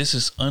this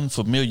is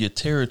unfamiliar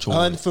territory.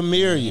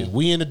 Unfamiliar.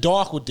 We in the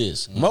dark with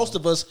this. Most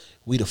of us,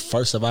 we the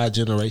first of our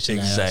generation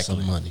to have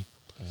some money.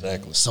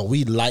 Exactly. So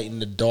we lighten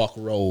the dark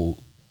road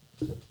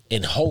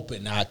and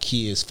hoping our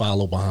kids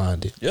follow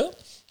behind it. Yep.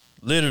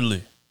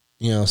 Literally.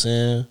 You know what I'm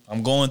saying?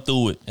 I'm going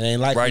through it. It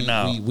ain't like right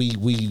now.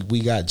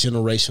 We got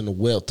generational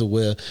wealth to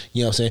where,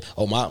 you know what I'm saying?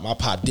 Oh, my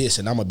pop this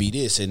and I'm gonna be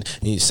this, and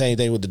same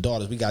thing with the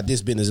daughters. We got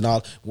this business and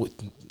all.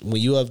 When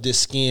you have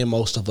this skin,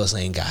 most of us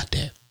ain't got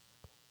that.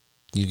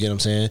 You get what I'm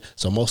saying?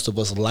 So most of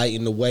us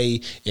lighten the way,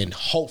 and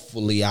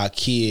hopefully our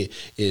kid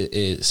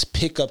is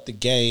pick up the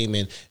game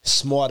and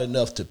smart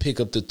enough to pick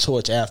up the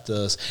torch after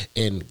us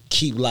and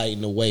keep lighting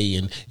the way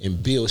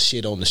and build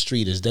shit on the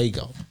street as they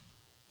go.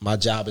 My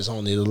job is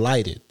only to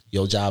light it.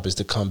 Your job is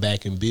to come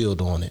back and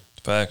build on it.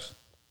 Facts.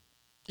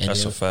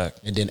 That's a fact.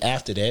 And then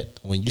after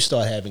that, when you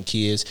start having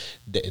kids,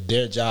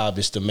 their job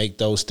is to make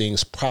those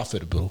things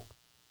profitable.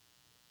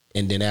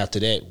 And then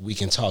after that, we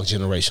can talk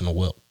generational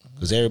wealth.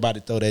 Because everybody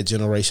throw that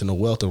generational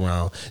wealth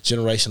around.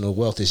 Generational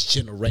wealth is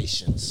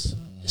generations.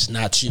 It's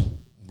not you.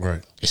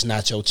 Right. It's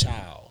not your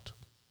child.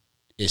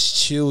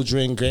 It's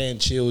children,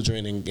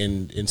 grandchildren,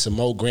 and some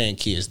more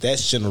grandkids.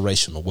 That's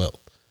generational wealth.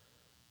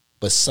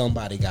 But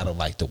somebody got to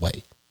light the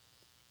way.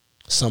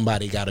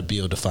 Somebody got to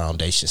build the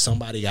foundation.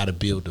 Somebody got to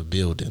build the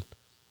building.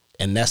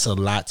 And that's a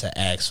lot to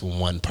ask from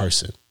one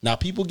person. Now,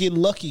 people get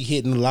lucky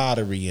hitting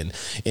lottery and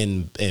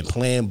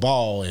playing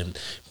ball and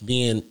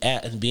being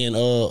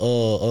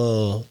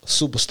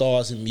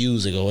superstars in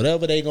music or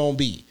whatever they gonna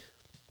be.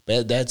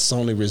 That's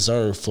only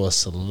reserved for a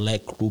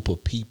select group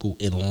of people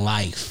in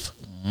life.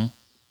 Mm-hmm.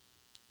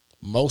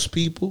 Most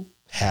people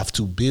have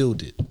to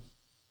build it.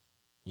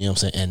 You know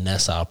what I'm saying? And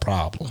that's our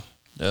problem.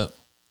 Yep.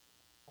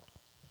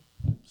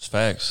 It's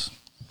facts.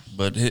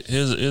 But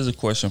here's a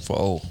question for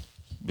O,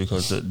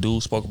 because the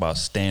dude spoke about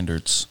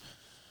standards.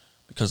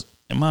 Because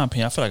in my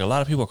opinion, I feel like a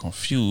lot of people are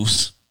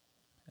confused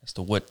as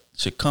to what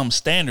should come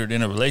standard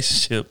in a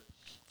relationship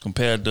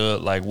compared to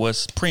like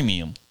what's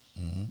premium.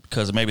 Mm-hmm.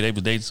 Because maybe they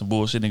was dating some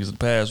bullshit niggas in the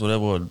past,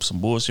 whatever, or some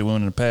bullshit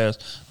women in the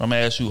past. I'm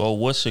gonna ask you,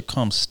 what should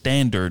come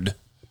standard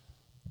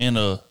in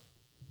a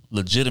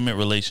legitimate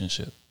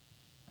relationship?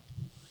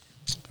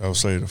 I would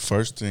say the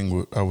first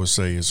thing I would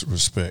say is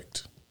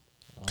respect.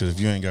 Because if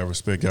you ain't got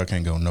respect, y'all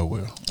can't go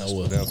nowhere.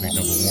 That'll be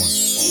number one.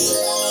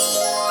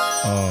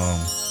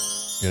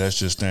 Yeah, that's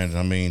just standard.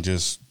 I mean,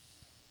 just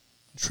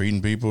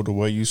treating people the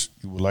way you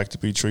would like to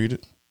be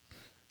treated.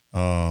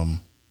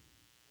 Helping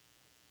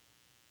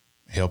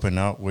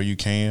out where you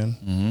can.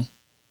 Mm-hmm.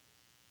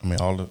 I mean,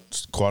 all the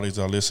qualities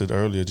I listed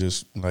earlier,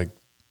 just like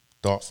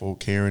thoughtful,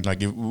 caring.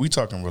 Like if we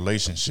talking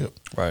relationship,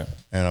 right?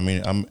 And I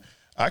mean,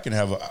 I can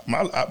have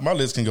my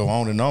list can go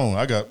on and on.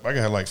 I can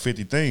have like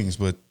 50 things,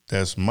 but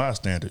that's my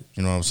standard.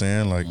 You know what I'm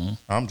saying? Like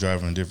I'm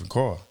driving a different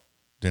car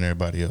than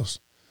everybody else,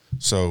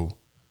 so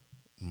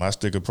my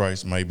sticker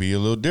price might be a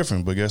little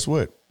different. But guess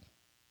what?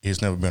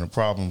 It's never been a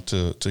problem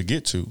to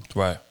get to.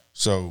 Right.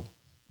 So,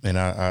 and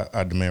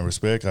I demand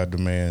respect. I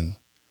demand.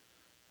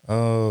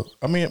 I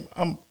mean,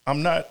 I'm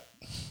not.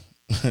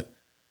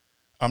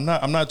 I'm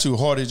not too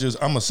hard. It's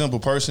just I'm a simple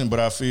person, but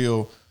I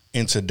feel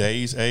in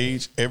today's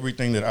age,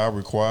 everything that I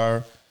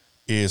require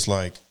is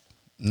like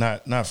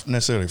not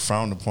necessarily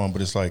frowned upon,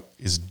 but it's like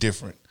it's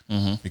different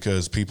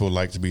because people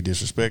like to be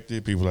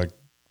disrespected. People like to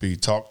be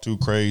talked to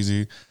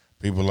crazy.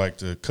 People like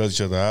to cut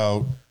each other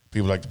out.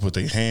 People like to put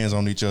their hands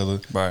on each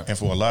other. Right. And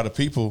for a lot of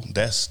people,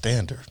 that's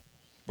standard.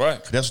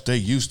 Right. That's what they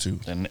used to.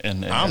 And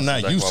I'm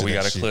not used to that. We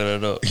got to shit. clear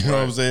that up. You know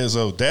what I'm saying?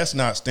 So that's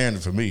not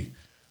standard for me.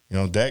 You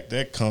know,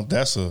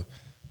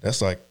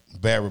 that's like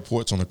bad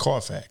reports on the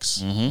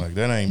Carfax. Like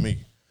that ain't me.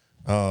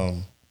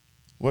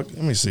 Let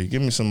me see.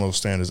 Give me some more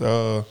standards.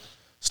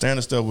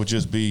 Standard stuff would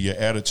just be your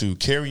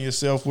attitude, carrying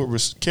yourself with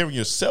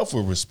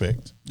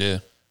respect. Yeah.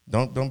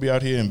 Don't be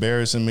out here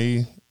embarrassing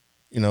me.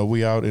 You know,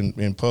 we out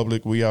in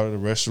public, we out at a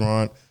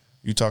restaurant,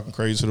 you talking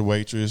crazy to the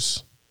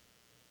waitress,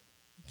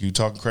 you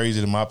talking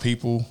crazy to my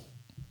people.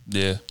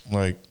 Yeah.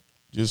 Like,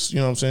 just, you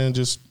know what I'm saying?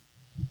 Just.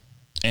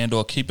 And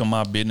or keeping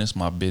my business.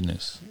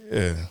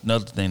 Yeah.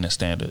 Another thing that's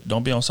standard.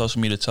 Don't be on social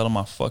media telling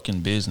my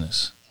fucking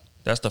business.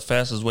 That's the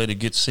fastest way to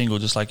get single,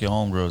 just like your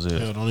homegirls is.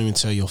 Hell, don't even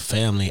tell your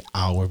family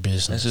our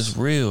business. That's just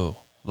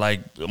real.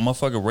 Like, a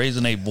motherfucker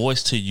raising a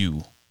voice to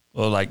you.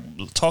 Or like,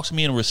 talk to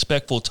me in a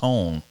respectful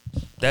tone.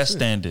 That's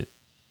standard.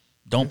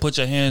 Don't put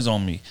your hands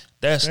on me.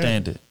 That's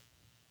standard.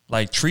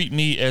 Like, treat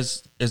me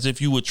as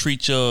if you would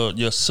treat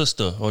your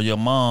sister or your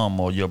mom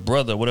or your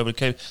brother, whatever the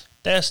case.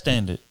 That's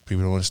standard.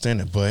 People don't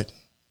understand it, but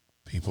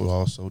people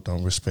also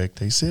don't respect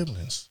their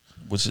siblings.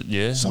 Which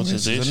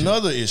is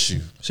another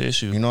issue. It's an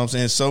issue. You know what I'm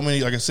saying? So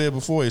many, like I said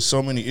before, it's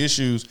so many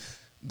issues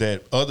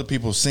that other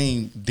people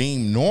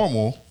deem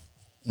normal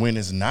when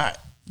it's not.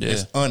 Yeah.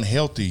 It's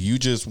unhealthy. You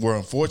just were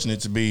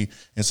unfortunate to be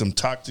in some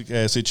toxic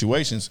ass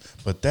situations,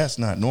 but that's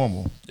not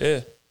normal.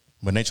 Yeah.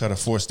 But they try to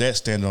force that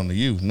standard onto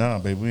you. Nah,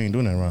 baby, we ain't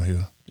doing that around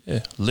here.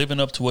 Yeah. Living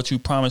up to what you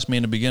promised me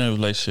in the beginning of the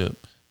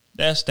relationship.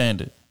 That's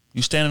standard.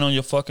 You standing on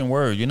your fucking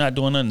word. You're not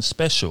doing nothing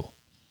special.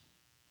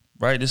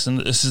 Right? This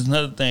is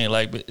another thing.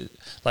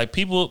 Like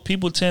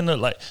people tend to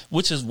like,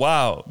 which is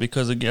wild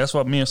because again, that's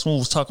what me and Smooth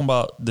was talking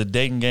about the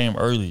dating game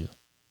earlier.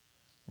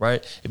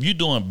 Right? If you're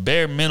doing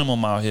bare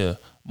minimum out here,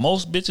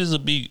 most bitches will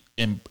be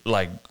in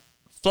like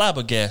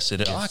flabbergasted.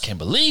 Yes. Oh, I can't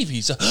believe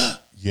he's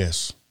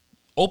yes.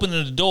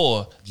 Opening the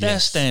door,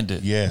 that's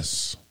standard.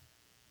 Yes.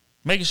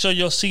 Making sure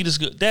your seat is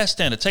good, that's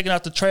standard. Taking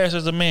out the trash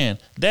as a man,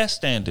 that's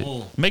standard.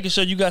 Making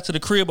sure you got to the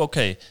crib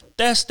okay,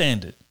 that's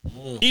standard.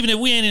 Even if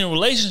we ain't in a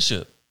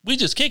relationship, we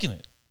just kicking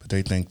it. But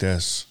they think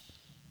that's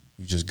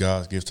you just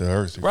God's gift to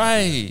earth.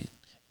 Right.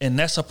 And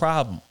that's a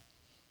problem.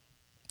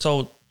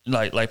 So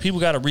like people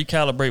got to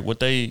recalibrate what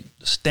they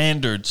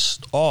standards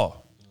are.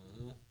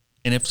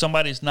 And if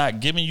somebody's not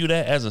giving you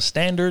that as a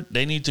standard,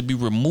 they need to be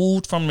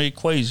removed from the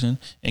equation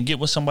and get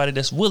with somebody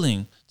that's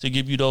willing to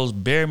give you those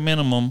bare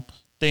minimum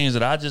things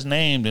that I just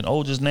named and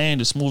O just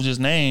named and Smooth just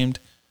named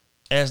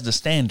as the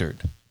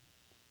standard.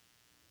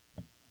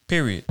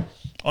 Period.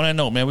 On that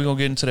note, man, we're going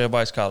to get into the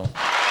advice column.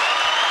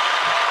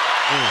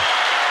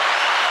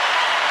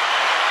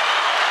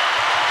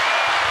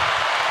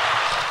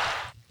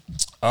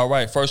 All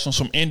right, first one's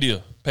from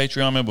India,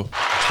 Patreon member.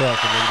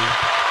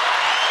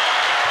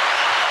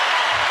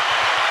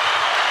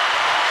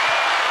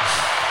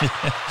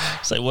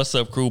 Say, what's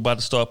up, crew? About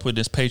to start putting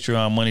this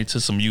Patreon money to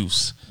some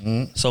use.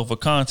 So for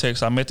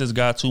context, I met this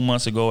guy 2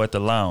 months ago at the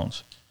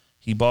lounge.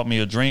 He bought me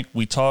a drink.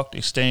 We talked,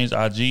 exchanged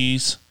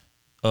IGs,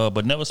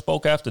 but never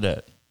spoke after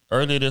that.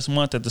 Earlier this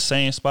month at the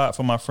same spot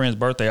for my friend's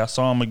birthday, I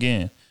saw him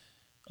again.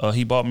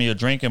 He bought me a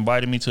drink,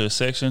 invited me to his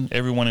section.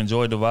 Everyone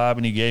enjoyed the vibe,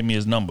 and he gave me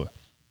his number.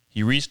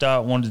 He reached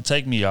out, wanted to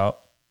take me out,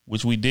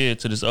 which we did,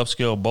 to this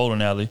upscale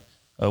bowling alley.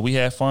 We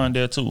had fun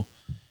there, too.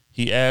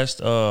 He asked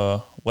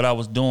what I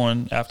was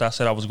doing after I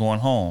said I was going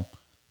home.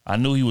 I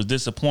knew he was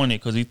disappointed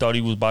because he thought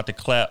he was about to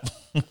clap.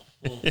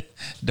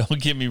 Don't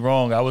get me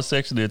wrong. I was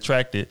sexually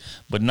attracted,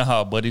 but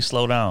nah, buddy,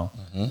 slow down.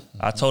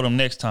 I told him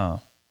next time.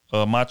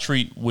 My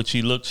treat, which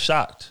he looked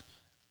shocked.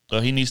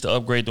 He needs to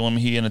upgrade the women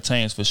he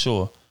entertains for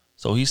sure.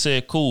 So he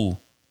said,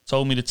 cool.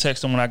 Told me to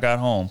text him when I got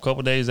home. A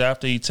couple days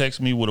after, he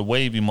texted me with a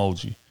wave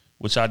emoji,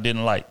 which I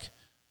didn't like.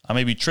 I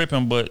may be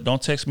tripping, but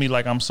don't text me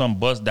like I'm some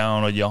bust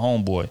down or your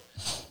homeboy.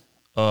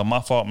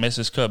 My fault,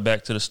 message cut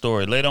back to the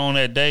story. Later on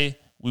that day,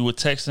 we were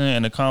texting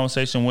and the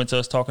conversation went to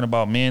us talking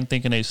about men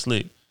thinking they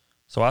slick.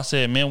 So I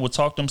said men would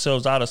talk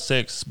themselves out of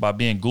sex by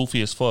being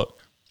goofy as fuck.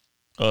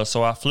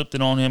 So I flipped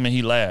it on him and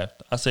he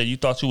laughed. I said, you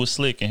thought you was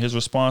slick, and his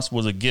response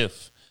was a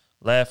gif,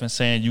 laughing,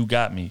 saying, you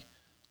got me.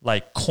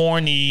 Like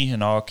corny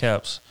in all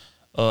caps,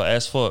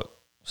 as fuck.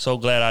 So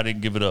glad I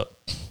didn't give it up.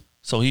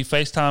 So he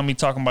FaceTimed me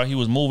talking about he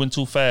was moving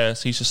too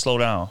fast. He should slow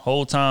down.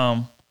 Whole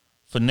time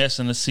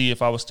finessing to see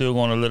if I was still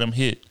going to let him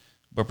hit,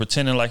 but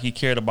pretending like he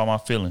cared about my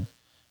feeling.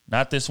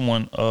 Not this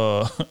one.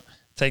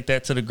 Take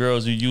that to the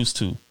girls you used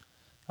to.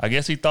 I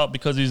guess he thought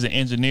because he's an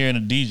engineer and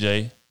a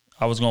DJ,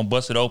 I was going to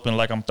bust it open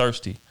like I'm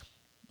thirsty.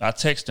 I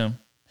text him.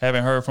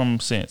 Haven't heard from him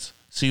since.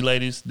 See,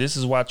 ladies, this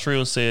is why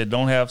Trill said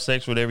don't have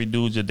sex with every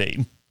dude you're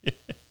dating.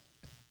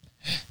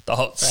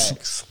 Thoughts?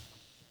 Facts.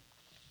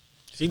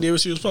 She did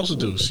what she was supposed to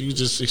do. She was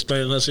just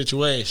explaining her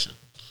situation.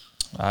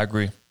 I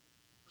agree.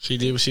 She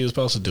did what she was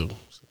supposed to do.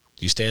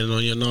 You standing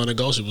on your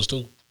non-negotiables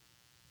too.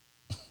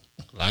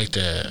 Like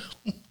that.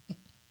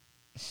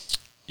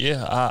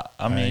 Yeah,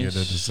 I mean, I get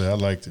that to say. I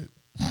liked it.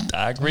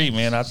 I agree,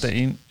 man. I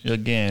think,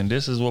 again,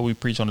 this is what we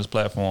preach on this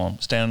platform.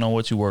 Standing on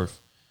what you're worth.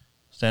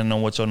 Standing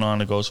on what your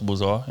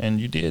non-negotiables are. And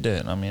you did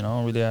that. I mean, I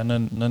don't really have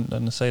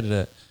nothing to say to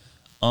that.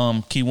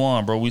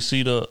 Keywan, bro, we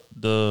see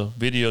the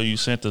video you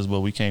sent us,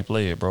 but we can't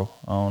play it, bro.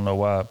 I don't know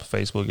why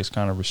Facebook is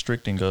kind of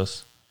restricting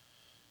us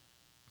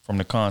from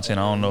the content.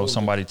 I don't know if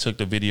somebody took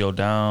the video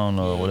down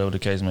or whatever the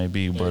case may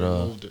be, but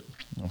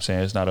I'm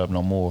saying it's not up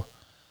no more.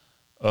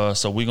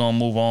 So we're going to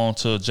move on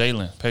to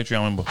Jalen,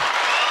 Patreon member.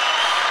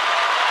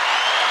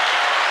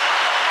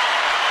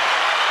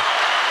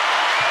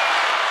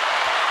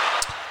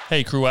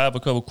 Hey, crew, I have a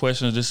couple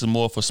questions. This is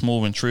more for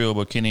Smooth and Trill,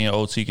 but Kenny and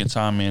OT can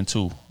chime in,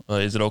 too.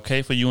 Is it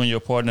okay for you and your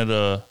partner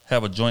to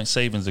have a joint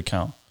savings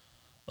account?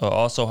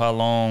 Also, how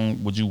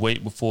long would you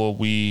wait before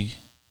we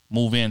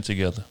move in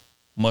together?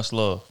 Much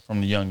love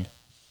from the youngin'.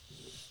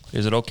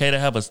 Is it okay to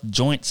have a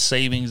joint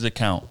savings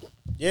account?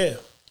 Yeah.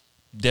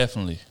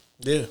 Definitely.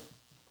 Yeah.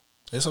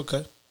 It's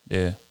okay.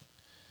 Yeah.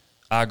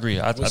 I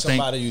agree. I think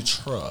somebody you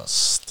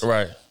trust.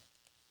 Right.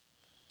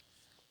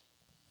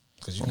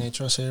 Because you can't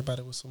trust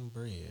everybody with some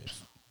bread.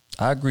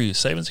 I agree.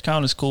 Savings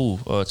account is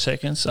cool.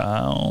 Check-ins,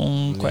 I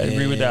don't quite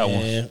agree with that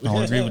one. I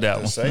don't agree with that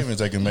one. Savings,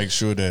 they can make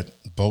sure that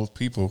both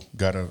people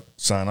got to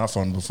sign off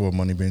on it before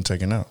money being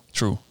taken out.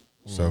 True.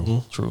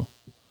 So true.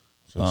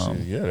 So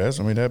yeah,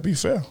 that'd be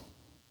fair.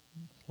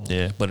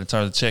 Yeah, but in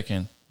terms of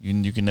checking,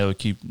 you can never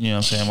keep. You know what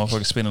I'm saying?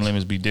 Motherfucking spending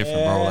limits be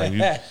different, bro. Like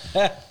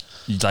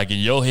you like in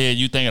your head,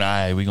 you thinking, all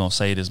right, we gonna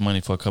save this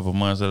money for a couple of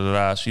months.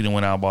 She done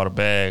went out and bought a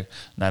bag.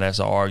 Now that's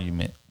an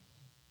argument.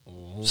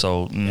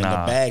 So And the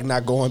nah, bag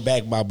not going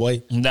back, my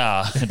boy.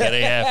 nah, that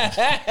ain't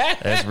happening.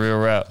 That's real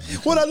rap.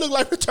 What I look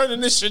like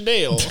returning this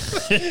Chanel?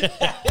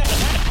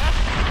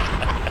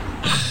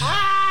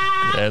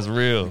 That's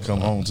real.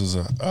 Come home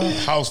to a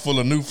house full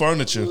of new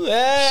furniture. What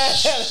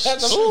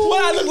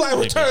I look like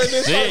returning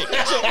this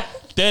furniture?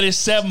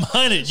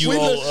 $3,700 you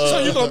owe. So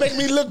you gonna make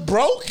me look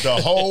broke? The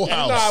whole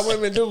house. You know how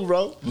women do,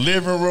 bro.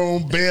 Living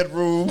room,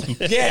 bedroom.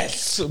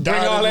 Yes. Bring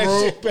Dining all that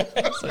room. shit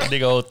back. So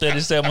nigga owe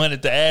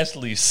 $3,700 to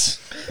Ashley's.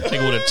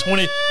 Nigga with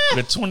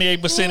a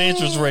 28%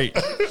 interest rate.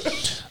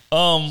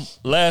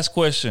 Last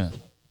question.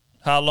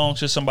 How long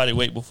should somebody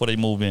wait before they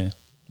move in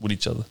with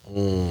each other?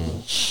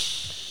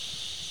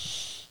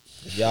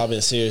 If y'all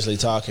been seriously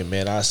talking,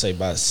 man, I'd say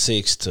about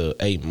 6 to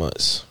 8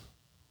 months.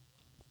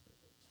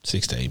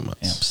 6 to 8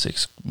 months. Damn,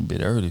 6 a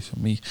bit early for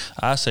me.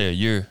 I say a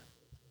year.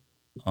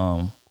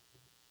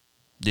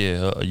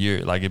 Yeah, a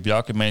year. Like if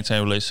y'all can maintain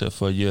a relationship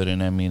for a year, then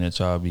that mean that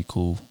y'all be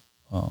cool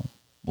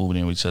moving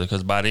in with each other.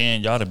 Because by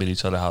then y'all done been in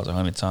each other's house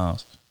 100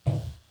 times.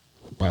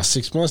 About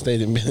 6 months, they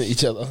done been in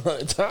each other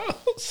 100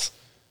 times.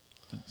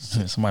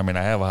 Somebody may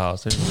not have a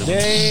house. Damn, nah,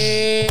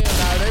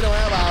 they don't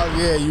have a house.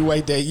 Yeah, you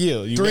wait that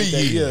year. You 3 wait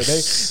that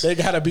years. year.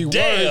 They gotta be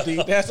worthy.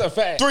 That's a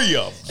fact. 3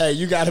 of them. Hey,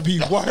 you gotta be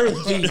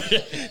worthy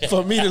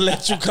for me to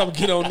let you come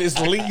get on this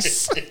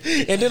lease.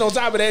 And then on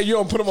top of that, you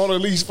don't put them on the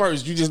lease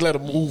first. You just let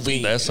them move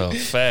in. That's a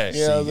fact.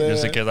 You know what I'm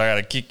Just saying? because I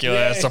gotta kick your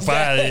ass up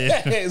out of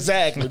here.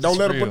 Exactly. Don't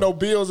let them put no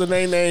bills in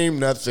their name,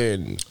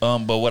 nothing.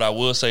 But what I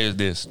will say is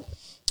this: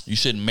 you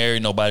shouldn't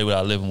marry nobody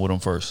without living with them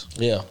first.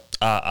 Yeah.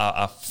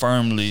 I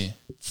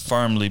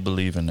firmly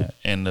believe in that.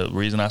 And the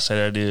reason I say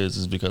that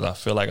is because I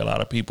feel like a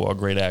lot of people are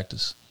great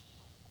actors.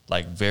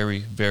 Like very,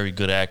 very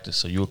good actors.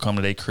 So you'll come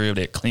to their crib,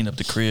 they clean up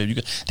the crib. You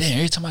go, damn,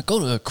 every time I go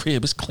to a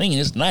crib, it's clean,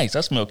 it's nice.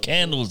 I smell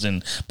candles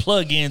and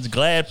plug-ins,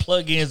 Glad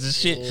plug-ins and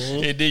shit.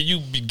 And then you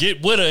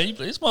get with her, you be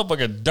like, this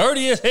motherfucker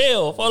dirty as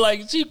hell. For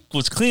like she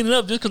was cleaning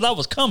up just because I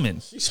was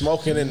coming. She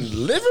smoking in the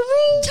living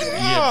room?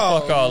 Yeah,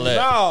 fuck all that.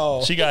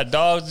 No. She got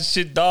dogs and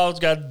shit. Dogs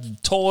got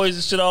toys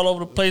and shit all over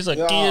the place.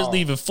 Like kids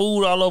leaving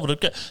food all over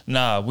the.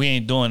 Nah, we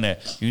ain't doing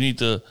that. You need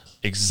to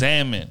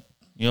examine.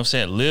 You know what I'm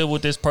saying? Live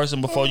with this person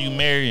before you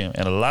marry him.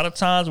 And a lot of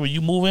times when you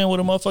move in with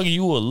a motherfucker,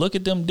 you will look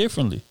at them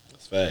differently.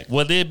 That's fact.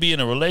 Whether it be in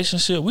a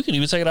relationship, we can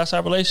even take it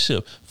outside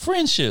relationship.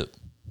 Friendship.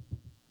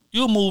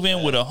 You'll move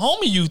in with a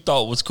homie you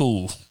thought was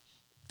cool.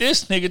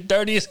 This nigga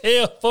dirty as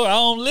hell. Fuck, I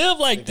don't live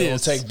like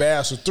this. Don't take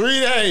baths for 3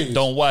 days.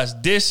 Don't wash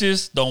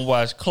dishes. Don't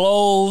wash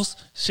clothes.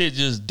 Shit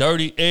just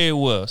dirty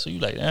everywhere. So you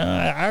like,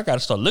 I gotta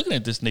start looking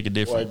at this nigga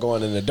different. Boy,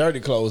 going in the dirty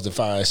clothes to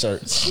find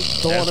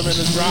shirts. Throwing them in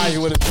the dryer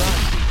with a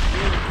dryer.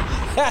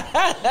 I'm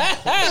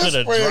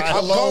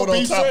gonna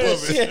be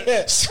fresh.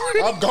 Yeah.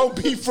 I'm gonna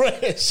be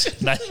fresh.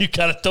 Now you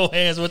gotta throw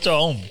hands with your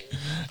homie.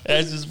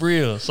 That's just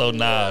real. So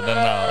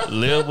nah.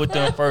 Live with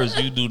them first.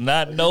 You do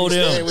not know You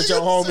them. stay with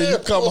your homie, you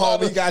come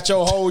home, he got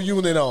your whole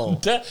unit on.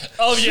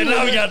 Oh yeah,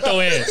 now we gotta throw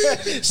hands.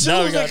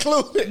 Shoes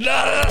included.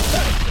 Nah.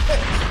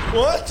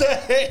 What the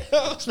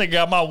hell? This nigga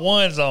got my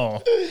ones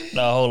on.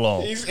 Nah, hold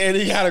on. And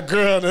he got a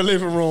girl in the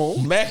living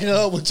room, macking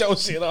her up with your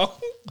shit on.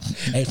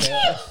 Hey,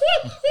 man.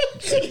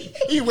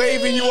 He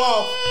waving you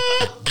off.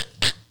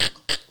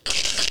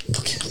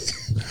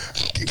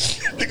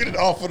 Look at it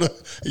off of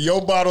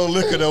your bottle of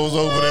liquor that was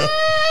over there.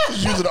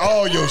 Using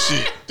all your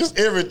shit. Just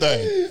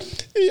everything.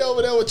 He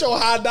over there with your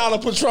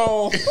 $100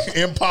 Patron.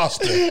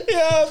 Imposter.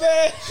 Yeah,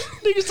 man.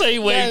 Nigga say he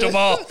waved him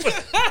off.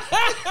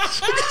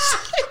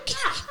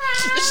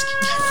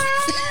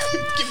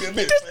 Give me a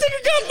minute. This nigga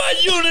got my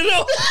unit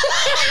on.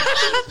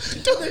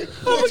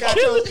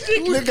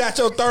 Look got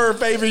your third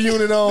favorite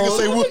unit on. Nigga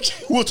say,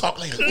 we'll talk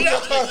later.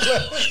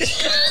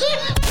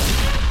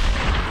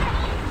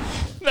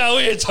 No,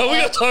 we ain't talking. We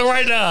gonna talk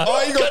right now. Oh,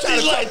 he gonna Cut try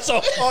these to lights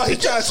talk. on. Oh, he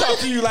trying to talk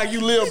to you like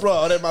you little bro.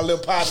 Oh, that's my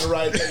little partner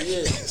right there.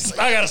 Yeah.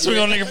 I gotta swing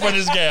on nigga for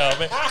this gal,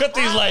 man. Cut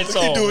these lights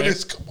on, doing man.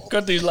 this.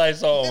 Cut these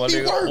lights on, my me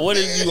nigga. work, What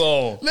is you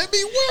on? Let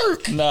me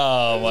work.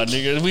 Nah, my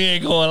nigga. We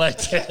ain't going like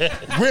that.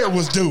 Where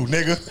was due,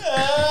 nigga?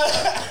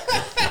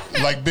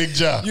 Like Big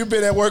John. You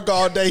been at work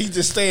all day. He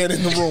just staying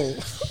in the room.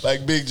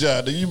 Like Big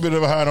John. You been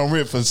behind on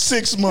rent for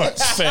 6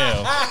 months.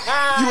 Fam.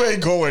 You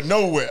ain't going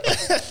nowhere.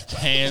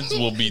 Hands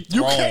will be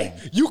thrown.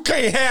 You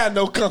can't have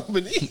no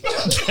company.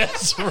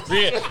 That's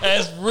real.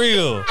 That's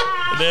real.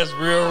 That's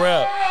real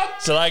rap.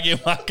 Till I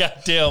get my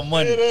goddamn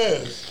money. It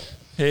is.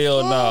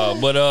 Hell nah.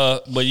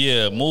 But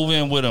yeah, move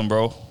in with them,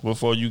 bro.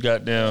 Before you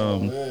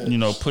goddamn,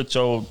 put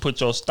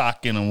your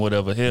stock in them,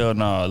 whatever. Hell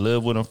nah.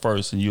 Live with them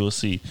first and you'll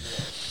see.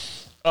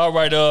 All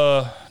right,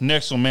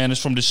 next one, man, is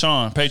from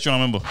Deshaun, Patreon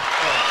member.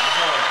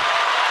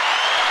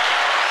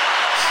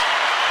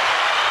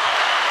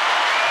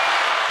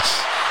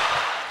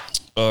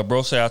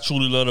 Bro say, I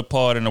truly love the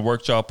part and the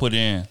work y'all put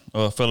in.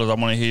 Fellas, I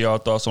want to hear y'all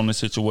thoughts on this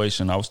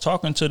situation. I was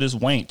talking to this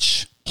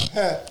wench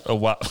a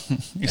while.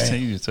 You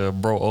say,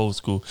 bro, old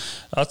school.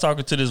 I was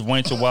talking to this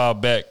wench a while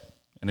back,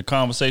 and the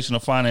conversation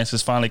of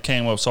finances finally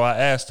came up. So I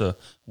asked her,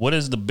 what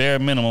is the bare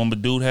minimum a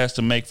dude has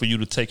to make for you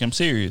to take him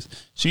serious?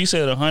 She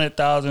said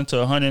 $100,000 to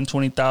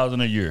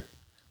 $120,000 a year.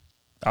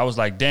 I was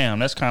like, damn,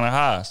 that's kind of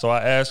high. So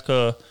I asked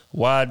her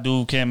why a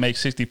dude can't make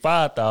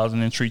 $65,000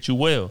 and treat you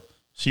well.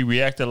 She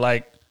reacted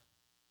like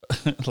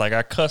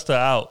I cussed her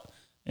out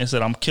and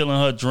said I'm killing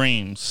her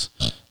dreams.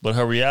 But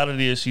her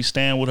reality is she's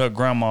staying with her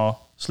grandma,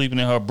 sleeping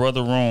in her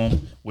brother's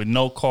room with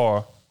no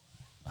car.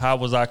 How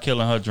was I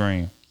killing her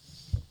dream?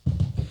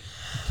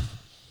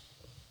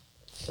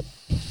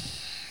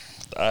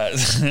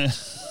 That's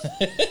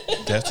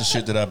the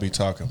shit that I be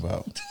talking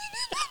about.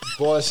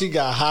 Boy, she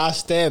got high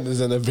standards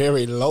and a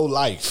very low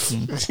life. You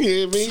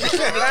hear me?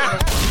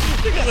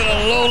 Niggas in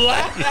a low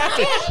life.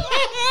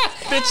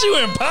 Bitch, you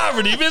in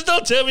poverty. Bitch,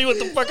 don't tell me what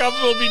the fuck I'm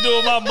supposed to be doing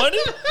with my money.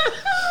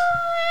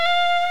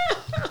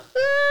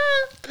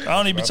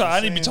 I need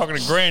to be talking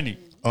to Granny.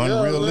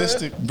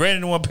 Unrealistic.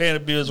 Granny the one paying the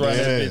bills right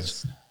now,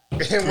 bitch.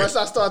 And once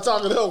I start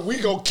talking to her, we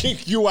gonna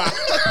kick you out.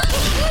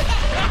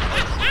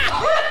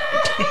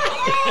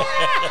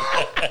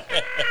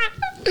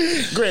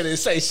 Granny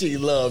say she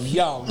love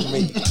young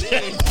meat.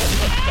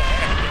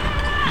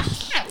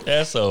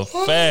 That's a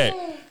fact.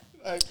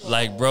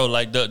 Like, bro,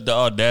 like the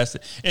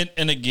audacity.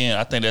 And again,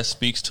 I think that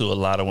speaks to a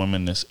lot of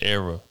women in this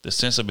era. The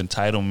sense of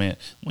entitlement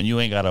when you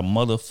ain't got a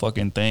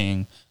motherfucking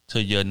thing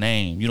to your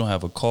name. You don't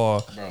have a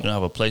car. Bro. You don't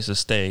have a place to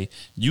stay.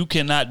 You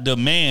cannot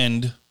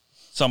demand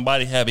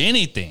somebody have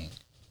anything.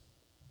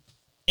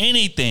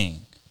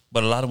 Anything.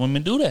 But a lot of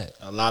women do that.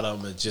 A lot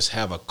of them just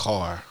have a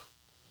car.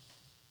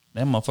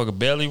 That motherfucker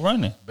barely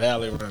running.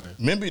 Barely running.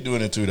 Men be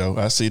doing it too, though.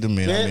 I see the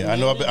men. I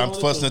know I'm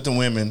fussing at the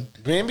women.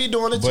 Men be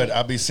doing it but too.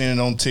 I be seeing it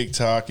on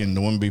TikTok, and the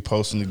women be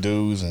posting the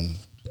dudes, and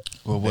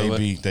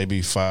they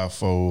be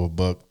 5'4",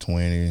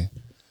 $120,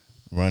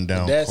 run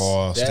down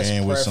car,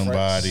 staying with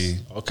somebody.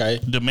 Okay.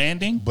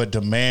 Demanding? But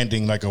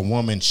demanding like a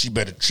woman, she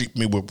better treat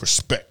me with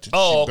respect.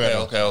 Oh, She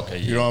okay. better-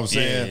 You know what I'm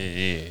saying?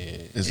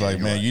 Yeah. It's like,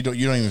 man, you don't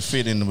even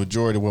fit in the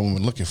majority of what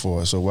women looking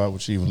for, so why would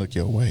she even look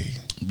your way?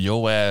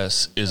 Your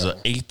ass is an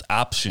 8th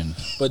option.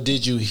 But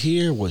did you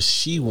hear what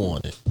she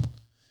wanted?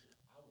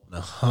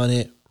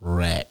 100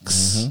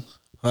 racks.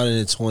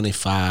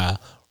 125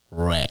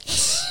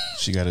 racks.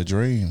 She got a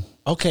dream.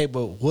 Okay,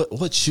 but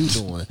what you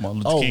doing?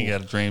 Martin Luther King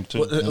got a dream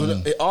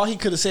too. All he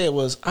could have said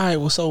was, all right,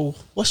 well, so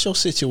what's your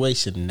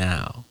situation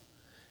now?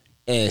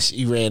 And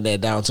she ran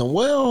that down to him.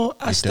 Well,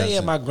 I stay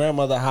at my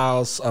grandmother's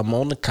house. I'm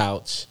on the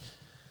couch.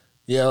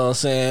 You know what I'm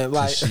saying?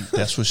 Like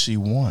That's what she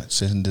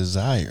wants and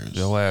desires.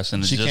 Your ass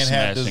in the She just can't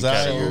have smashing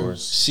desires.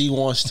 categories. she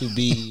wants to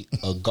be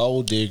a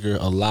gold digger,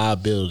 a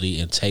liability,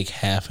 and take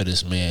half of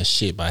this man's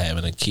shit by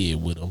having a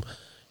kid with him.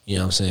 You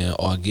know what I'm saying?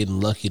 Or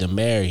getting lucky to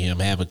marry him,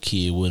 have a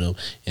kid with him,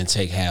 and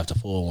take half the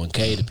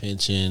 401k, the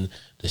pension,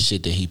 the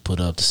shit that he put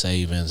up, the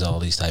savings, all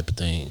these type of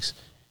things.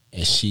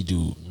 And she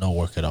do no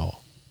work at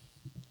all.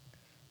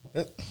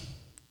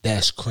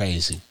 That's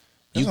crazy.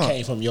 You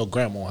came from your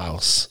grandma's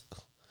house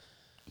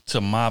to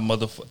my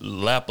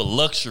lap of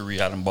luxury.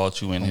 I done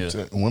bought you in here.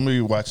 Women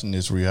be watching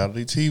this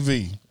reality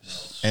TV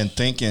and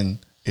thinking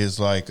it's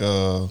like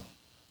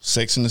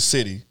Sex in the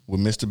City with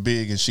Mr.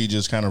 Big, and she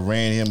just kind of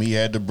ran him. He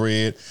had the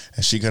bread,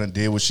 and she kind of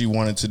did what she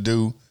wanted to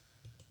do,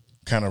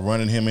 kind of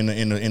running him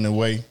in a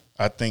way.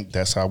 I think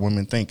that's how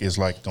women think. It's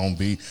like, don't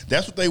be.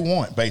 That's what they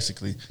want,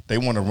 basically. They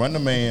want to run the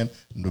man.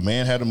 The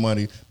man had the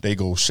money. They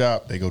go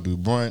shop. They go do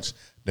brunch.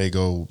 They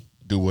go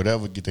do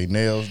whatever, get their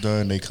nails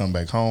done. They come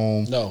back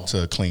home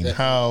to a clean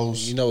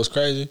house. You know what's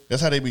crazy?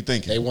 That's how they be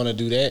thinking. They want to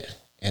do that,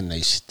 and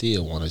they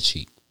still want to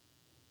cheat.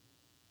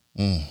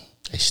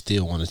 They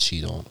still want to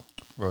cheat on them.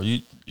 Bro,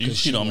 you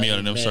cheat on me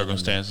under them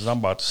circumstances. I'm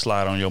about to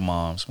slide on your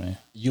moms, man.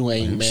 You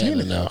ain't man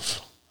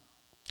enough.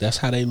 That's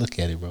how they look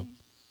at it, bro.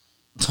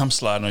 I'm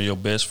sliding on your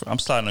best friend. I'm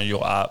sliding on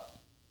your op,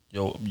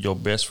 your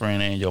best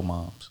friend and your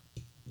moms.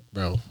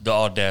 Bro. The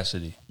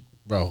audacity.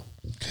 Bro.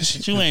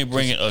 You ain't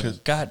bringing a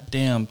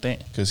goddamn thing.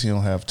 Because he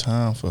don't have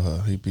time for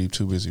her. He be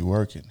too busy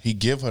working. He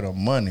give her the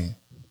money.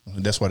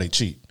 That's why they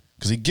cheat.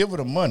 Because he give her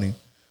the money,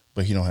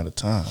 but he don't have the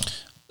time.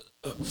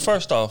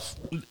 First off,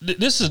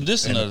 this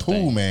is another the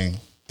pool thing. Man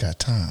got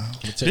time.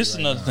 This is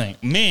another thing.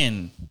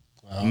 Men,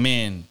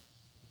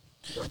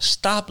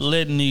 stop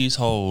letting these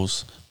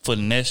hoes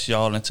finesse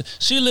y'all into.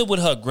 She live with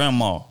her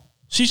grandma.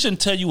 She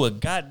shouldn't tell you a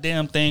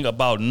goddamn thing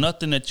about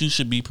nothing that you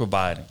should be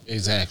providing.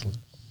 Exactly.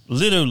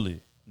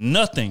 Literally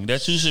nothing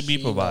that you should be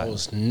providing.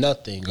 Knows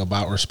nothing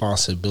about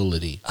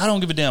responsibility. I don't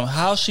give a damn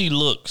how she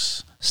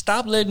looks.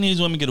 Stop letting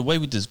these women get away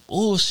with this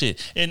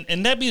bullshit.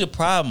 And that be the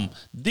problem.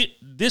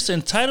 This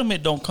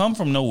entitlement don't come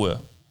from nowhere.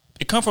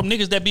 It come from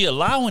niggas that be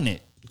allowing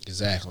it.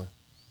 Exactly.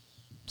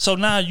 So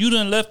now you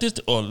done left this,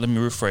 or let me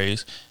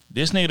rephrase,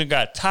 this nigga done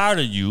got tired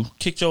of you,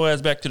 kicked your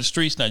ass back to the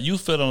streets. Now you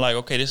feeling like,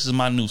 okay, this is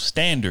my new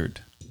standard.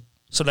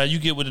 So now you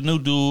get with a new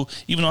dude,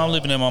 even though I'm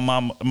living in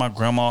my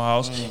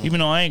grandma's house,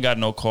 even though I ain't got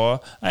no car,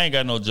 I ain't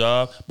got no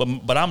job,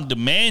 but I'm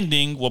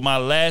demanding what my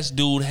last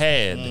dude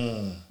had.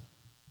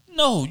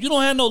 No, you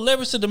don't have no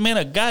leverage to demand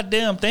a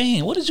goddamn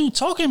thing. What is you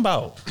talking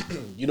about?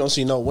 You don't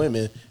see no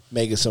women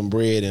making some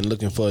bread and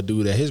looking for a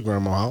dude at his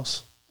grandma's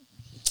house.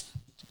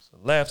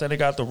 Laugh that they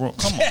got the room.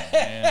 Come on,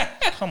 man.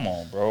 Come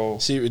on, bro.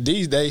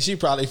 These days, she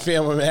probably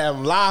filming and have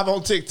him live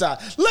on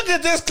TikTok. Look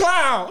at this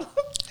clown.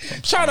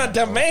 Trying to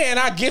demand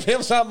I give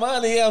him some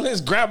money on his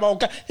grandma.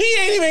 He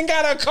ain't even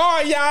got a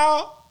car,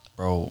 y'all.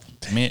 Bro,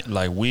 men,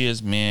 like we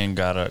as men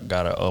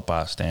gotta up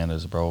our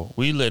standards, bro.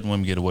 We let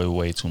women get away with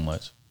way too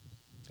much.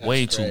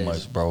 Way too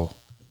much, bro.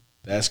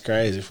 That's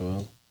crazy,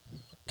 fool.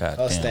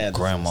 Goddamn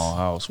grandma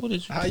house. What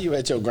did you? How you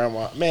at your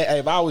grandma? Man, hey,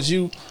 if I was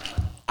you,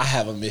 I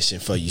have a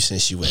mission for you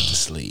since you went to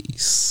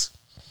Sleeves.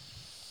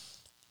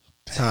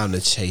 Time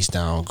to chase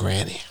down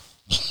Granny.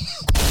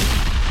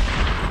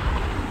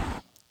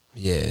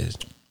 Yeah,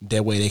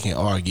 that way they can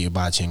argue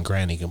about you and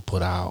Granny can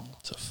put out.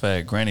 It's a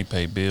fact. Granny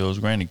pay bills.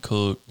 Granny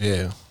cook.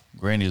 Yeah.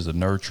 Granny is a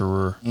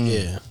nurturer.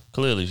 Yeah.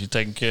 Clearly, she's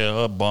taking care of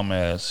her bum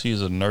ass.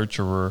 She's a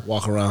nurturer.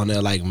 Walk around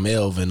there like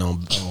Melvin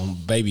on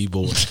Baby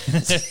Boy.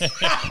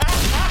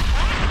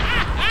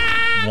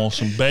 Want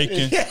some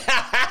bacon? That's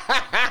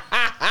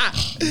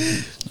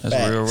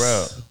Facts. real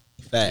rap.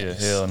 Facts. Yeah,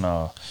 hell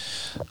no.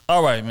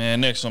 All right, man.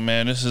 Next one,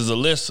 man. This is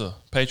Alyssa,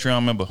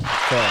 Patreon member.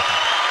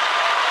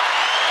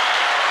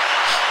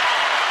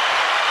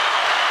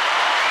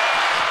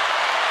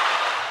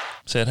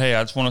 Said, hey,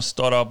 I just want to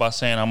start off by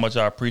saying how much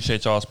I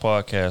appreciate y'all's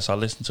podcast. I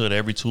listen to it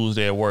every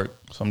Tuesday at work.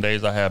 Some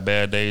days I have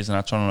bad days and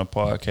I turn on the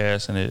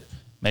podcast and it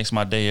makes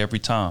my day every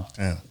time.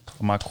 Yeah.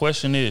 My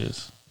question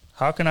is,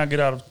 how can I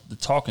get out of the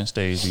talking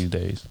stage these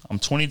days? I'm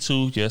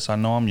 22. Yes, I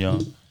know I'm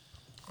young.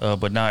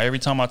 But now every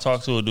time I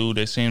talk to a dude,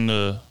 they seem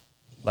to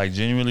like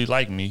genuinely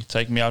like me,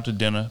 take me out to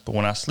dinner. But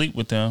when I sleep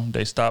with them,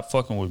 they stop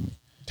fucking with me.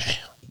 Damn.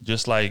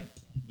 Just like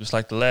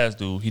the last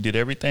dude. He did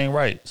everything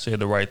right, said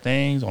the right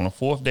things. On the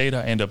fourth date,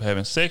 I end up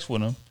having sex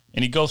with him,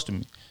 and he ghosted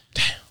me.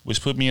 Damn.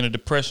 Which put me in a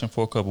depression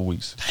for a couple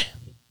weeks.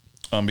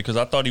 Damn. Because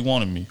I thought he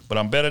wanted me, but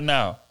I'm better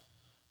now.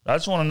 I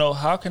just want to know,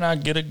 how can I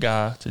get a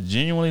guy to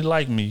genuinely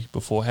like me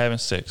before having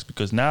sex?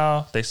 Because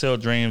now they sell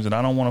dreams, and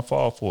I don't want to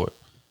fall for it.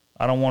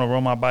 I don't want to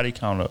run my body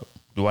count up.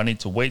 Do I need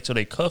to wait till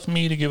they cuff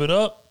me to give it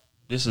up?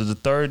 This is the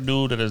third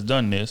dude that has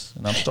done this,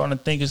 and I'm starting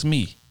to think it's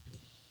me.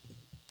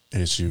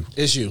 It's you.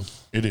 It's you.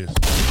 It is.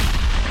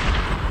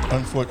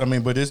 Unfortunately, I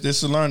mean, but this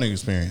is a learning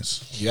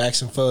experience. You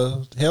asking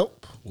for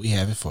help? We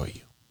have it for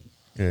you.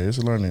 Yeah, it's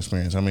a learning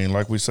experience. I mean,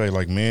 like we say,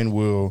 like men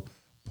will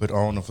put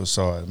on a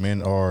facade.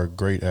 Men are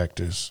great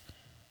actors.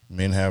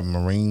 Men have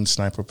Marine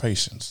sniper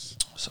patience.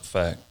 It's a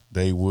fact.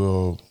 They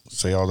will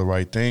say all the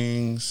right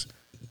things,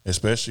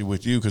 especially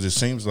with you, because it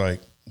seems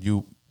like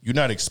you're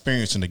not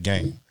experienced in the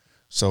game.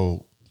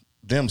 So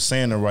them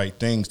saying the right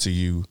things to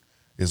you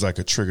is like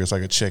a trigger. It's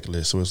like a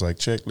checklist. So it's like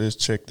checklist,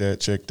 check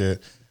that.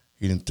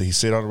 He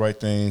said all the right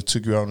things,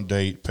 took you out on a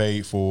date,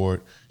 paid for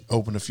it,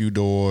 opened a few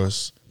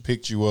doors,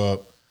 picked you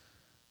up,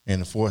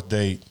 and the fourth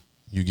date,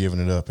 you giving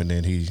it up, and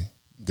then he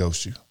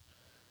ghosts you.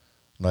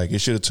 Like, it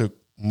should have took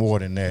more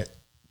than that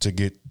to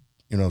get,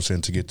 you know what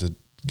I'm saying, to get the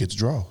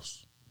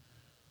draws.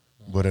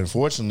 But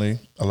unfortunately,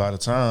 a lot of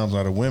times, a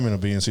lot of women will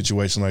be in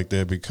situations like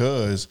that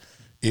because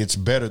it's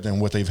better than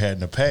what they've had in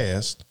the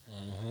past.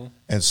 Mm-hmm.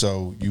 And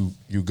so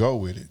you go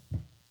with it.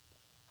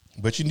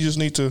 But you just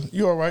need to,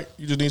 you're all right.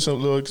 You just need some a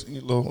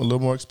little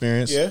more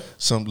experience. Yeah.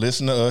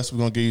 Listen to us. We're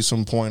going to give you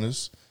some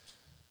pointers.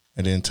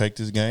 And then take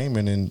this game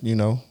and then, you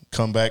know,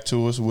 come back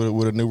to us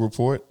with a new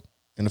report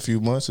in a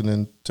few months and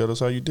then tell us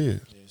how you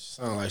did. It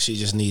sounds like she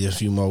just need a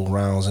few more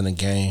rounds in the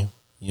game.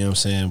 You know what I'm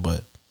saying?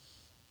 But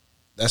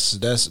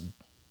that's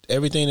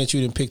everything that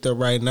you done picked up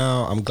right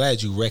now. I'm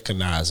glad you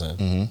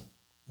recognizing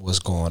what's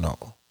going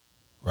on,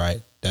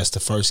 right? That's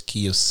the first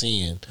key of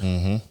seeing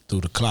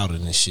through the cloud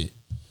and shit,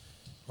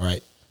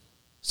 right?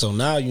 So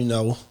now you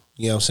know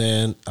what I'm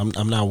saying?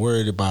 I'm not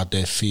worried about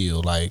that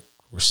feel, like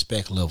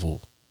respect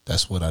level.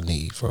 That's what I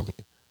need from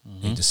you.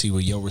 I need to see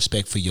where your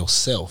respect for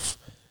yourself,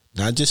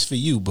 not just for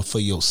you, but for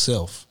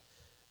yourself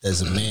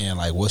as a man.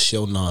 Like, what's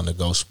your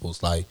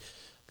non-negotiables? Like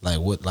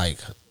what, like,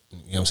 you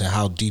know what I'm saying?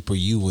 How deep are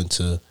you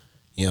into,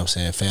 you know what I'm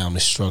saying, family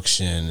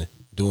structure and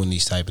doing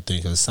these type of things?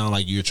 Because it sounds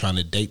like you're trying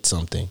to date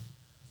something.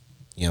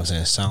 You know what I'm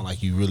saying? It sounds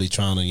like you really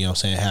trying to, you know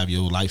what I'm saying, have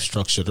your life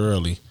structured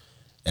early,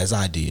 as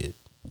I did.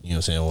 You know what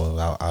I'm saying?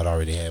 Well, I'd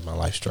already had my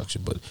life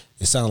structured, but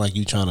it sounds like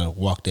you trying to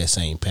walk that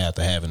same path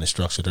of having it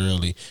structured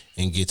early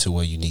and get to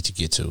where you need to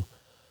get to.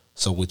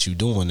 So with you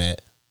doing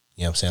that,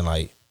 you know what I'm saying,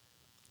 like,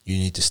 you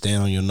need to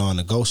stand on your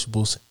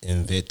non-negotiables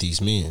and vet these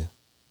men.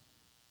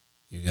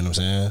 You get what I'm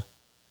saying?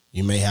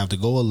 You may have to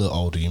go a little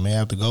older. You may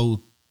have to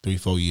go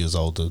 3-4 years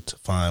older to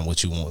find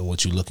what you want,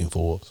 what you're looking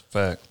for.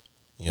 Fact.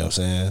 You know what I'm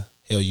saying?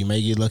 Hell, you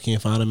may get lucky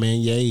and find a man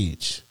your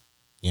age.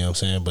 You know what I'm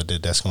saying? But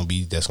that's gonna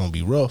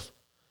be rough.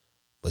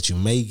 But you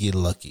may get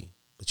lucky.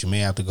 But you may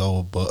have to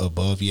go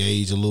above your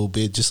age a little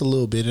bit, just a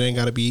little bit. It ain't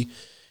gotta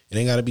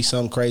be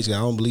something crazy. I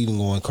don't believe in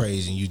going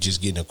crazy and you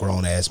just getting a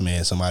grown ass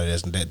man, somebody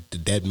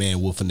that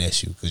man will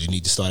finesse you, because you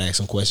need to start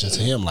asking questions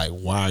to him, like,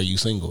 why are you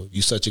single? If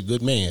you're such a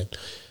good man,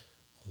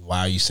 why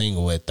are you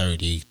single at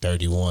 30,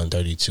 31,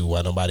 32?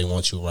 Why nobody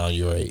wants you around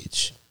your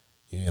age?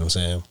 You know what I'm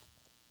saying?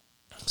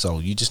 So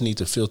you just need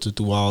to filter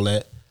through all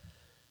that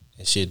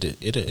and shit.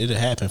 It'll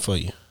happen for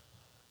you.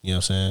 You know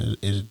what I'm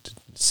saying?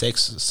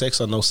 Sex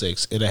or no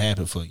sex, it'll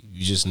happen for you.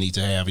 You just need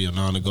to have your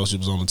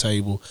non-negotiables on the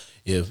table.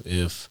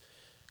 If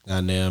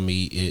goddamn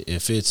me,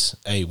 if it's,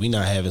 hey, we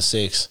not having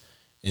sex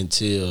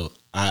until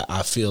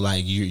I feel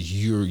like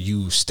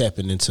you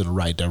stepping into the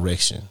right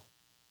direction.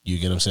 You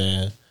get what I'm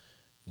saying?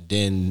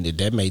 Then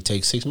that may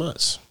take 6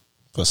 months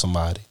for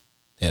somebody.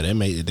 Yeah, they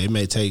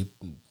may take,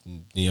 you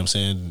know what I'm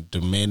saying,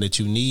 the man that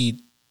you need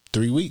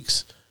 3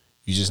 weeks.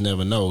 You just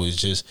never know. It's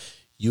just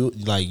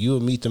you'll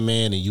meet the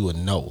man and you will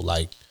know,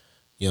 like,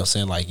 you know what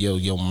I'm saying, like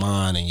your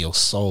mind and your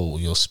soul,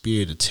 your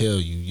spirit to tell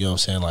you, you know what I'm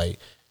saying, like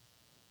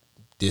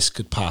this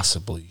could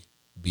possibly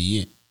be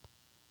it.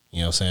 You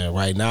know what I'm saying?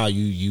 Right now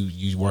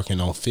you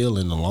working on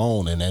feeling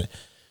alone, and that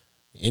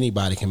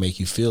anybody can make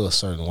you feel a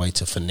certain way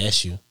to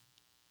finesse you.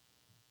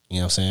 You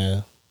know what I'm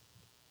saying?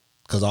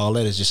 Because all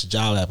that is just a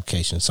job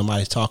application.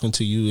 Somebody's talking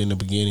to you in the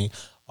beginning,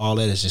 all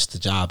that is just a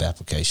job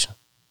application.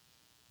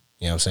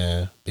 You know what I'm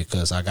saying?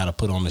 Because I got to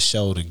put on the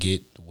show to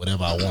get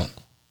whatever I want.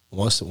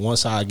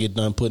 Once I get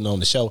done putting on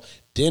the show,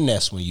 then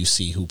that's when you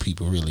see who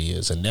people really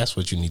is, and that's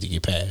what you need to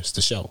get past,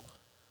 the show.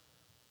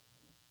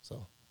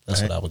 So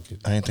that's what I would do.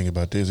 I ain't thinking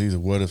about this either.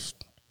 What if,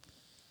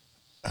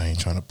 I ain't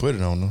trying to put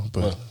it on them,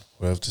 but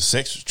what if the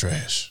sex was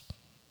trash?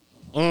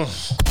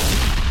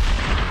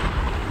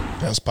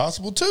 That's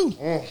possible too.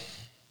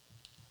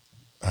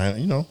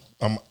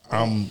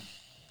 I'm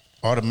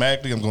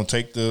automatically I'm gonna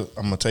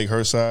take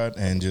her side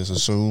and just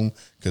assume,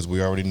 because we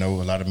already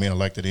know a lot of men are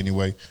like that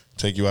anyway.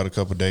 Take you out a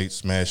couple dates,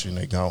 smash you, and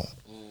they gone.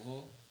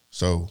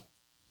 So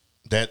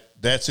that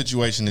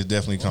situation is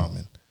definitely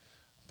common.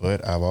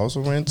 But I've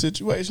also ran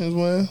situations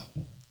where,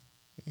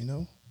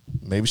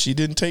 maybe she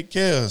didn't take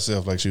care of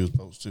herself like she was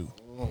supposed to,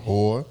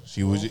 or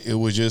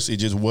it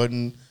just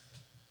wasn't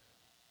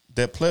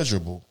that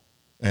pleasurable,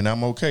 and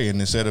I'm okay. And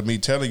instead of me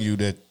telling you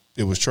that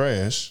it was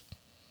trash,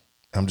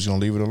 I'm just gonna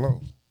leave it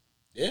alone.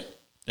 Yeah.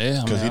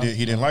 Because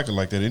he didn't like it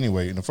like that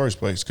anyway in the first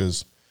place.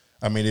 Because,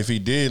 if he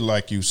did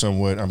like you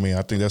somewhat, I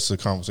think that's a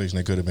conversation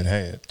that could have been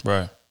had.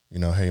 Right.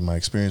 Hey, my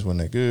experience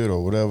wasn't that good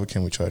or whatever.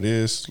 Can we try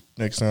this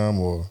next time?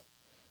 Or,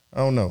 I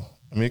don't know.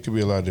 It could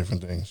be a lot of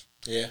different things.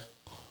 Yeah.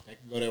 I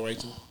can go that way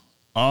too.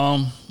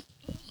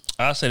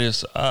 I say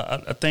this.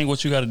 I think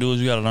what you got to do is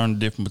you got to learn the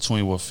difference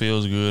between what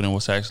feels good and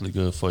what's actually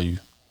good for you.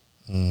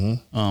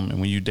 Mm-hmm. And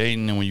when you're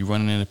dating and when you're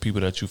running into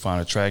people that you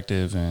find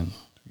attractive and,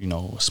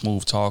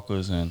 smooth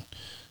talkers and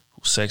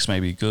sex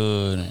may be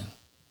good and,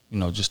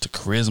 just the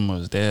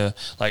charisma is there.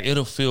 Like,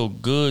 it'll feel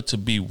good to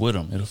be with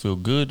them. It'll feel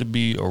good to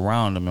be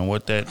around them. And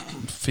what that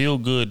feel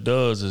good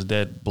does is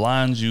that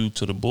blinds you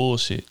to the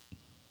bullshit,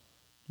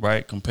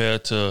 right?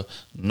 Compared to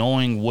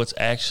knowing what's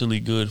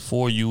actually good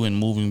for you and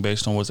moving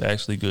based on what's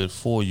actually good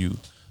for you.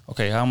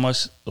 Okay,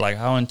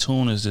 how in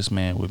tune is this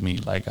man with me?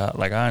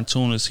 How in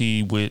tune is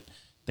he with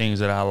things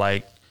that I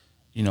like,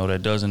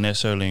 that doesn't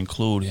necessarily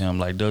include him?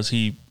 Like, does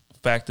he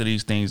factor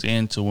these things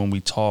into when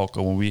we talk,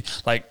 or when we,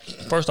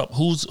 first off,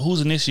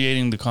 who's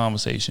initiating the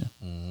conversation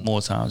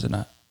more times than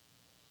not?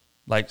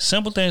 Like,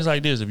 simple things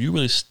like this, if you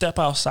really step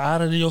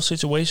outside of your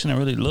situation and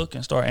really look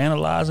and start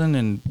analyzing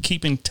and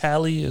keeping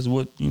tally is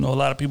what, a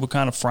lot of people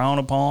kind of frown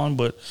upon,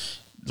 but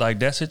like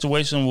that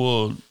situation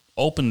will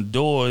open the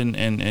door and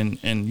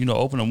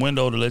open a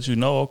window to let you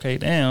know, okay,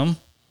 damn,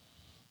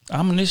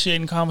 I'm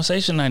initiating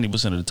conversation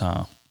 90% of the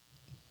time.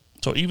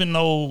 So even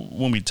though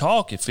when we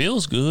talk, it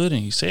feels good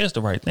and he says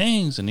the right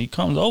things and he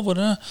comes over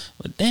there,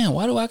 but damn,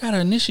 why do I got to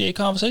initiate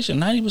conversation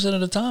 90%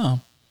 of the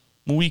time?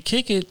 When we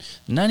kick it,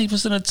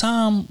 90% of the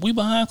time, we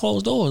behind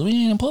closed doors. We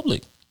ain't in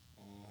public.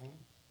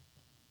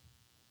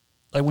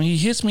 Like, when he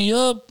hits me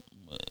up,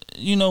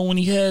 when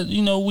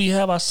we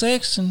have our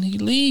sex and he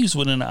leaves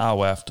within an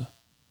hour after.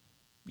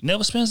 He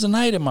never spends the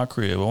night at my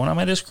crib. But when I'm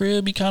at his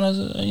crib, he kind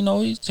of,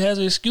 he has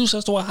an excuse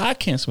as to why I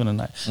can't spend the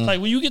night. Like,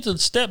 when you get to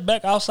step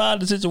back outside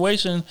the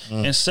situation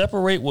and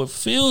separate what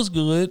feels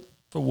good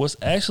from what's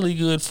actually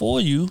good for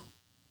you,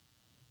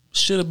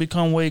 should have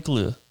become way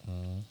clear.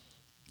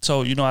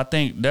 So, I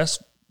think that's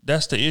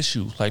the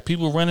issue. Like,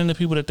 people run into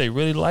people that they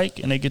really like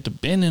and they get to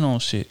bending on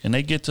shit and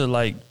they get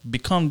to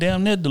become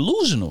damn near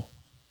delusional.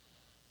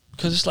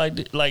 Because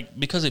it's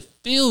because it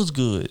feels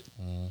good.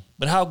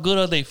 But how good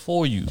are they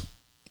for you?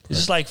 It's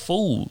just like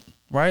food,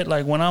 right?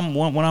 Like, when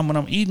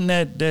I'm eating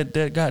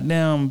that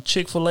goddamn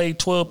Chick-fil-A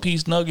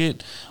 12-piece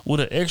nugget with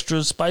an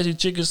extra spicy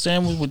chicken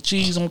sandwich with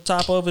cheese on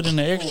top of it and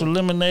an extra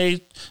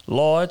lemonade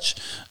large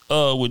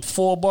with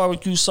 4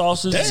 barbecue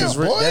sauces. That's his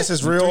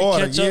real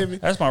order.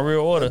 That's my real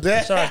order.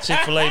 Shout out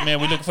Chick-fil-A,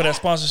 man. We looking for that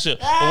sponsorship.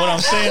 But what I'm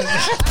saying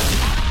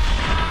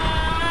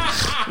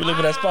we looking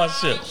for that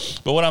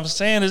sponsorship. But what I'm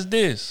saying is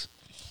this.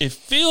 It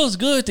feels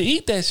good to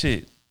eat that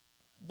shit.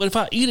 But if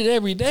I eat it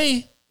every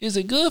day, is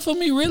it good for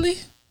me, really?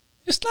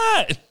 It's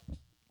not.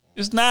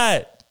 It's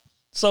not.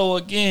 So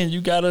again,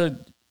 you gotta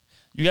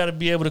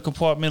be able to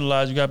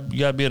compartmentalize. You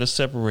gotta be able to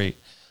separate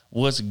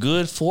what's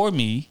good for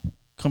me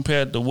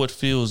compared to what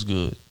feels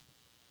good.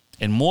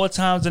 And more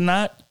times than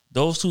not,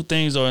 those two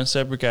things are in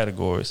separate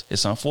categories.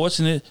 It's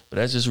unfortunate, but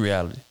that's just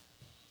reality.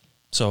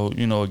 So,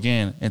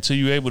 again, until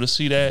you're able to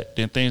see that,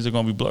 then things are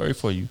gonna be blurry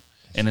for you.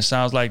 And it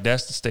sounds like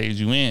that's the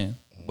stage you in.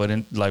 But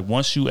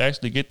once you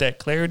actually get that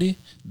clarity,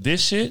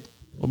 this shit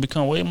will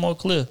become way more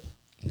clear.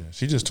 Yeah,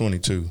 she's just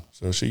 22,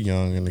 so she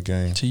young in the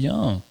game. She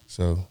young.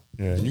 So,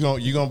 yeah,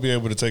 you're gonna be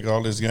able to take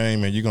all this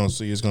game and you're gonna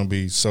see it's gonna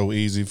be so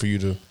easy for you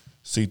to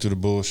see through the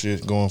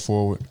bullshit going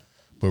forward.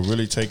 But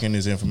really taking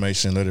this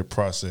information, let it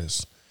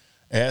process.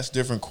 Ask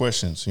different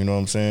questions, you know what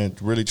I'm saying?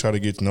 Really try to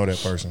get to know that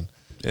person.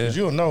 Because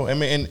you'll know.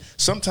 And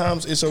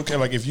sometimes it's okay.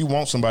 Like, if you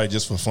want somebody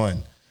just for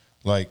fun,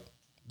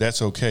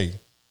 that's okay.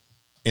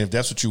 And if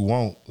that's what you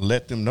want,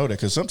 let them know that.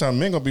 Because sometimes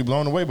men gonna be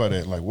blown away by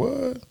that. Like,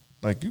 what?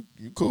 Like, you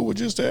cool with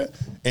just that?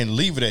 And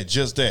leave it at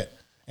just that.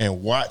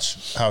 And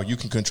watch how you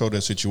can control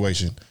that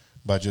situation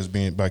by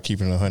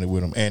keeping it 100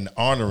 with them and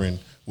honoring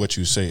what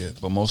you said.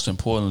 But most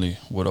importantly,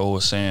 what O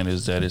is saying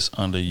is that it's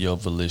under your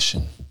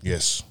volition.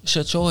 Yes. It's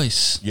your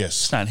choice. Yes.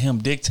 It's not him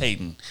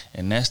dictating.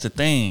 And that's the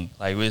thing.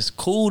 Like, it's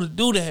cool to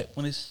do that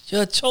when it's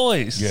your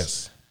choice.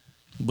 Yes.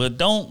 But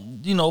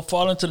don't,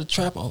 fall into the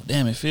trap. Oh,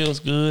 damn, it feels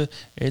good.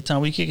 Every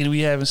time we kicking,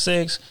 we having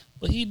sex.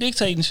 But he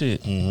dictating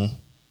shit. Mm-hmm.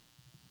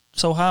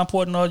 So how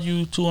important are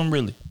you to him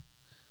really?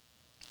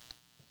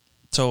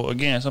 So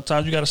again,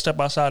 sometimes you got to step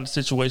outside the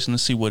situation to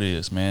see what it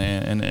is,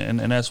 man.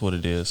 And that's what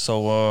it is.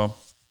 So,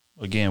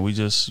 again, we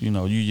just, you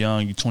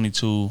young, you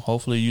 22.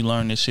 Hopefully you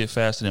learn this shit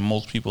faster than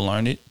most people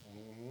learn it.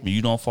 Mm-hmm.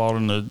 You don't fall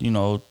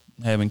into,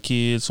 having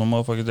kids or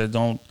motherfuckers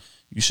that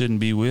you shouldn't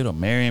be with, or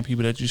marrying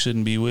people that you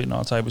shouldn't be with and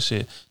all type of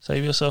shit.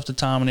 Save yourself the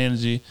time and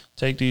energy.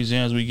 Take these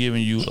gems we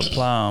giving you,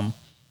 apply them,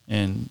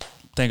 and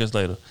thank us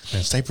later.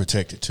 And stay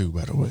protected too,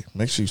 by the way.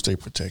 Make sure you stay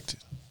protected.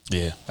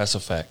 Yeah, that's a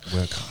fact.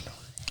 Wear a condom.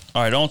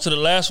 All right, on to the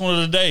last one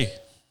of the day.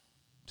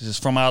 This is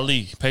from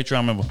Ali,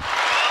 Patreon member.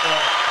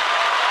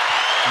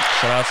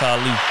 Shout out to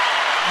Ali.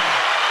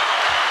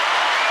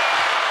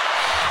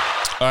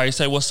 All right,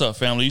 say, what's up,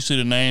 family? You see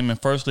the name, and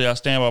firstly, I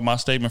stand by my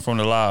statement from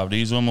the live.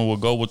 These women will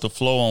go with the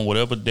flow on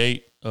whatever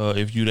date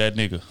if you that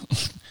nigga.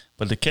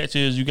 But the catch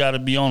is you got to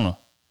be on a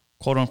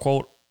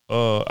quote-unquote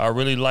I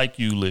really like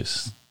you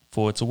list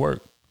for it to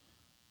work.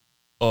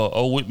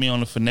 With me on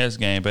the finesse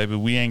game, baby.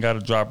 We ain't got to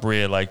drop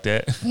bread like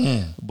that.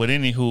 But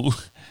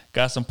anywho,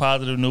 got some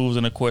positive news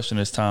and a question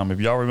this time. If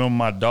y'all remember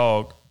my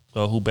dog,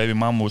 who baby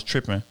mama was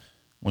tripping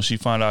when she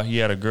found out he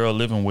had a girl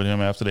living with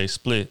him after they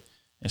split,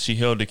 and she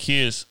held the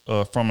kids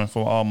from him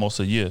for almost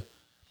a year.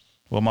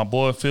 Well, my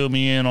boy filled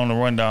me in on the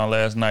rundown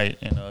last night,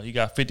 and he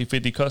got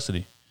 50-50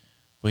 custody.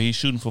 But he's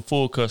shooting for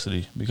full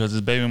custody because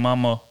his baby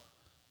mama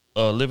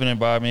living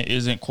environment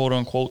isn't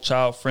quote-unquote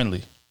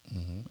child-friendly.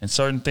 Mm-hmm. And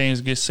certain things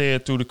get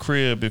said through the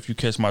crib, if you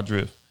catch my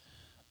drift.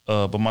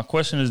 But my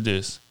question is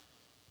this.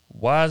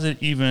 Why is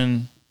it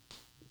even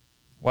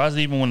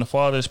when the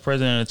father is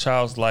present in a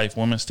child's life,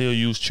 women still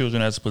use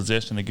children as a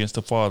possession against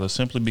the father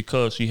simply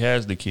because she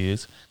has the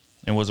kids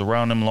and was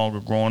around them longer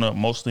growing up,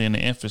 mostly in the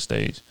infant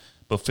stage,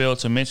 but failed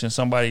to mention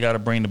somebody got to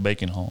bring the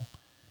bacon home.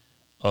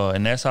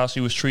 And that's how she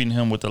was treating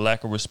him, with the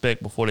lack of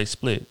respect before they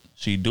split.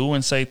 She do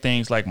and say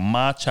things like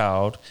my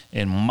child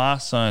and my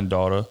son,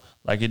 daughter,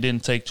 like it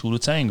didn't take two to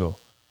tango.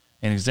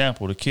 An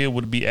example, the kid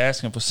would be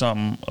asking for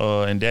something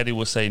and daddy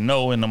would say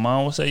no, and the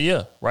mom would say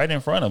yeah, right in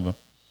front of him.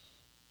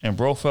 And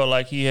bro felt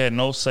like he had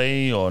no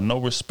say or no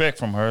respect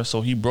from her,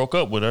 so he broke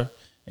up with her,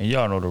 and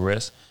y'all know the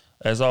rest.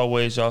 As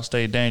always, y'all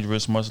stay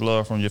dangerous. Much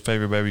love from your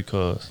favorite baby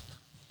cuz.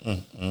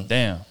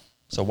 Damn.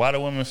 So why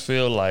do women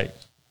feel like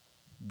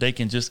they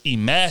can just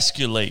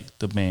emasculate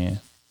the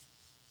man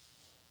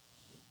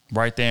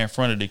right there in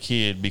front of the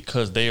kid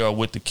because they are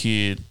with the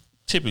kid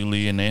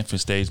typically in the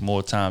infant stage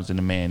more times than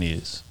the man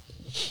is?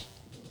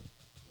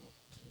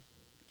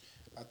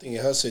 I think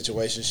in her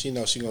situation, she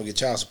knows she's going to get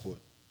child support.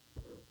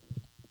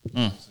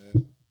 I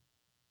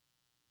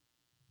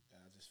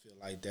just feel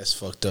like that's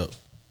fucked up.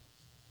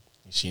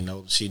 She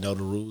know the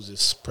rules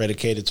is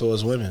predicated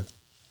towards women.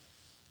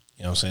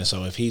 You know what I'm saying?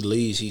 So if he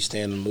leaves, he's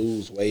standing to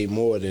lose way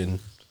more than,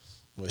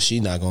 well,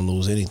 she's not going to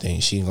lose anything.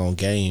 She's going to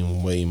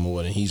gain way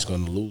more than he's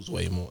going to lose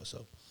way more.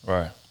 So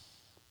right.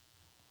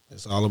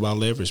 It's all about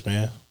leverage,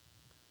 man.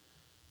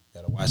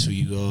 Got to watch who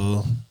you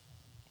go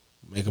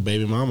make a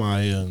baby mama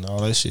out here and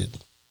all that shit.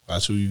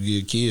 Watch who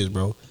you give kids,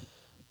 bro.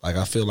 Like,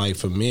 I feel like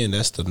for men,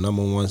 that's the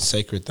number one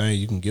sacred thing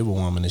you can give a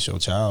woman is your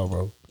child,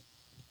 bro.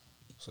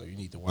 So you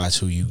need to watch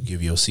who you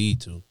give your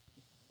seed to.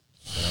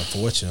 And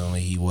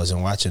unfortunately, he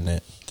wasn't watching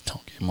that.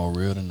 Don't get more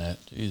real than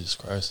that. Jesus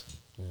Christ.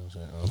 You know what I'm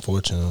saying?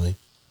 Unfortunately.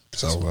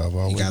 So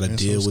he got to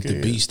deal with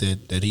the beast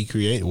that he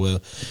created.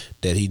 Well,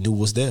 that he knew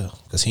was there.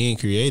 Because he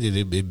ain't created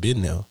it. It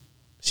been there.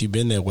 She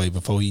been that way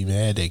before he even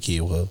had that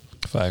kid with her.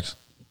 Facts.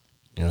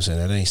 You know what I'm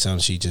saying? That ain't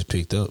something she just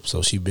picked up.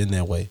 So she been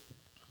that way.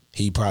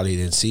 He probably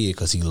didn't see it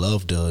because he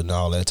loved her and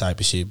all that type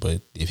of shit.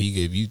 But if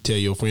you tell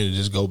your friend to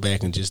just go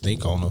back and just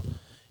think on her,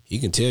 he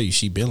can tell you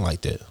she been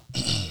like that.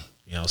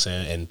 You know what I'm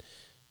saying? And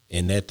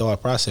in that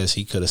thought process,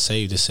 he could have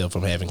saved himself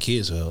from having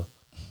kids with her.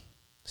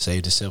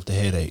 Saved himself the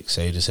headache.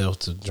 Saved himself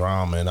the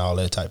drama and all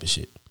that type of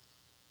shit.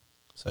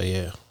 So,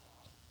 yeah.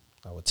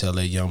 I would tell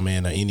that young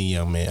man or any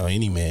young man or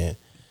any man,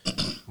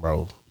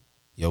 bro,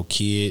 your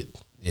kid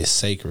is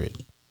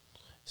sacred.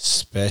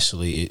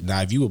 Especially,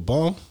 now if you a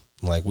bum,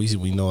 like we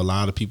know a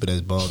lot of people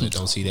that's bum that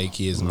don't see their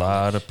kids. A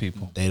lot of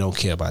people. They don't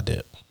care about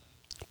that.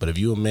 But if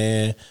you a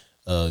man,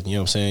 you know what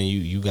I'm saying,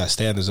 you got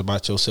standards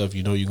about yourself,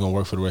 you know you're going to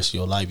work for the rest of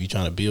your life, you're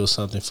trying to build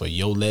something for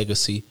your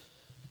legacy,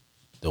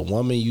 the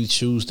woman you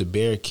choose to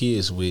bear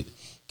kids with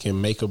can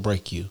make or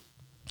break you.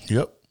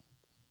 Yep.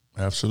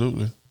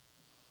 Absolutely.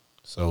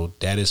 So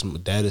that is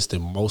the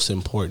most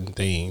important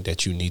thing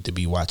that you need to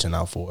be watching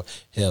out for.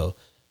 Hell,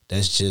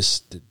 that's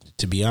just,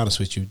 to be honest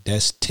with you,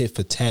 that's tit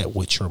for tat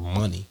with your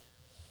money.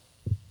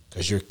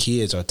 because your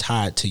kids are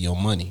tied to your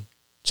money,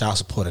 child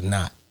support or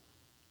not.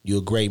 You're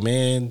a great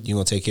man, you're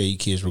going to take care of your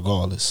kids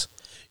regardless.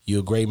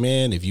 You're a great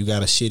man. If you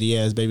got a shitty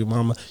ass baby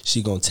mama,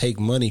 she going to take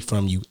money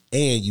from you,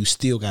 and you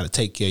still got to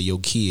take care of your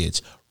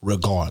kids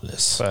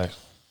regardless. Fact.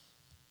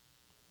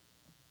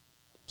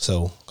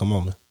 So, come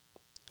on, man.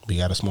 We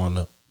got to smarten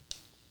up.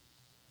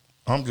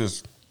 I'm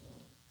just,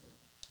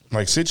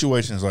 like,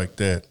 situations like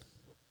that,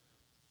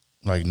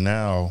 like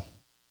now,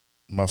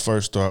 my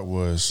first thought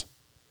was,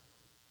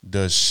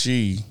 does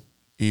she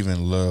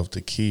even love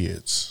the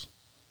kids?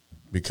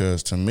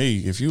 Because to me,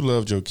 if you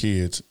loved your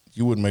kids,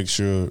 you would make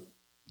sure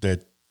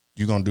that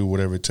you're going to do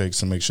whatever it takes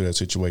to make sure that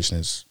situation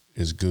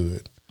is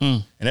good.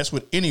 And that's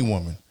with any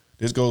woman.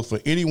 This goes for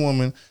any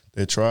woman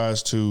that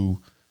tries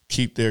to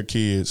keep their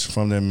kids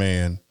from their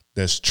man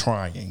that's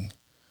trying.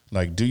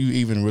 Like, do you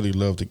even really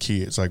love the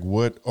kids? Like,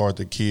 what are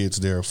the kids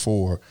there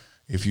for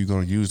if you're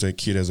going to use that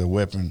kid as a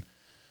weapon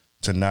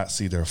to not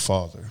see their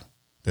father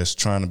that's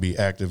trying to be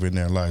active in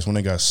their lives? When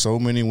they got so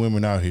many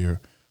women out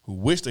here who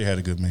wish they had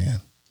a good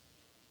man,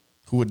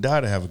 who would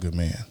die to have a good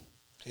man.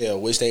 Yeah,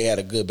 wish they had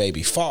a good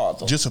baby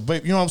father. Just a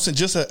baby, you know what I'm saying?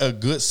 Just a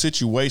good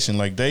situation.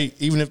 Like, they,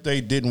 even if they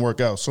didn't work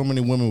out, so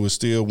many women would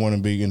still want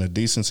to be in a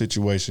decent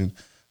situation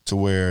to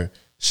where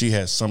she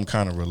has some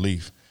kind of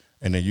relief.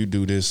 And then you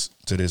do this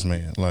to this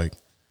man. Like,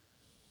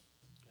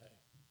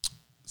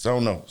 so I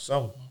don't know.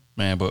 So,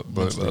 man, but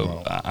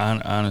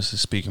honestly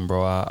speaking,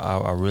 bro,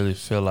 I really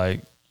feel like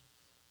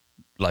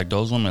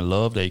those women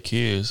love their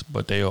kids,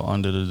 but they are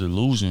under the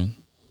delusion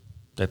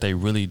that they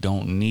really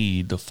don't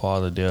need the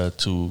father there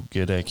to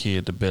give that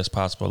kid the best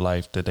possible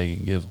life that they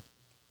can give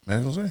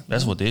them.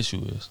 That's what the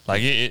issue is.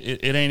 Like,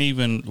 it ain't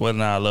even whether or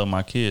not I love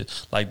my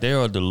kids. Like, they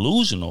are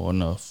delusional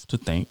enough to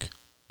think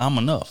I'm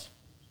enough,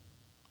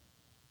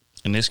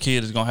 and this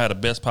kid is gonna have the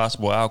best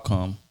possible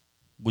outcome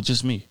with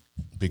just me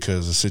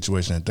because the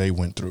situation that they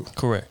went through.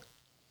 Correct.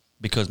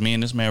 Because me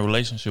and this man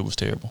relationship was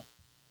terrible.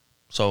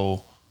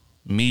 So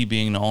me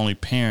being the only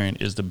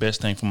parent is the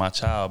best thing for my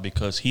child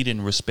because he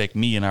didn't respect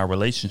me in our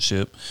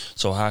relationship.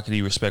 So how could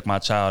he respect my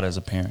child as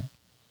a parent?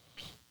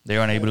 They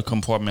aren't able to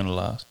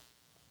compartmentalize.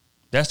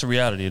 That's the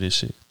reality of this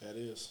shit. That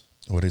is.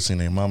 Well, they seen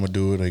their mama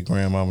do it, their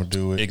grandmama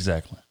do it.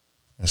 Exactly.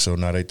 And so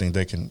now they think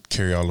they can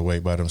carry all the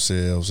weight by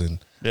themselves. And,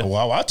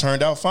 wow, I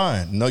turned out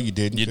fine. No, you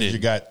didn't. Because you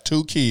got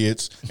 2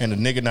 kids and a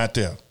nigga not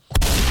there.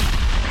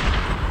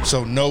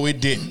 So, no,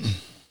 it didn't.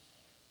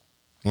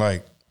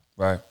 Like.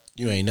 Right.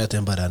 You ain't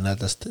nothing but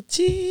another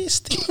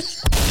statistic.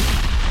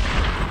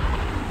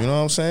 You know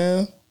what I'm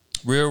saying?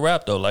 Real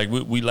rap, though. Like,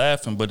 we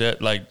laughing, but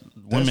that, like,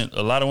 women,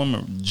 a lot of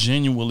women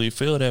genuinely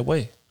feel that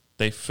way.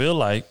 They feel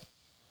like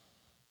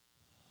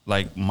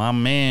my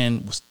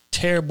man was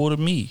terrible to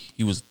me.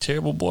 He was a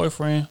terrible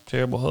boyfriend,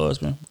 terrible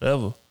husband,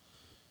 whatever.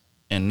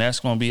 And that's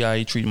going to be how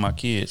he treated my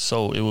kids.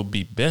 So it would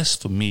be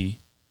best for me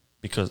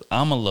because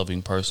I'm a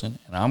loving person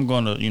and I'm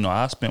going to,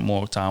 I spent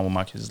more time with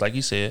my kids. Like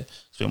he said,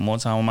 spent more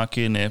time with my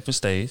kid in the infant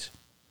stage.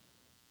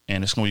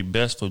 And it's going to be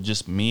best for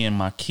just me and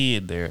my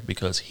kid there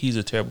because he's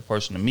a terrible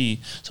person to me.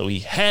 So he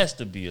has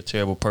to be a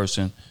terrible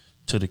person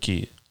to the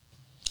kid.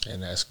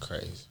 And that's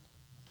crazy.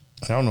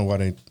 I don't know why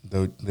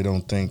they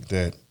don't think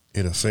that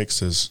it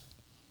affects us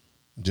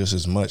just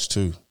as much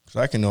too.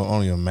 Because I can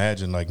only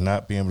imagine like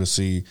not being able to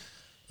see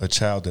a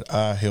child that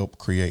I helped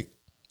create.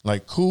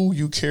 Like, cool,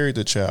 you carried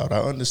the child. I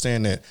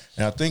understand that.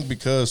 And I think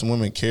because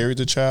women carry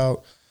the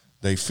child,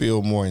 they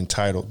feel more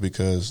entitled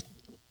because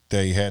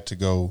they had to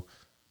go,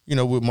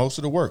 with most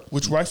of the work,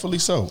 which rightfully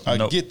so. I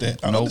get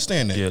that. I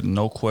understand that. Yeah,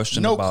 no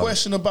question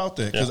about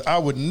that. Because I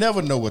would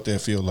never know what that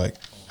feel like.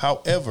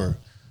 However,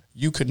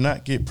 you could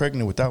not get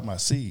pregnant without my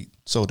seed.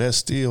 So that's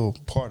still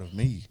part of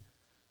me.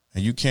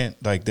 And you can't,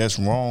 that's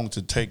wrong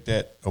to take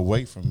that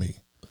away from me.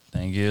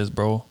 Thing is,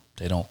 bro,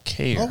 they don't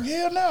care. Oh,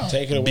 hell no.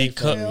 Take it away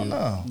from you.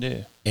 No.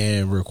 Yeah.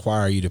 And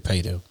require you to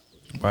pay them.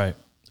 Right.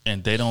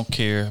 And they don't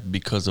care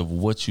because of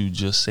what you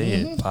just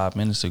said 5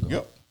 minutes ago.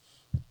 Yep.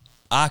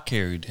 I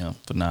carried him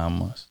for 9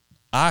 months.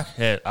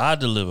 I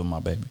delivered my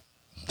baby.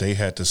 They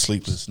had the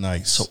sleepless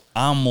nights. So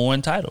I'm more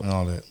entitled. And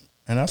all that.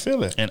 And I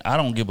feel it. And I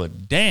don't give a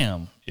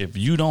damn if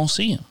you don't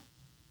see him.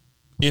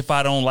 If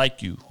I don't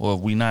like you or if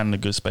we not in a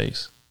good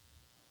space.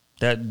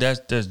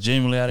 That's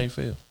genuinely how they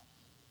feel.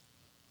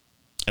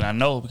 And I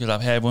know because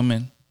I've had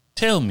women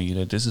tell me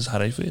that this is how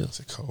they feel. It's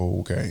a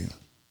cold game.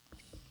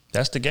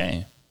 That's the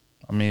game.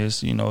 I mean,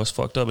 it's it's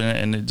fucked up.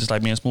 And it, just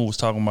like me and Smooth was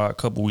talking about a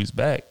couple weeks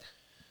back,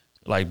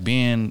 like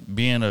being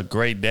a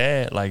great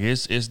dad, like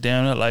it's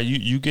damn like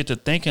you get to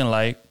thinking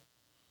like,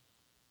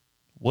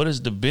 what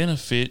is the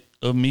benefit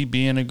of me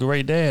being a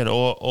great dad?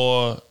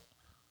 Or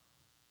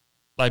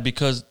like,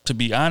 because to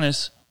be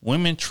honest,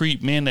 women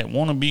treat men that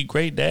want to be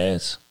great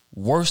dads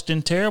worse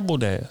than terrible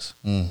dads.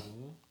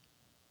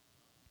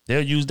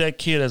 They'll use that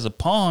kid as a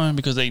pawn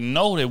because they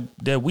know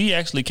that we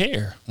actually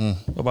care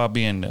about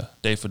being there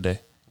day for day.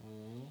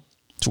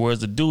 Whereas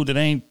the dude that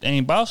ain't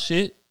about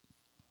shit,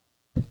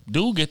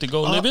 dude get to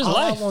go live his life.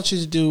 All I want you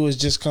to do is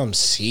just come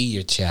see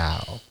your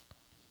child.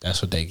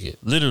 That's what they get.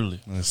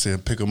 Literally. And say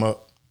pick them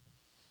up.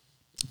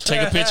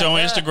 Take a picture on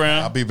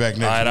Instagram. I'll be back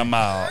next All right, week. I'm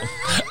out.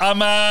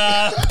 I'm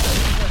out.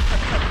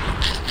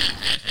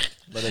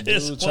 But a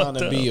dude trying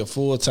to be a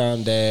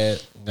full-time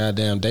dad,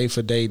 goddamn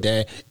day-for-day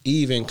dad,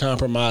 even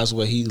compromise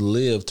where he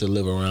lived to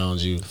live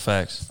around you.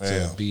 Facts.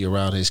 To be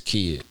around his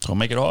kid. Don't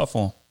make it hard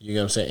for him. You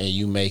know what I'm saying? And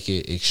you make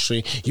it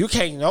extreme. You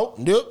can't,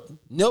 nope.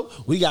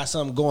 We got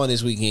something going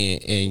this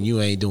weekend and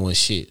you ain't doing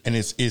shit. And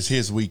it's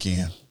his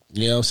weekend.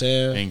 You know what I'm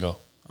saying? Bingo.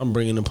 I'm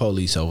bringing the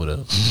police over there.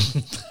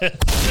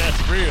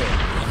 That's real.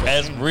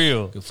 That's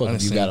real. Fuck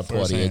if you got a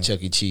party at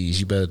Chuck E. Cheese.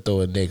 You better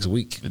throw it next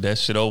week. That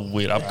shit over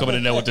with. I'm coming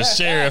in there with the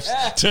sheriffs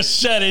to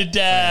shut it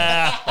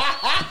down.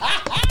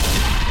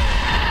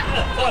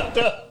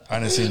 I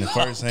done seen it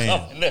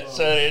firsthand.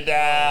 Shut it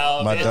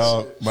down. My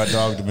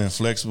dog have been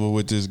flexible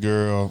with this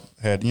girl.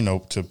 Had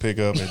to pick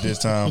up at this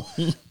time.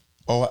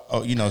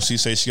 She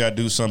say she got to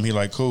do something. He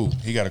like, cool.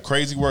 He got a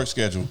crazy work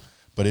schedule,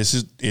 but it's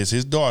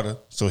his daughter,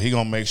 so he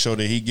gonna make sure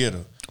that he get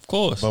her. Of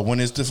course. But when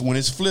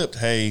it's flipped,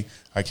 hey,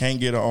 I can't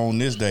get her on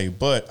this day,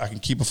 but I can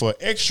keep her for an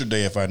extra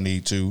day if I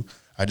need to.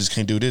 I just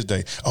can't do this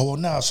day. Oh well,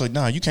 nah. So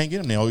nah, you can't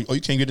get him now. Or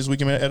you can't get this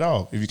weekend at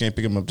all if you can't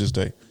pick him up this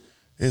day.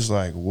 It's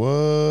like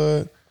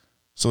what?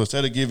 So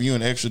instead of giving you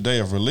an extra day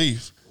of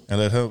relief and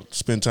let her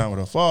spend time with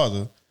her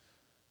father,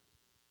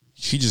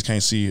 she just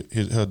can't see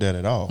her dad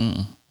at all.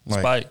 Like,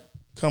 Spite.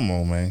 Come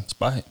on, man.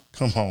 Spite.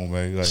 Come on,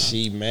 man. Like,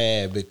 she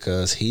mad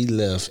because he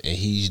left and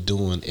he's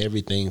doing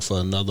everything for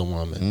another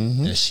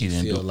woman that she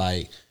feel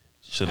like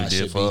should have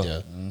did for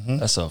her.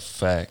 That's a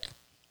fact.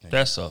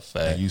 That's a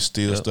fact. And you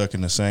still stuck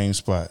in the same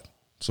spot.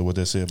 So what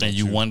that said about and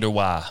you wonder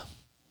why.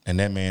 And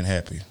that man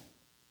happy.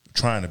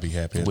 Trying to be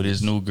happy. With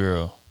his new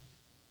girl.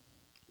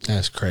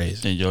 That's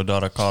crazy. And your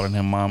daughter calling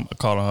her mommy.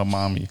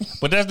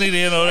 But that's neither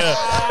here nor there.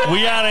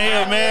 We out of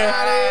here, man.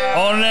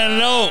 On that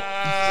note,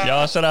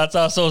 y'all shout out to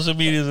our social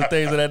medias and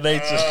things of that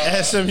nature.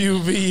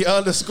 SMUV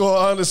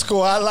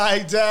 _ I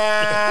like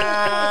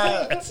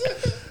that.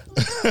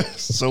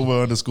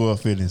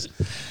 _fitness.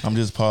 I'm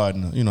just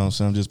pardoning. You know what I'm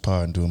saying? I'm just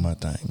pardoning, doing my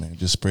thing, man.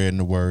 Just spreading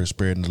the word,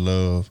 spreading the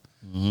love.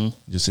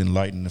 Just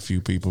enlightening a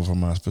few people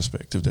from my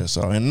perspective. That's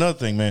all. And another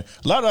thing, man,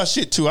 a lot of our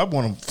shit too. I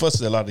want to fuss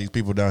at a lot of these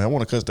people down here. I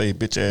want to cuss their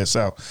bitch ass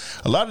out.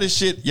 A lot of this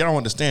shit y'all don't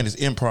understand is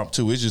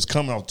impromptu. It's just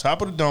coming off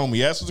top of the dome.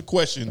 He asks us a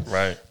question,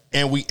 right,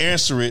 and we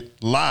answer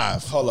it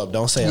live. Hold up,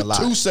 don't say a lot.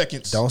 2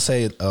 seconds. Don't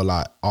say a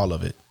lot. All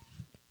of it.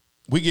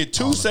 We get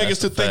 2 seconds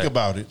to think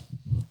about it.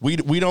 We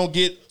don't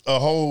get a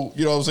whole,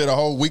 you know what I'm saying, a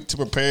whole week to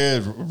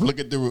prepare, look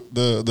at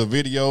the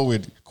video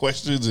with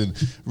questions and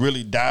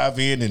really dive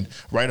in and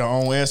write our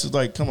own answers.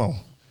 Like, come on.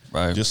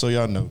 Right. Just so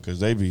y'all know,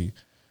 because they be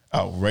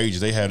outrageous.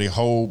 They had a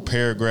whole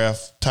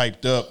paragraph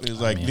typed up.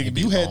 It's like, nigga,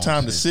 you had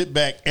time to sit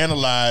back,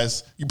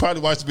 analyze. You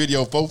probably watched the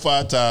video 4 or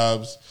 5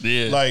 times.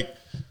 Yeah. Like,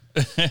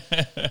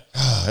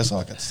 that's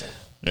all I got to say.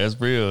 That's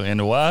real. And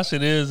the wild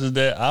shit is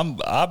that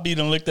I beat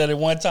and looked at it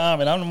one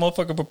time and I'm the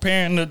motherfucker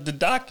preparing the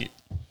docket.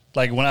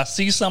 Like when I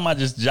see something, I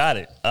just jot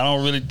it. I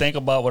don't really think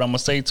about what I'm gonna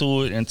say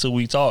to it until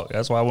we talk.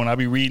 That's why when I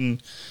be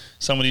reading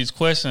some of these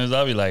questions,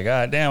 I'll be like,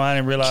 God damn, I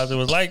didn't realize it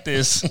was like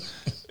this.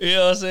 You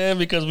know what I'm saying?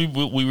 Because we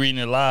reading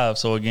it live.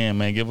 So again,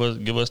 man, give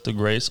us the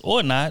grace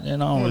or not.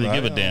 And I don't really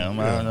give a damn.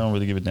 I don't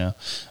really give a damn.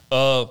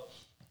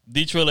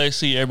 D-Trill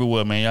AC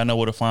everywhere, man. Y'all know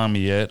where to find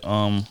me at.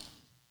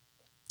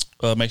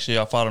 Make sure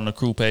y'all follow the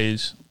crew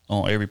page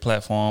on every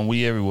platform.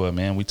 We everywhere,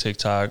 man. We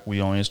TikTok, we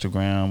on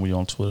Instagram, we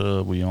on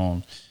Twitter, we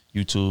on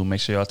YouTube.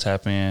 Make sure y'all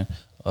tap in.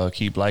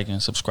 Keep liking,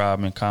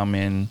 subscribing,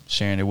 commenting,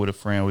 sharing it with a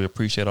friend. We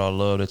appreciate all the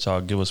love that y'all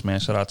give us, man.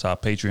 Shout out to our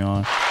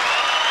Patreon.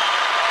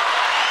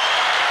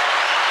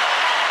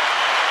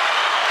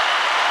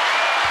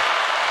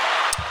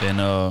 And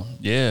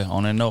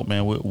on that note,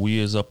 man, we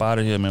is up out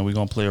of here, man. We're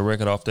gonna play a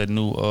record off that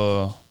new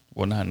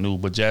well, not new,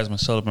 but Jasmine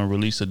Sullivan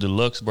released a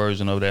deluxe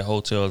version of that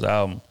Hotels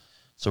album.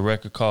 It's a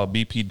record called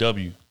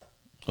BPW.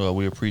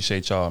 We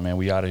appreciate y'all, man.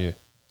 We out of here.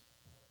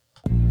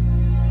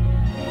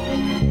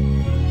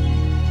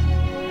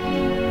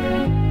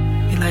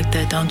 You like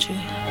that, don't you?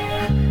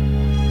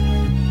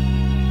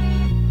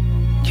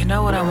 You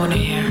know what I want to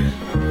hear.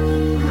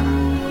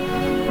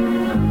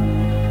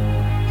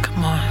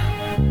 Come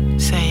on,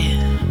 say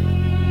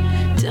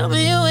it. Tell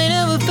me you ain't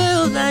ever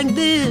felt like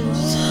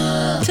this.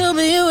 Tell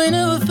me you ain't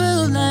ever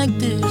felt like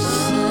this.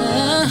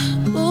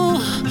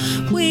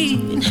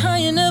 How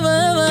you never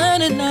ever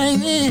had it like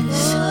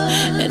this.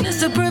 And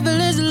it's a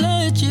privilege to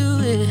let you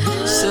in.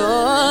 So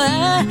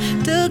I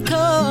took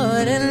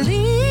heart and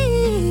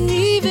leave,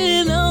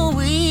 even though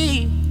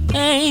we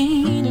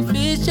ain't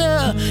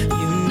official.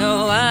 You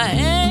know I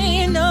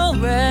ain't no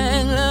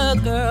regular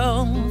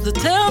girl. So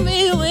tell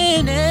me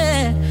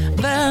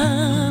whenever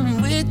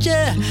I'm with you,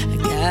 I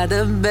got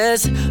the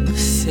best of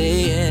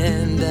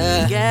saying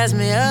that. Gas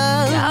me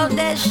up.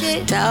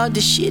 Talk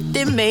the shit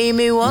that made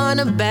me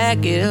wanna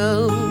back it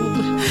up.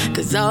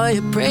 Cause all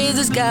your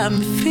praises got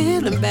me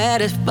feeling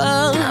bad as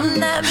fuck. I'm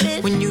that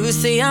bitch. When you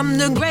say I'm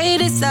the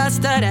greatest, I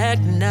start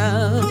acting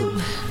up.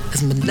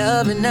 Cause my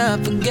love is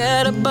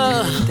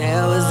unforgettable.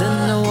 That was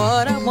in the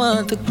water, I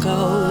want the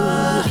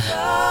gold.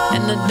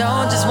 And I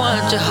don't just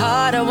want your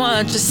heart, I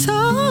want your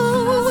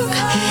soul.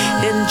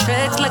 Hitting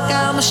tracks like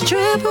I'm a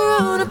stripper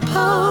on a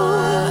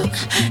pole.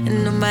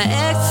 And know my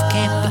ex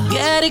can't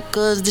forget it,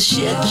 cause the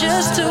shit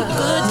just too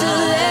good to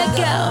let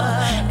go.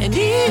 And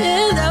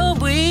even though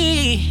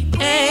we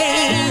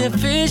ain't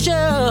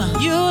official,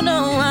 you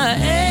know I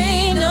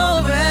ain't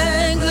no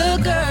regular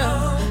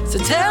girl. So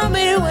tell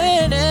me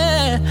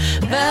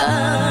whenever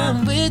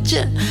I'm with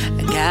you,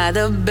 I got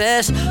the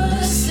best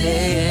pussy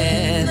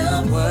in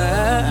the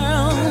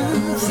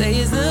world. Say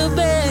it's the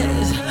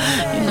best,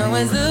 you know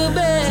it's the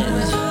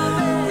best.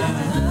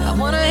 I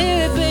wanna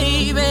hear it,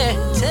 baby.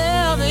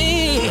 Tell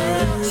me,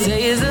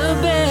 say it's the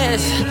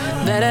best,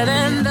 better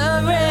than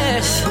the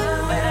rest.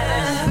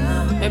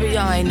 Maybe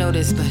y'all ain't know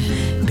this, but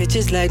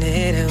bitches like to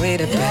hit it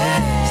with the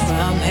best.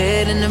 I'm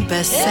heading the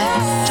best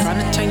sex. Trying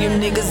to turn you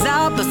niggas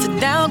out, bust it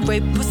down.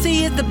 Great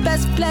pussy is the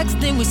best flex.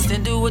 Then we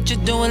send you what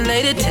you're doing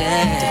later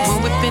text.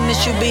 When we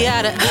finish, you be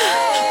out of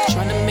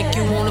trying to make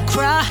you wanna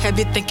cry. Have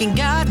you thinking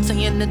God,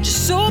 saying that you're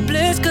so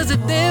blessed? Cause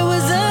if there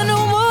was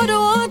no more to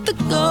want the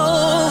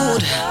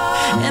gold.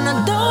 And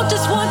I don't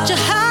just want your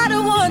heart, I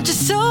want your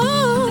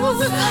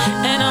soul.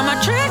 And all my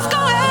tricks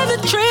gon' have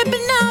a trip,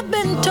 and I've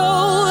been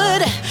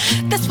told.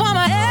 That's why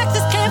my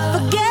exes can't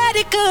forget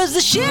it, cause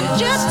the shit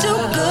just too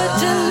good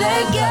to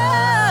let go.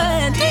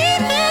 And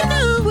even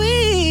though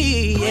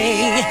we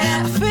ain't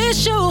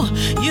official,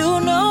 you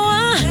know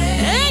I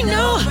ain't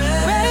no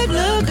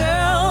regular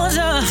girl.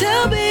 So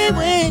tell me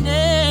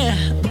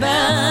whenever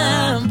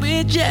I'm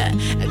with ya,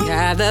 I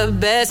got the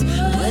best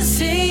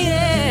pussy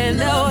in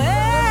the world.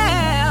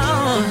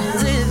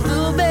 It's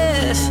the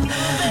best,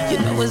 you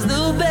know it's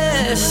the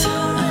best.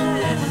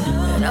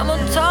 And I'm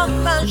gonna talk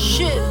my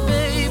shit,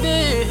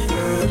 baby.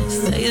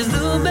 Say it's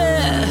the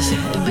best,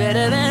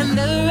 better than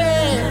the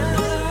rest.